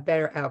 care to have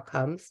better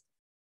outcomes.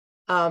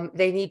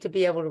 They need to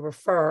be able to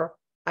refer.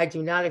 I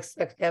do not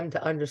expect them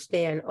to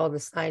understand all the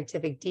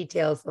scientific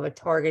details of a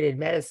targeted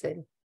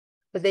medicine,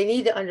 but they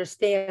need to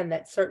understand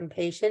that certain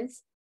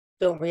patients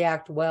don't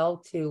react well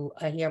to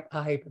a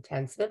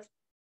hypertensive.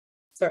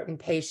 Certain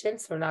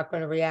patients are not going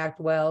to react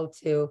well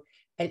to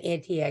an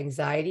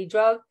anti-anxiety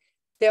drug.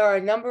 There are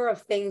a number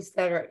of things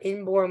that are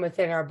inborn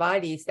within our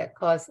bodies that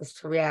cause us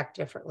to react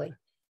differently.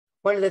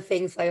 One of the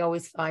things I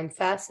always find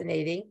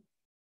fascinating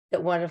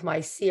that one of my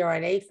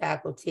CRNA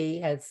faculty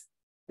has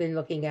been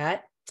looking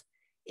at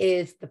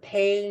is the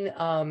pain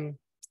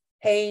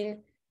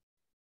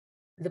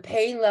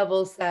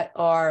levels that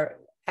are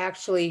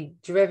actually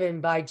driven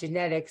by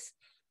genetics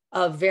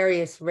of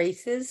various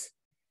races.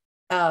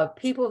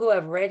 People who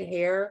have red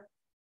hair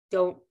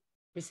don't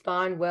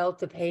respond well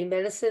to pain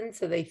medicine,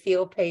 so they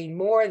feel pain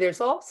more.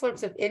 There's all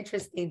sorts of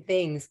interesting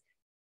things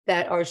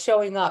that are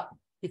showing up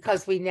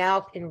because we now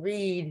can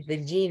read the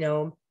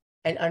genome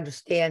and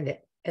understand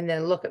it, and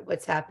then look at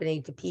what's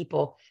happening to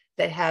people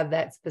that have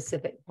that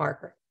specific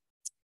marker.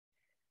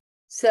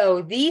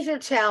 So these are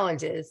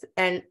challenges,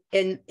 and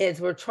as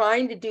we're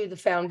trying to do the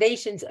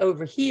foundations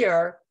over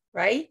here,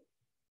 right?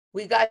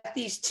 We got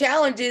these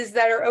challenges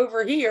that are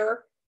over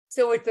here,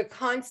 so it's a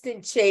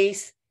constant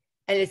chase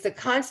And it's a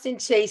constant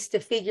chase to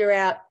figure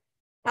out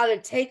how to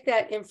take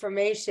that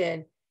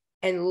information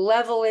and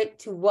level it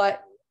to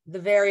what the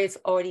various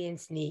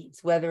audience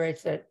needs, whether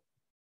it's a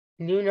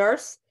new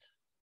nurse,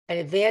 an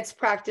advanced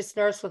practice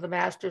nurse with a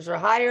master's or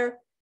higher,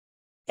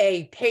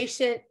 a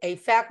patient, a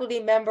faculty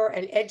member,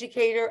 an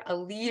educator, a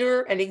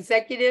leader, an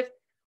executive.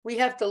 We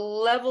have to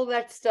level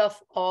that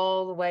stuff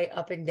all the way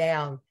up and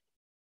down.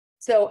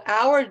 So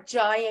our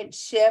giant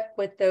ship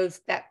with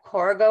that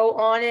cargo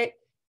on it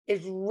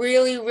is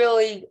really,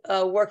 really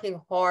working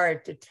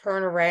hard to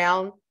turn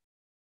around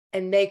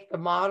and make the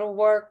model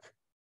work,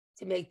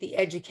 to make the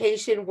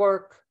education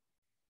work,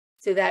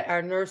 so that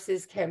our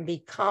nurses can be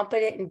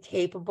competent and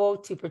capable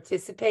to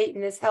participate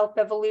in this health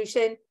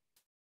evolution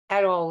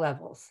at all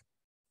levels.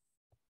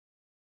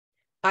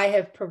 I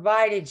have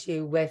provided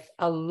you with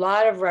a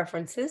lot of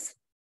references,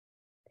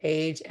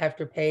 page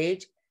after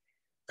page,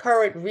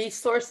 current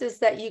resources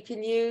that you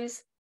can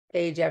use,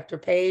 page after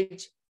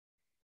page,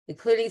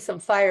 including some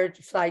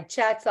fireside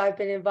chats I've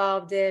been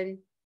involved in,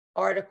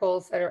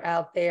 articles that are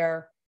out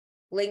there,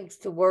 links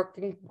to work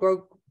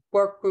group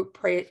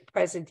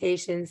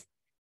presentations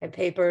and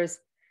papers,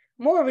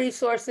 more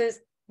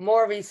resources,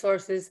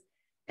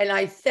 and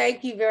I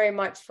thank you very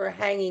much for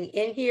hanging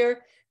in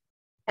here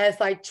as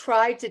I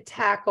tried to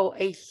tackle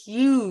a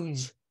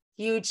huge,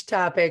 huge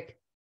topic.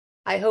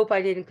 I hope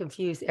I didn't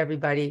confuse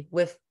everybody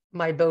with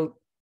my boat,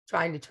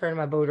 trying to turn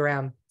my boat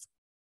around.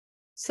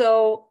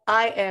 So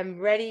I am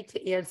ready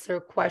to answer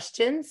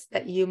questions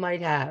that you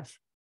might have.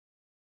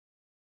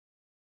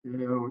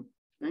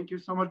 Thank you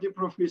so much, dear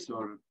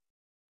Professor.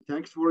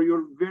 Thanks for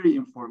your very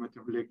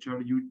informative lecture.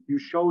 You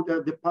showed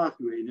the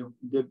pathway,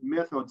 the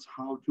methods,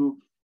 how to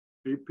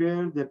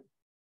prepare the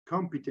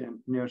competent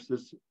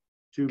nurses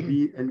to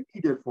be a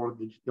leader for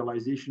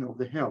digitalization of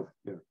the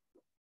healthcare.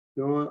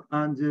 So,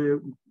 and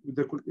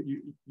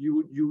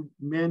you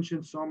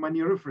mentioned so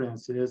many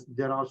references.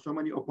 There are so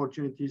many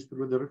opportunities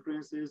through the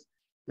references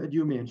that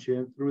you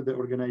mentioned, through the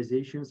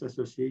organizations,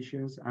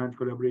 associations, and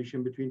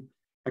collaboration between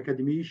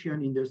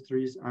academician,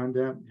 industries, and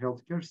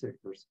healthcare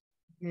sectors.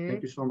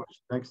 Thank you so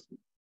much. Thanks.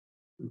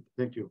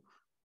 Thank you.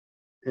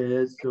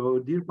 So,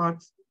 dear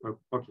parts,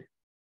 okay.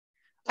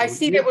 So I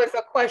see there was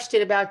a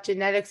question about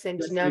genetics and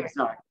genomics.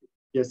 Exactly.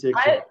 Yes,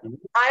 exactly.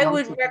 I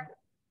would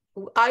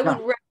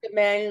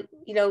recommend,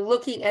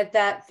 looking at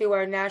that through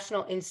our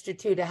National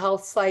Institute of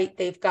Health site.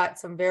 They've got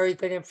some very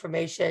good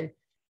information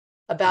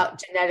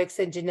about genetics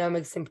and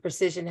genomics and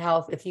precision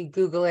health. If you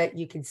Google it,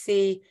 you can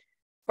see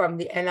from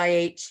the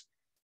NIH.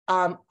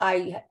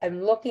 I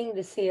am looking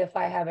to see if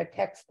I have a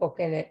textbook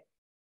in it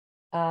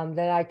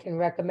that I can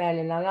recommend,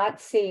 and I'm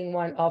not seeing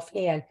one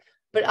offhand,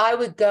 but I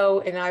would go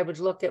and I would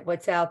look at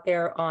what's out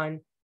there on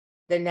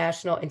the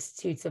National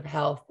Institutes of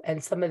Health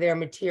and some of their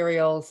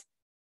materials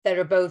that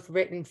are both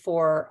written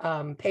for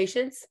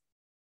patients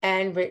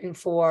and written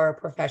for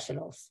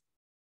professionals.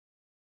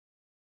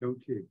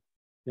 Okay,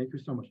 thank you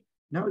so much.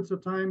 Now it's a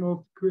time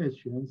of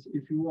questions.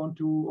 If you want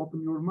to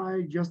open your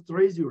mic, just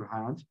raise your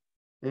hand.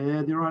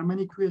 There are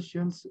many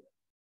questions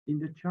in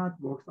the chat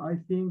box. I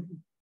think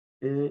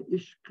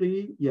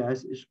Ishqi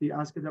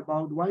asked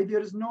about why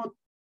there is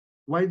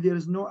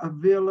no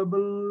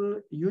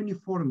available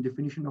uniform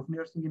definition of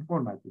nursing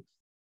informatics.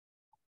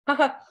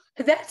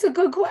 That's a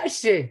good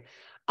question.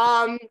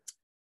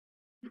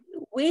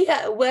 We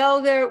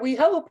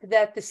hope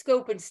that the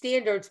scope and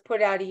standards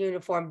put out a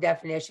uniform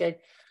definition,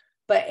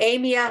 but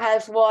AMIA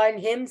has one,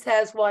 HIMSS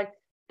has one,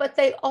 but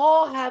they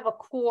all have a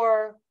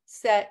core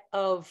set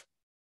of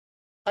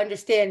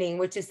understanding,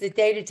 which is the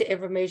data to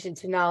information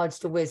to knowledge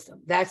to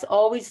wisdom. That's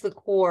always the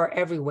core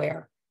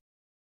everywhere.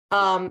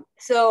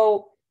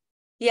 So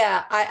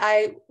yeah,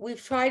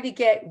 we've tried to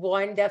get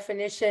one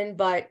definition,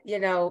 but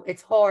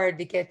it's hard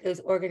to get those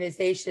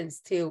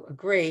organizations to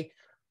agree.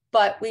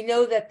 But we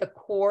know that the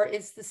core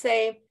is the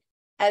same,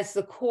 as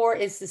the core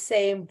is the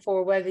same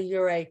for whether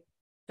you're a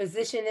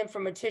physician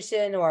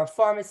informatician or a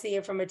pharmacy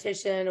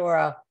informatician or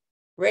a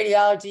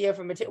radiology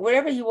informatician,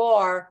 whatever you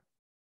are,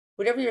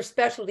 whatever your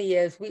specialty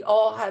is, we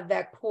all have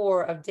that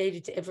core of data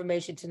to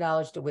information to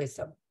knowledge to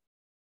wisdom.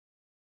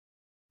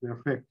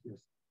 Perfect, yes.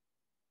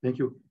 Thank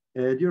you.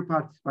 Dear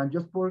participant,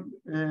 just for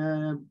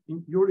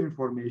your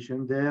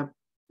information, the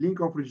link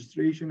of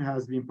registration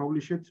has been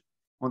published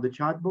on the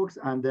chat box,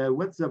 and the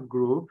WhatsApp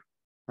group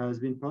has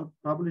been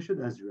published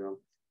as well.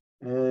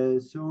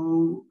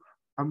 So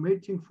I'm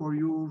waiting for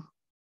your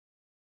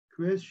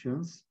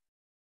questions.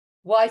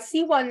 Well, I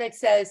see one that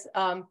says,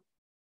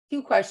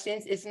 2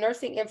 questions. Is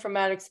nursing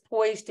informatics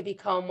poised to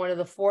become one of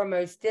the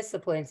foremost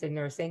disciplines in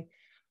nursing?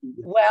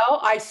 Yes. Well,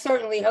 I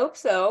certainly hope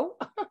so.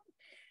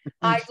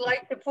 I'd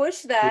like to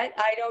push that.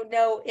 I don't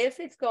know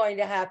if it's going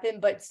to happen,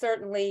 but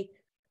certainly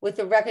with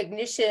the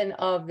recognition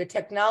of the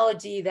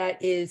technology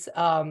that is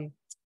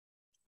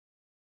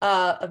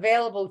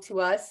available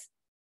to us,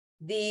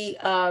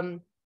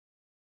 it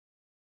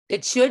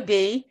should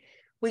be.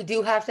 We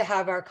do have to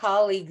have our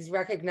colleagues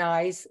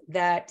recognize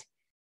that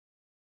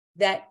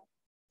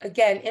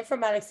again,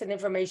 informatics and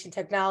information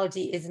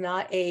technology is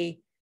not a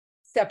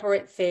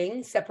separate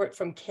thing, separate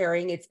from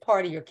caring. It's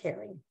part of your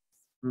caring.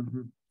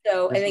 Mhm.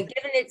 So, and then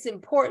given its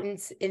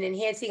importance in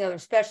enhancing other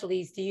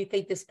specialties, do you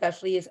think the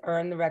specialty has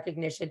earned the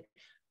recognition?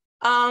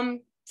 I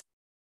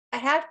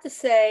have to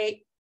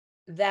say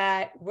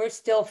that we're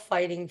still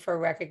fighting for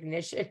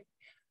recognition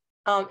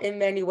in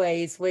many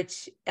ways,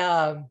 which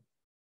to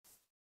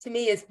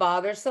me is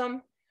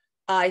bothersome.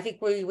 I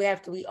think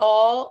we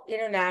all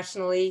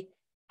internationally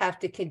have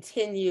to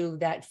continue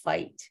that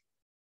fight,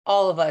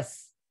 all of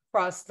us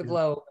across the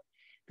globe,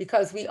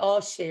 because we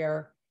all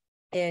share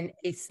in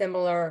a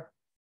similar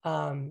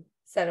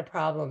set of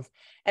problems.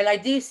 And I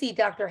do see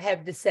Dr.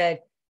 Hebda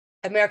said,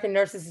 American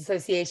Nurses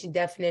Association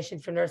definition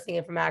for nursing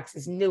informatics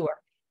is newer.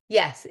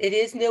 Yes, it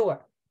is newer.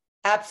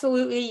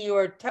 Absolutely, you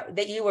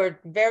are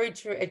very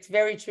true. It's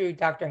very true,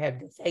 Dr.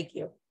 Hebda. Thank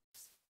you.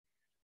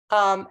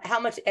 How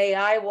much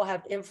AI will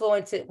have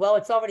influence it? Well,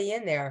 it's already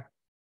in there.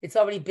 It's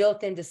already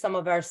built into some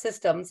of our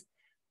systems.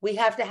 We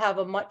have to have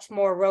a much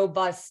more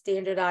robust,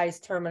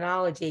 standardized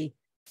terminology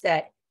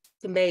set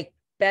to make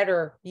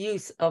better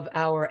use of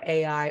our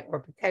AI or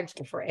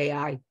potential for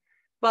AI.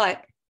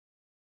 But,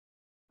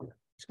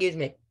 excuse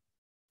me,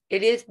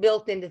 it is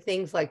built into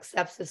things like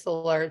sepsis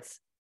alerts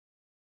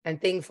and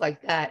things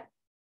like that.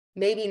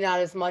 Maybe not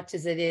as much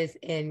as it is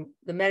in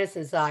the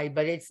medicine side,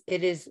 but it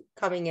is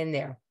coming in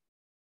there.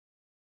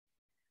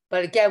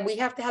 But again, we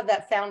have to have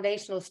that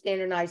foundational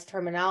standardized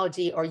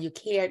terminology, or you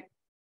can't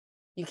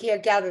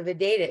gather the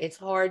data. It's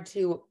hard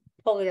to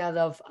pull it out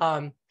of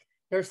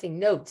nursing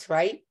notes,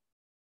 right?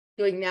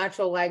 Doing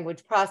natural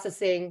language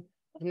processing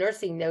of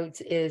nursing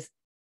notes is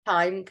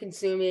time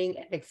consuming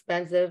and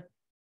expensive,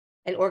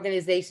 and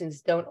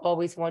organizations don't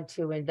always want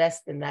to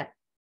invest in that.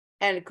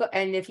 And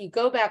if you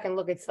go back and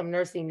look at some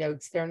nursing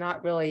notes, they're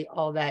not really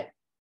all that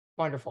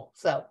wonderful.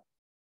 So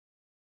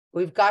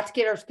we've got to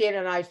get our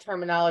standardized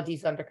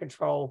terminologies under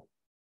control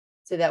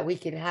so that we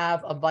can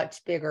have a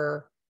much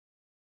bigger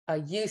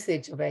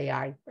usage of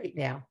AI right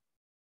now.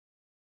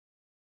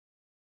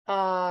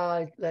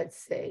 Let's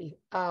see.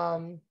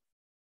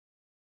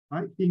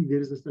 I think there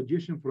is a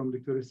suggestion from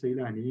Dr.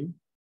 Seilani.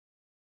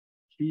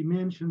 She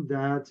mentioned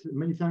that,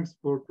 many thanks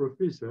for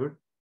Professor,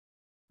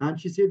 and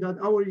she said that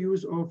our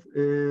use of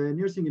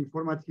nursing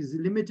informatics is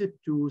limited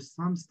to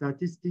some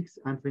statistics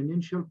and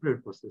financial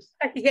purposes.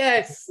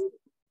 Yes.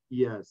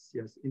 Yes,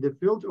 yes. In the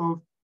field,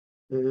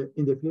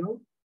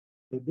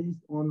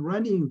 based on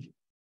running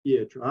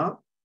EHR.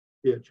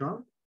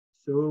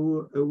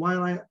 So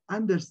while I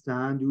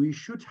understand we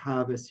should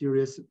have a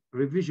serious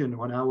revision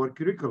on our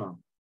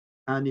curriculum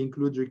and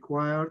include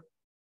required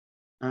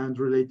and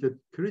related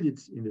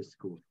credits in the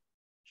school.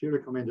 She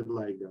recommended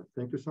like that.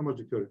 Thank you so much,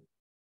 Victoria.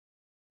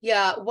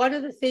 Yeah, one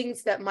of the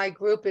things that my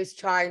group is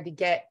trying to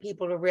get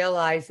people to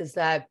realize is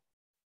that,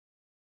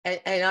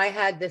 and I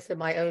had this in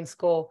my own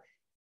school,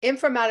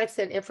 informatics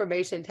and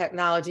information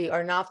technology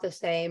are not the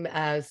same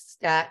as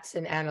stats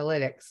and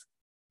analytics.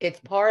 It's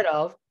part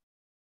of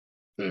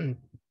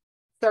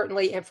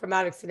certainly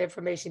informatics and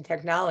information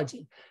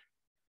technology.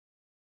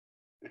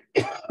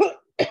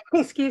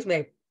 Excuse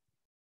me,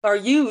 are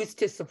used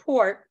to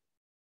support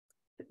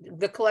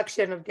the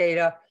collection of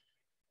data,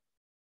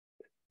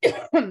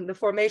 the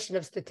formation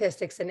of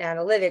statistics and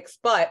analytics,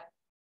 but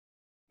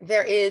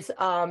there is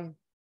a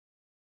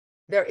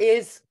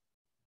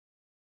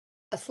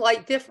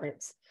slight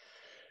difference.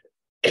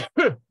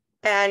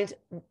 And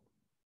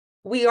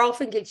we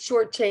often get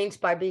shortchanged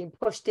by being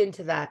pushed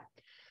into that.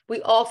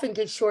 We often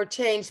get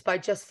shortchanged by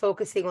just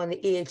focusing on the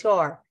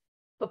EHR.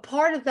 But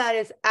part of that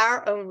is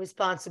our own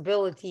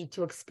responsibility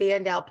to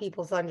expand out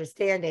people's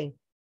understanding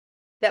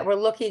that we're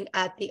looking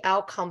at the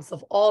outcomes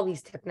of all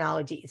these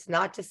technologies,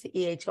 not just the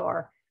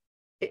EHR.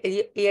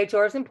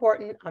 EHR is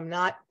important. I'm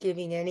not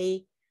giving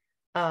any,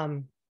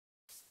 I'm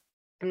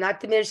not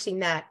diminishing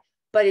that,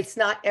 but it's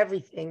not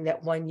everything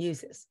that one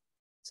uses.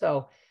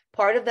 So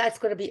part of that's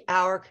going to be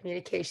our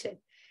communication.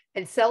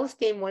 And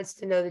Celestine wants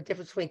to know the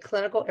difference between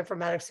clinical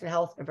informatics and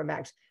health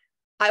informatics.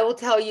 I will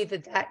tell you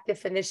that that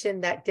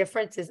definition, that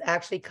difference is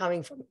actually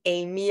coming from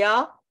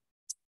AMIA.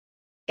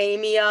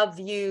 AMIA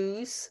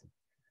views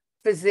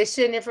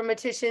physician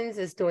informaticians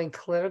as doing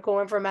clinical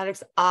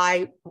informatics.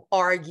 I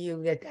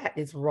argue that that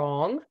is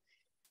wrong.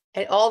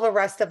 And all the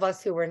rest of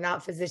us who are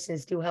not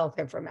physicians do health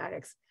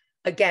informatics.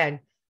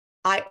 Again,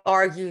 I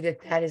argue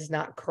that that is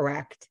not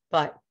correct,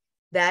 but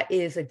that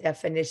is a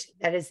definition.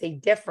 That is a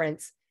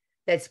difference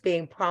that's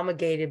being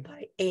promulgated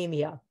by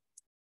AMIA.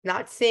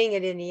 Not seeing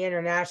it in the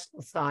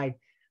international side,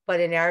 but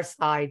in our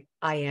side,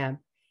 I am.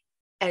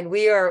 And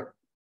we are,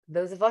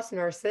 those of us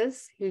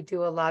nurses who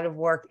do a lot of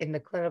work in the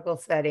clinical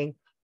setting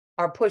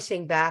are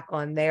pushing back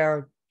on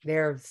their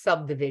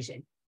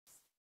subdivision.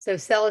 So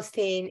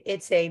Celestine,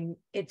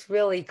 it's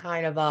really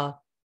kind of a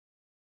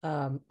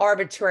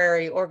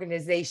arbitrary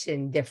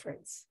organization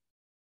difference.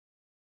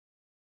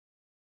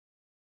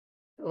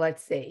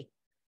 Let's see.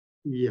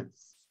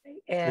 Yes.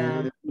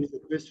 There's a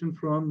question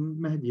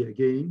from Mahdi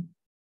again.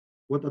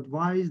 What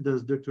advice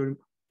does Dr.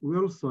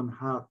 Wilson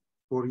have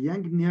for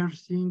young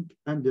nursing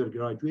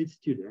undergraduate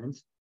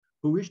students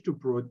who wish to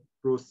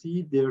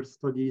proceed their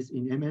studies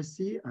in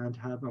MSc and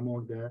have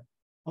among the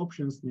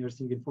options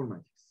nursing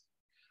informatics?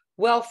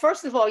 Well,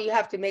 first of all, you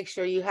have to make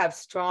sure you have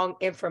strong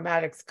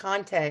informatics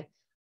content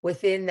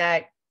within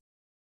that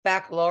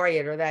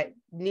baccalaureate or that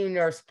new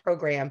nurse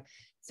program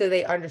so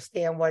they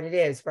understand what it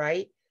is,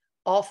 right?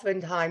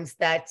 Oftentimes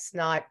that's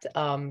not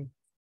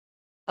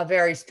a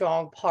very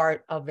strong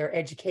part of their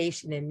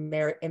education in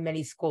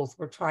many schools.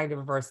 We're trying to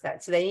reverse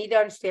that. So they need to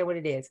understand what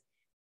it is.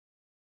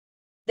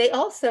 They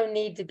also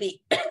need to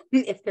be,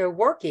 if they're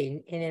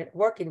working in a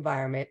work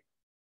environment,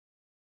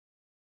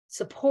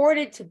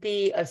 supported to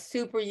be a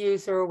super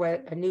user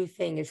when a new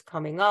thing is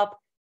coming up,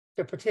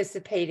 to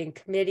participate in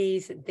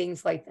committees and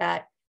things like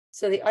that,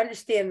 so they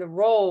understand the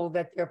role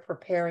that they're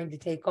preparing to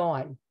take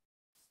on.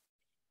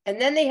 And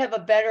then they have a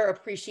better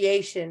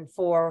appreciation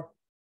for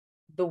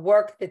the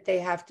work that they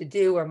have to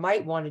do or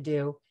might want to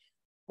do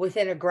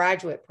within a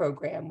graduate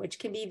program, which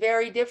can be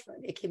very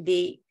different. It can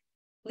be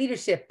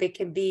leadership, it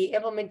can be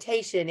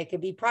implementation, it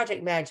can be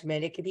project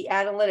management, it can be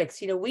analytics.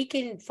 You know, we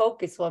can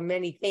focus on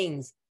many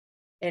things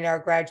in our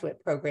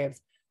graduate programs,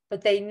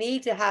 but they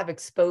need to have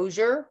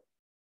exposure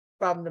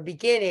from the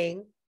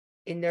beginning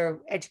in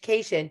their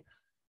education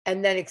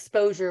and then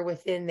exposure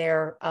within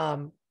their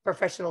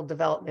professional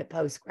development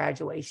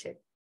post-graduation.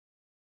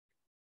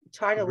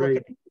 Trying to look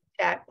at the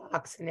chat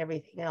box and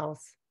everything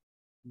else.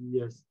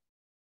 Yes.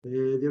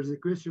 There's a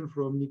question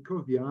from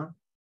Nikovia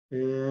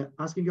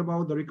asking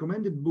about the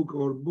recommended book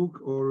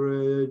book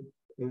on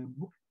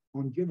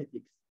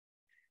genetics.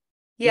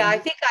 Yeah, I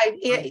think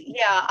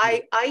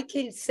I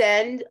can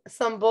send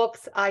some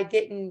books. I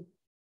didn't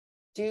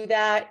do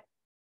that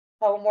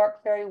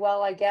homework very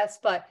well, I guess.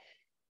 But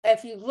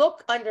if you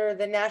look under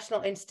the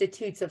National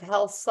Institutes of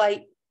Health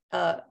site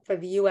for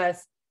the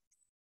US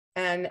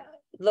and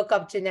look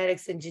up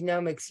genetics and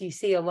genomics, you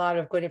see a lot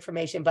of good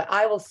information. But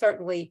I will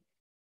certainly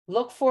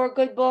look for a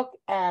good book,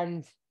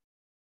 and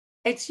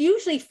it's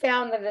usually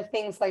found under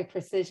things like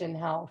precision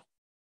health.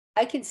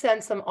 I can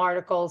send some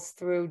articles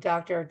through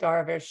Dr.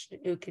 Darvish,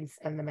 who can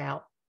send them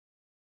out.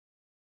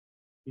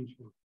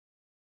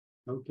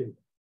 Okay.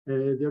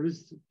 There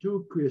is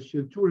two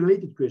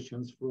related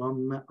questions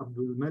from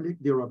Abdul Malik,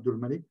 dear Abdul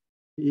Malik.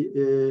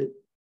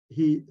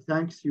 He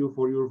thanks you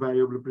for your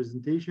valuable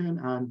presentation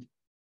and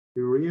he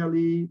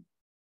really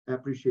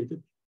appreciate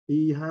it.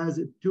 He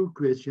has two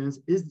questions.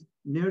 Is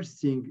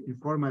nursing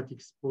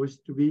informatics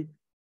supposed to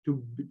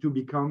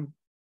become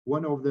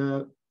one of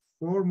the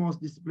foremost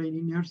discipline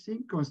in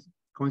nursing,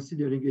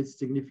 considering its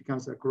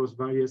significance across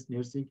various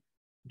nursing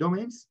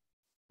domains?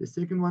 The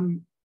second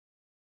one,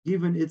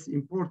 given its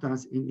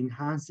importance in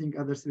enhancing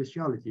other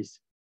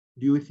specialties,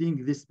 do you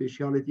think this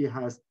specialty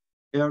has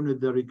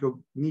earned the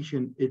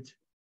recognition it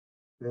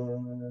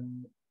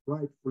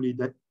rightfully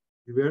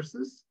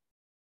deserves?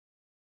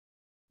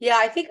 Yeah,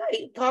 I think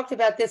I talked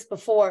about this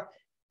before.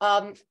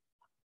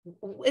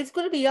 It's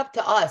going to be up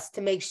to us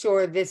to make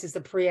sure this is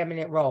the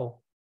preeminent role.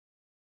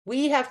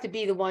 We have to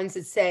be the ones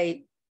that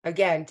say,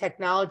 again,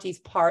 technology is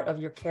part of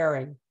your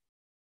caring.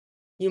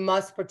 You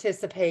must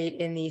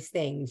participate in these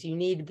things. You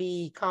need to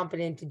be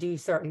competent to do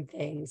certain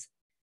things.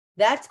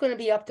 That's going to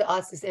be up to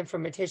us as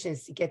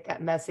informaticians to get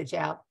that message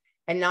out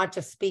and not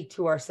just speak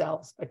to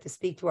ourselves, but to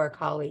speak to our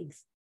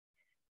colleagues.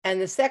 And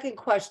the second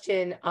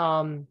question,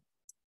 I'm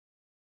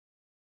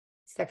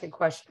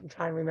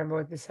trying to remember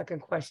what the second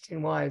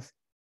question was.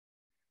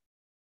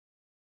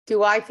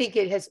 Do I think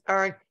it has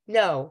earned?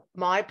 No,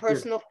 my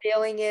personal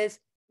feeling is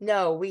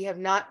no, we have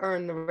not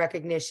earned the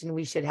recognition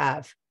we should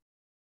have.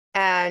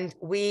 And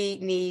we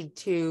need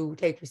to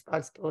take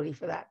responsibility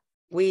for that.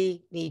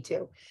 We need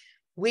to.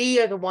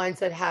 We are the ones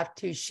that have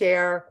to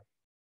share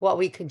what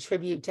we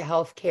contribute to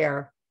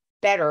healthcare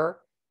better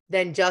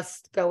than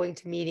just going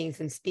to meetings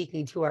and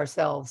speaking to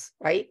ourselves,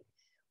 right?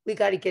 We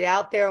got to get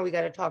out there and we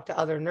got to talk to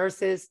other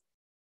nurses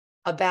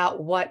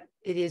about what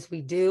it is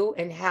we do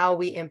and how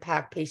we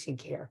impact patient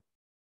care.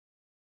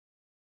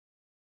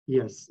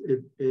 Yes,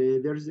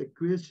 there is a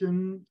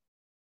question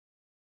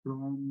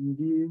from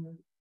the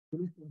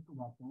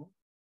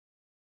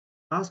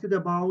asked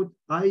about,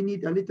 I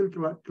need a little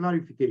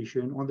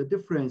clarification on the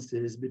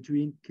differences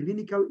between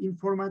clinical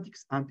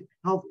informatics and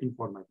health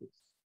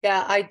informatics.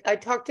 Yeah, I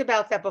talked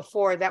about that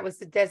before. That was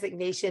the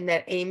designation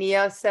that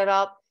AMIA set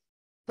up.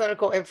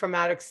 Clinical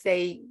informatics,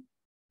 they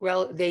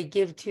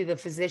give to the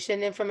physician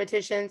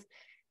informaticians,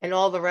 and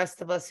all the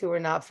rest of us who are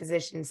not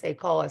physicians, they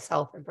call us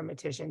health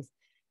informaticians.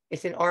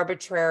 It's an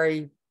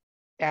arbitrary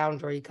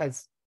boundary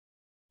because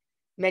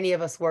many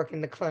of us work in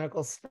the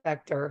clinical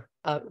sector,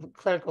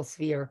 clinical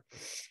sphere,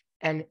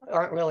 and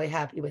aren't really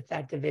happy with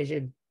that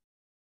division.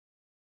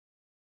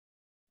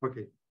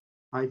 Okay,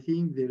 I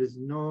think there is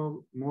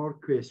no more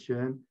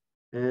question.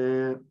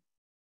 I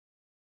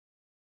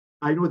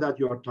know that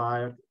you are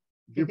tired.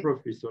 Dear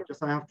Professor,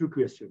 I have two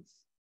questions.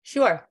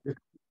 Sure.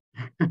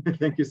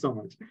 Thank you so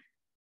much.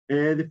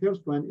 The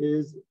first one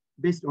is,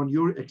 based on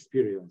your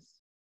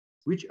experience,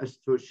 which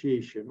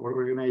association or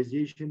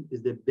organization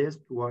is the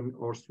best one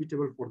or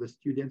suitable for the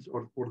students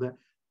or for the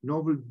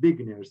novel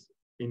beginners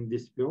in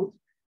this field?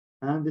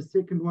 And the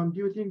second one, do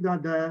you think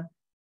that the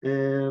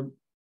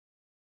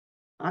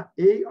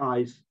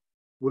AI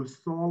will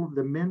solve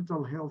the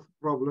mental health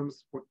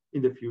problems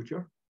in the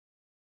future?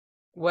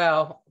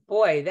 Well,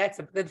 boy,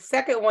 the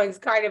second one's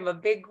kind of a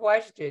big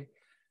question.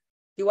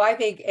 Do I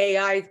think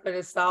AI is going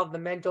to solve the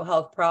mental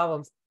health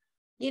problems?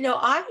 You know,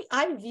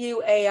 I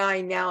view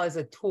AI now as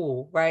a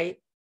tool, right?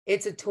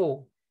 It's a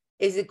tool.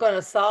 Is it going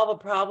to solve a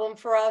problem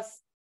for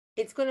us?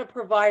 It's going to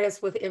provide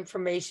us with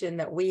information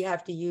that we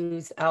have to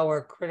use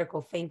our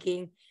critical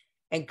thinking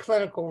and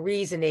clinical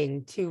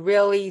reasoning to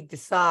really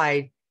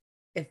decide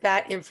if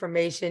that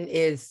information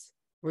is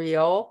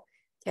real,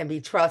 can be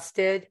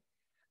trusted,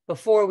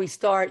 before we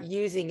start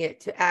using it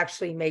to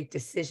actually make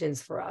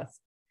decisions for us.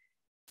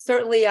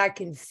 Certainly, I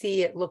can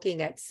see it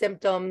looking at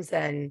symptoms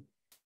and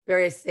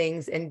various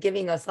things and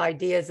giving us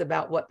ideas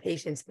about what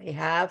patients may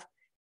have.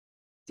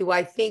 Do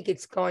I think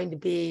it's going to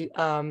be,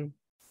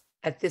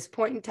 at this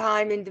point in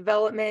time in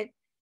development,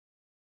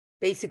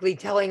 basically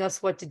telling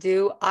us what to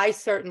do? I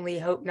certainly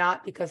hope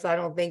not, because I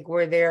don't think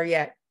we're there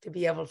yet to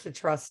be able to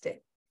trust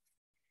it.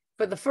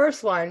 For the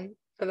first one,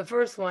 the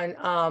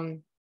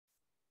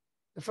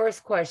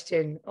first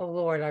question, oh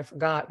Lord, I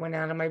forgot, went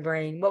out of my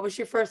brain. What was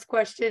your first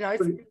question?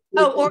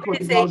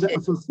 Organization. The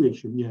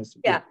association, yes.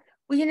 Yeah.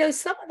 Well, you know,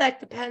 some of that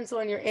depends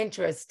on your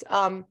interest.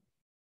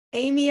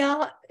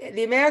 AMIA,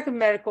 the American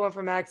Medical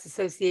Informatics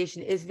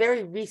Association, is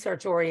very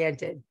research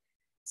oriented.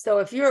 So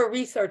if you're a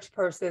research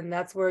person,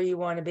 that's where you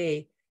want to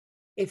be.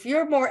 If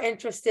you're more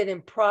interested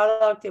in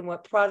product and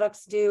what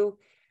products do,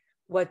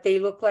 what they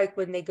look like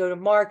when they go to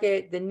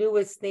market, the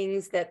newest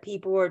things that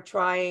people are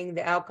trying,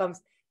 the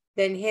outcomes,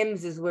 then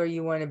HIMSS is where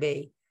you want to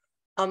be.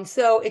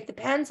 So it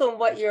depends on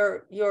what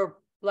your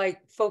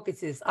like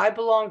focus is. I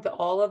belong to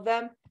all of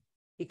them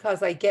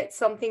because I get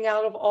something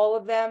out of all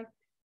of them.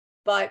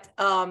 But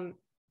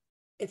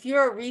if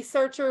you're a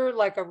researcher,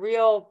 like a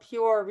real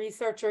pure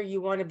researcher, you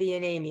want to be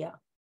in AMIA.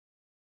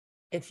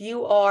 If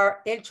you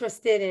are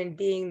interested in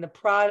being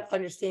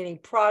understanding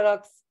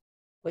products,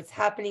 what's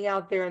happening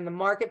out there in the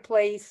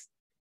marketplace,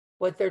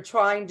 what they're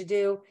trying to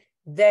do,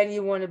 then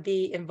you want to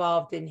be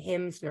involved in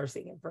HIMSS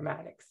nursing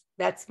informatics.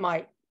 That's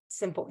my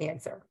simple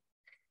answer.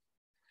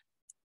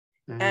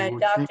 And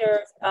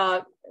Dr.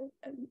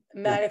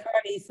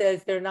 Madikarni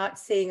says they're not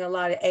seeing a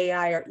lot of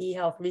AI or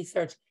e-health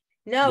research.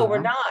 No, we're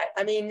not.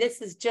 I mean,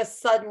 this is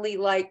just suddenly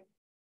like,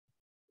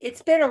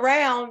 it's been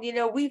around, you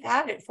know, we've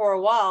had it for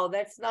a while.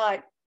 That's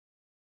not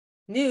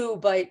new,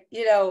 but,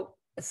 you know,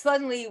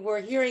 suddenly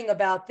we're hearing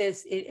about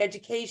this in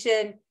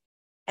education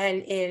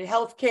and in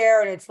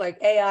healthcare, and it's like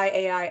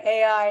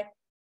AI.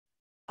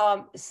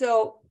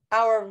 So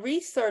our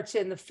research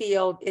in the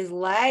field is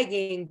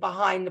lagging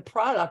behind the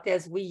product,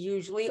 as we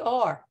usually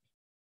are.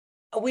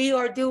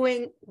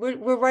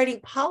 We're writing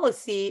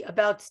policy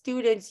about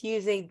students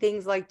using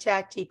things like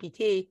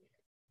ChatGPT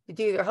to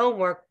do their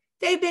homework.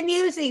 They've been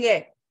using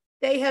it.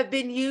 They have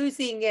been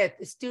using it.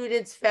 The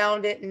students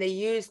found it and they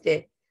used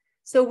it.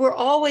 So we're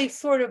always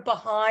sort of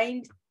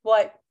behind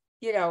what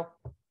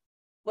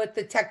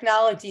the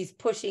technology is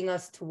pushing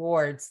us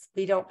towards.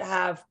 We don't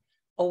have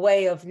a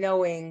way of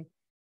knowing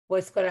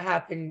what's going to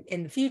happen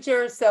in the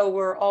future. So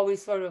we're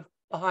always sort of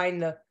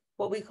behind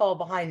what we call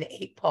behind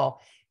the 8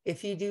 ball.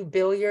 If you do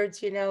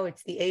billiards, you know,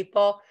 it's the 8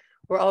 ball.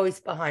 We're always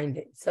behind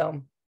it.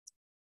 So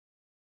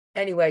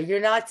anyway, you're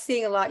not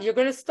seeing a lot. You're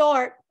going to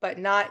start, but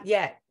not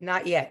yet.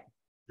 Not yet.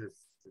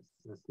 Yes,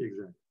 that's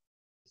exactly.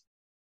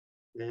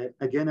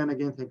 Again and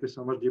again, thank you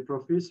so much, dear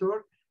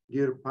professor.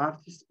 Dear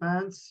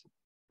participants,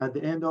 at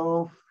the end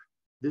of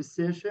this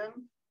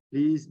session,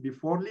 please,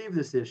 before leave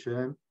the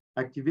session,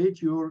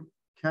 activate your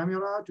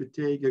camera to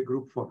take a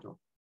group photo.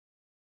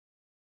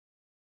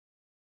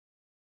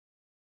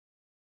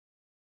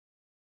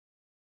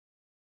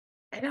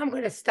 And I'm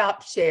going to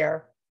stop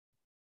share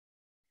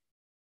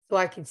so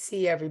I can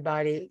see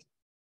everybody.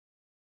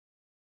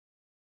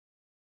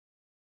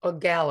 Oh,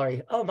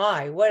 gallery. Oh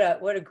my, what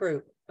a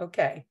group.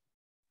 Okay.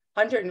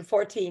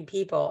 114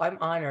 people. I'm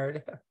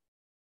honored.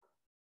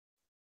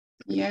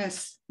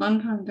 Yes,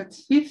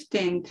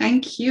 115.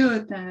 Thank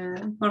you,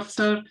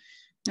 Professor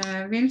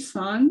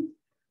Wilson.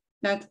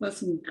 That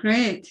was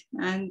great.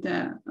 And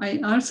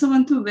I also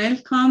want to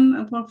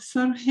welcome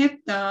Professor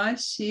Hebda.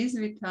 She's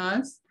with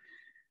us.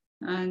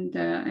 And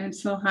I'm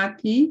so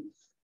happy.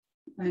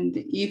 And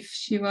if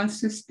she wants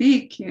to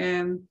speak,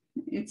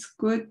 it's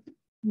good.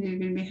 We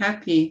will be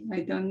happy. I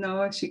don't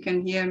know if she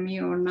can hear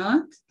me or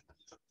not.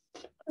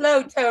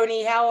 Hello,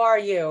 Tony. How are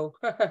you?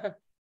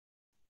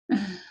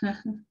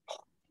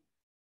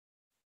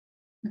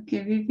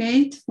 Okay, we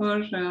wait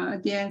for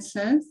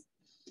audiences.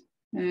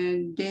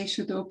 And they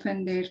should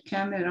open their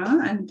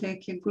camera and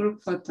take a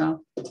group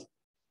photo.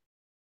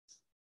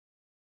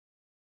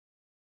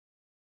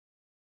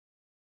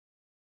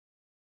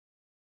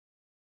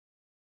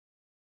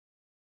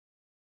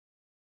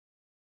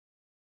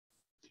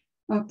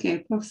 Okay,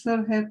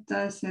 Professor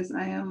Hebda says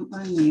I am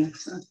on mute.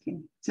 Okay,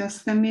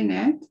 just a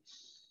minute.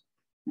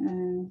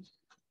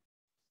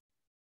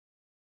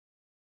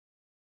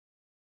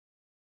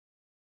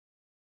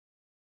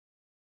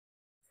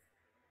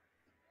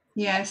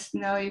 Yes,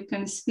 now you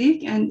can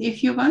speak. And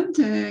if you want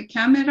a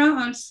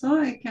camera also,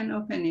 I can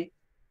open it.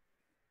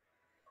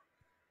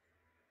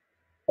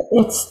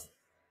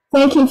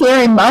 Thank you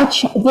very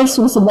much. This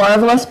was a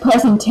marvelous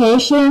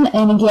presentation.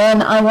 And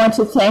again, I want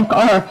to thank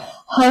our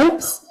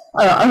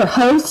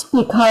hosts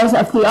because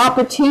of the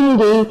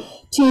opportunity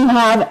to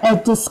have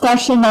a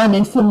discussion on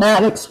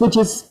informatics, which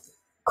is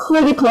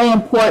critically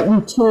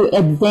important to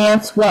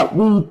advance what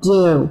we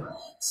do.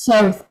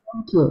 So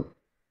thank you.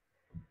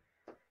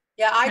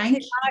 Yeah,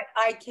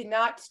 I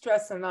cannot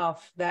stress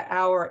enough that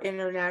our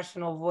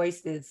international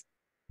voices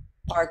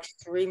are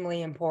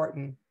extremely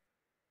important.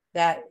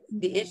 That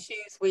the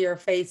issues we are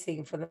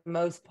facing, for the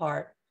most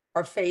part,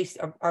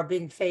 are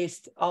being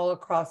faced all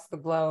across the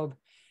globe,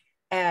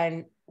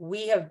 and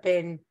we have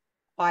been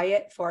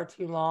quiet far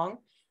too long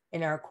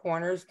in our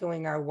corners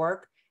doing our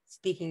work,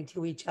 speaking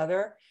to each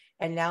other,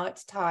 and now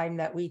it's time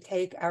that we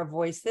take our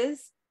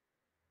voices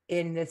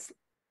in this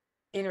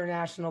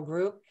international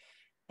group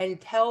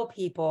and tell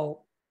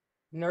people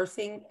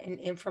nursing and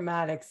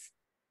informatics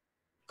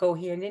go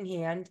hand in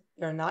hand.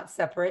 They're not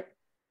separate.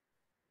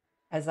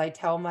 As I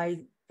tell my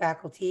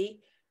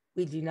faculty,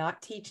 we do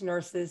not teach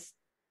nurses.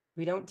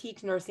 We don't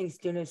teach nursing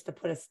students to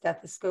put a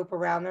stethoscope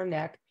around their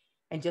neck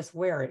and just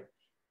wear it.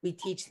 We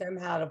teach them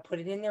how to put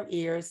it in their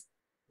ears,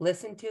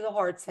 listen to the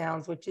heart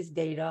sounds, which is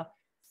data,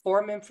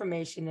 form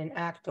information, and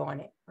act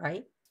on it,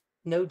 right?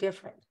 No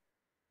different.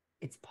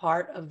 It's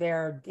part of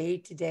their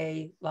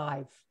day-to-day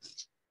life.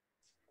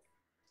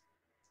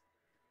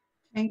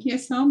 Thank you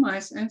so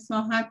much. I'm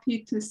so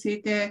happy to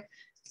see the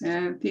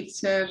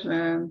picture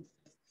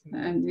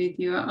and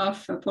video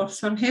of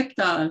Professor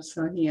Hepta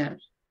also here.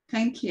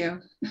 Thank you.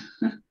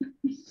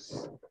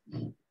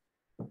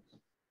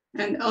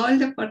 And all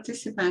the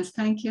participants,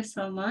 thank you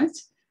so much.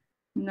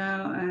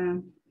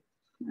 Now,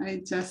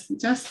 I just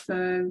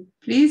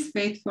please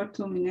wait for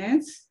 2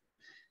 minutes.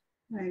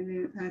 I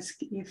will ask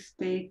if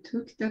they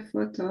took the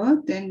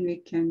photo, then we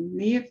can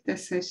leave the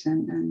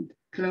session and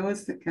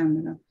close the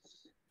camera.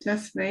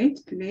 Just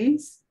wait,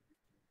 please.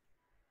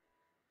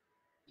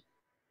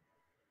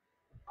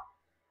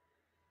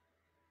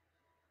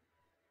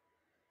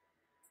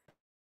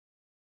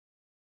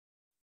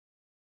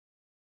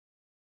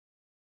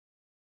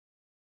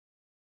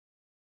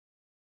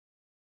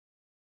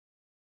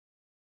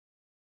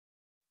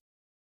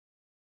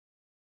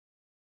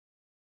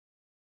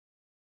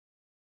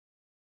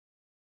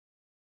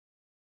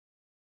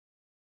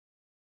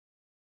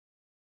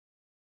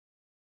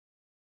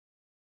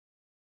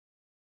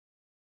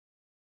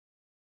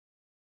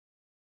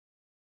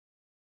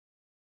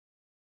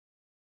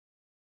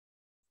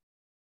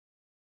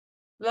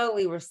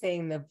 Slowly, we're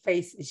seeing the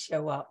faces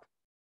show up.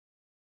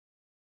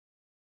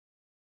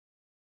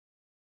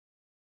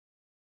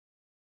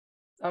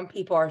 Some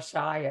people are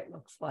shy, it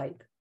looks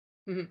like.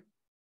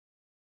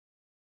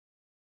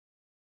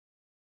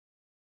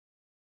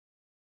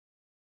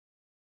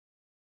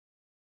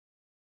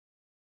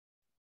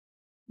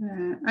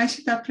 I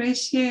should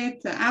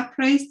appreciate the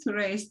Appraise to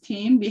Raise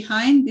team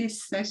behind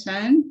this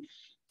session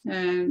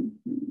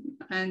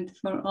and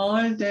for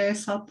all the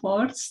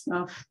supports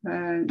of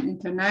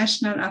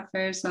International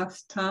Affairs of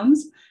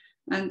TUMS,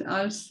 and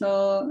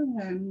also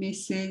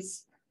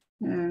Mrs.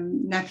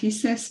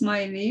 Nafisa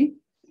Smiley,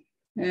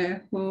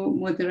 who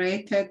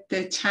moderated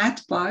the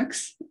chat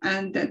box.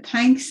 And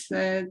thanks,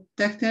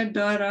 Dr.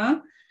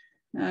 Dora,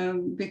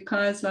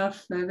 because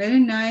of a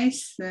very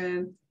nice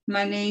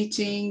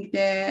managing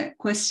the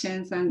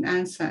questions and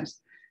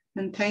answers.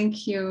 And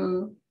thank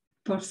you,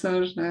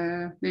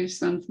 Professor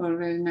Wilson, for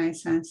very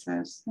nice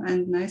answers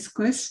and nice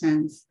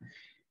questions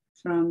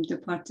from the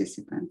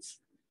participants.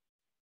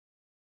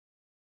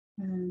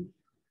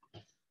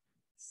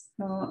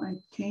 So I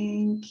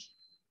think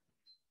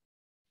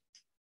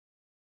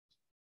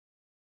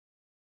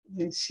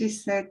she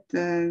said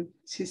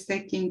she's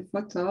taking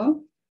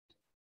photo.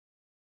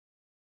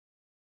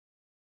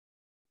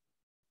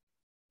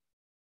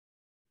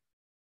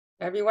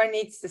 Everyone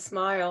needs to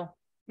smile.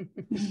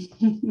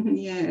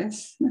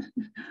 Yes.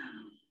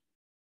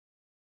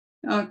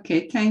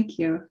 Okay, thank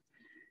you.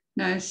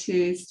 Now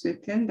she's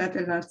written that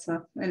a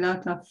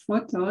lot of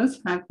photos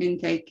have been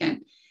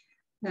taken.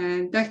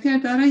 Dr.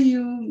 Dora,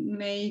 you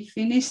may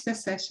finish the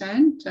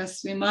session.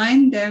 Just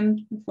remind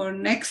them for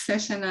next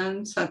session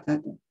on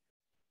Saturday.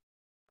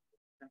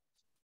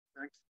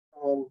 Thanks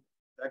all.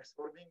 Thanks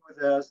for being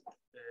with us.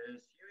 See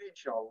you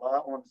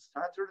inshallah on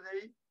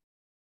Saturday,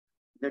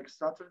 next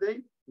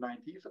Saturday,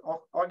 19th of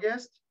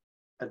August,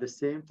 at the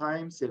same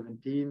time,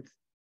 17th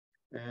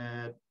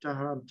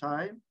Tehran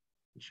time.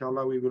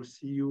 Inshallah, we will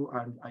see you,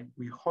 and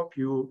we hope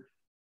you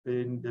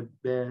in the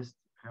best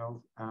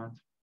health and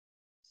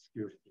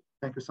security.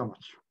 Thank you so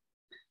much.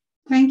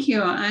 Thank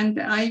you, and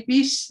I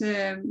wish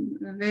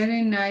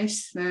very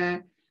nice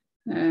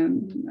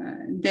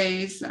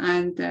days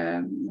and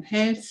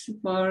health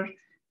for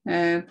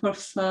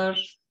Professor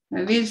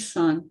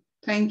Wilson.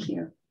 Thank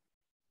you.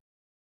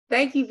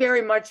 Thank you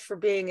very much for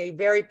being a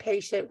very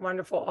patient,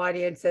 wonderful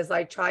audience as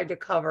I tried to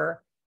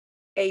cover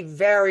a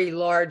very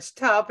large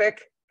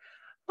topic.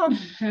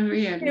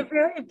 Really? A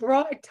very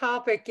broad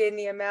topic in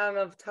the amount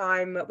of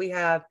time that we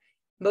have.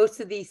 Most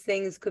of these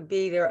things could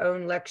be their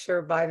own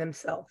lecture by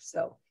themselves.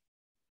 So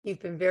You've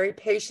been very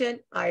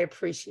patient. I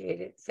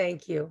appreciate it.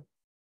 Thank you.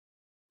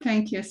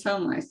 Thank you so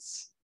much.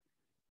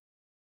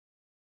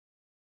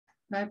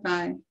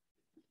 Bye-bye.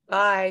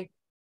 Bye.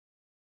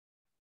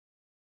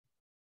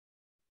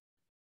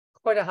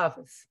 Khuda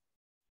Hafiz.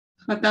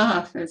 Khuda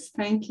Hafiz.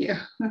 Thank you.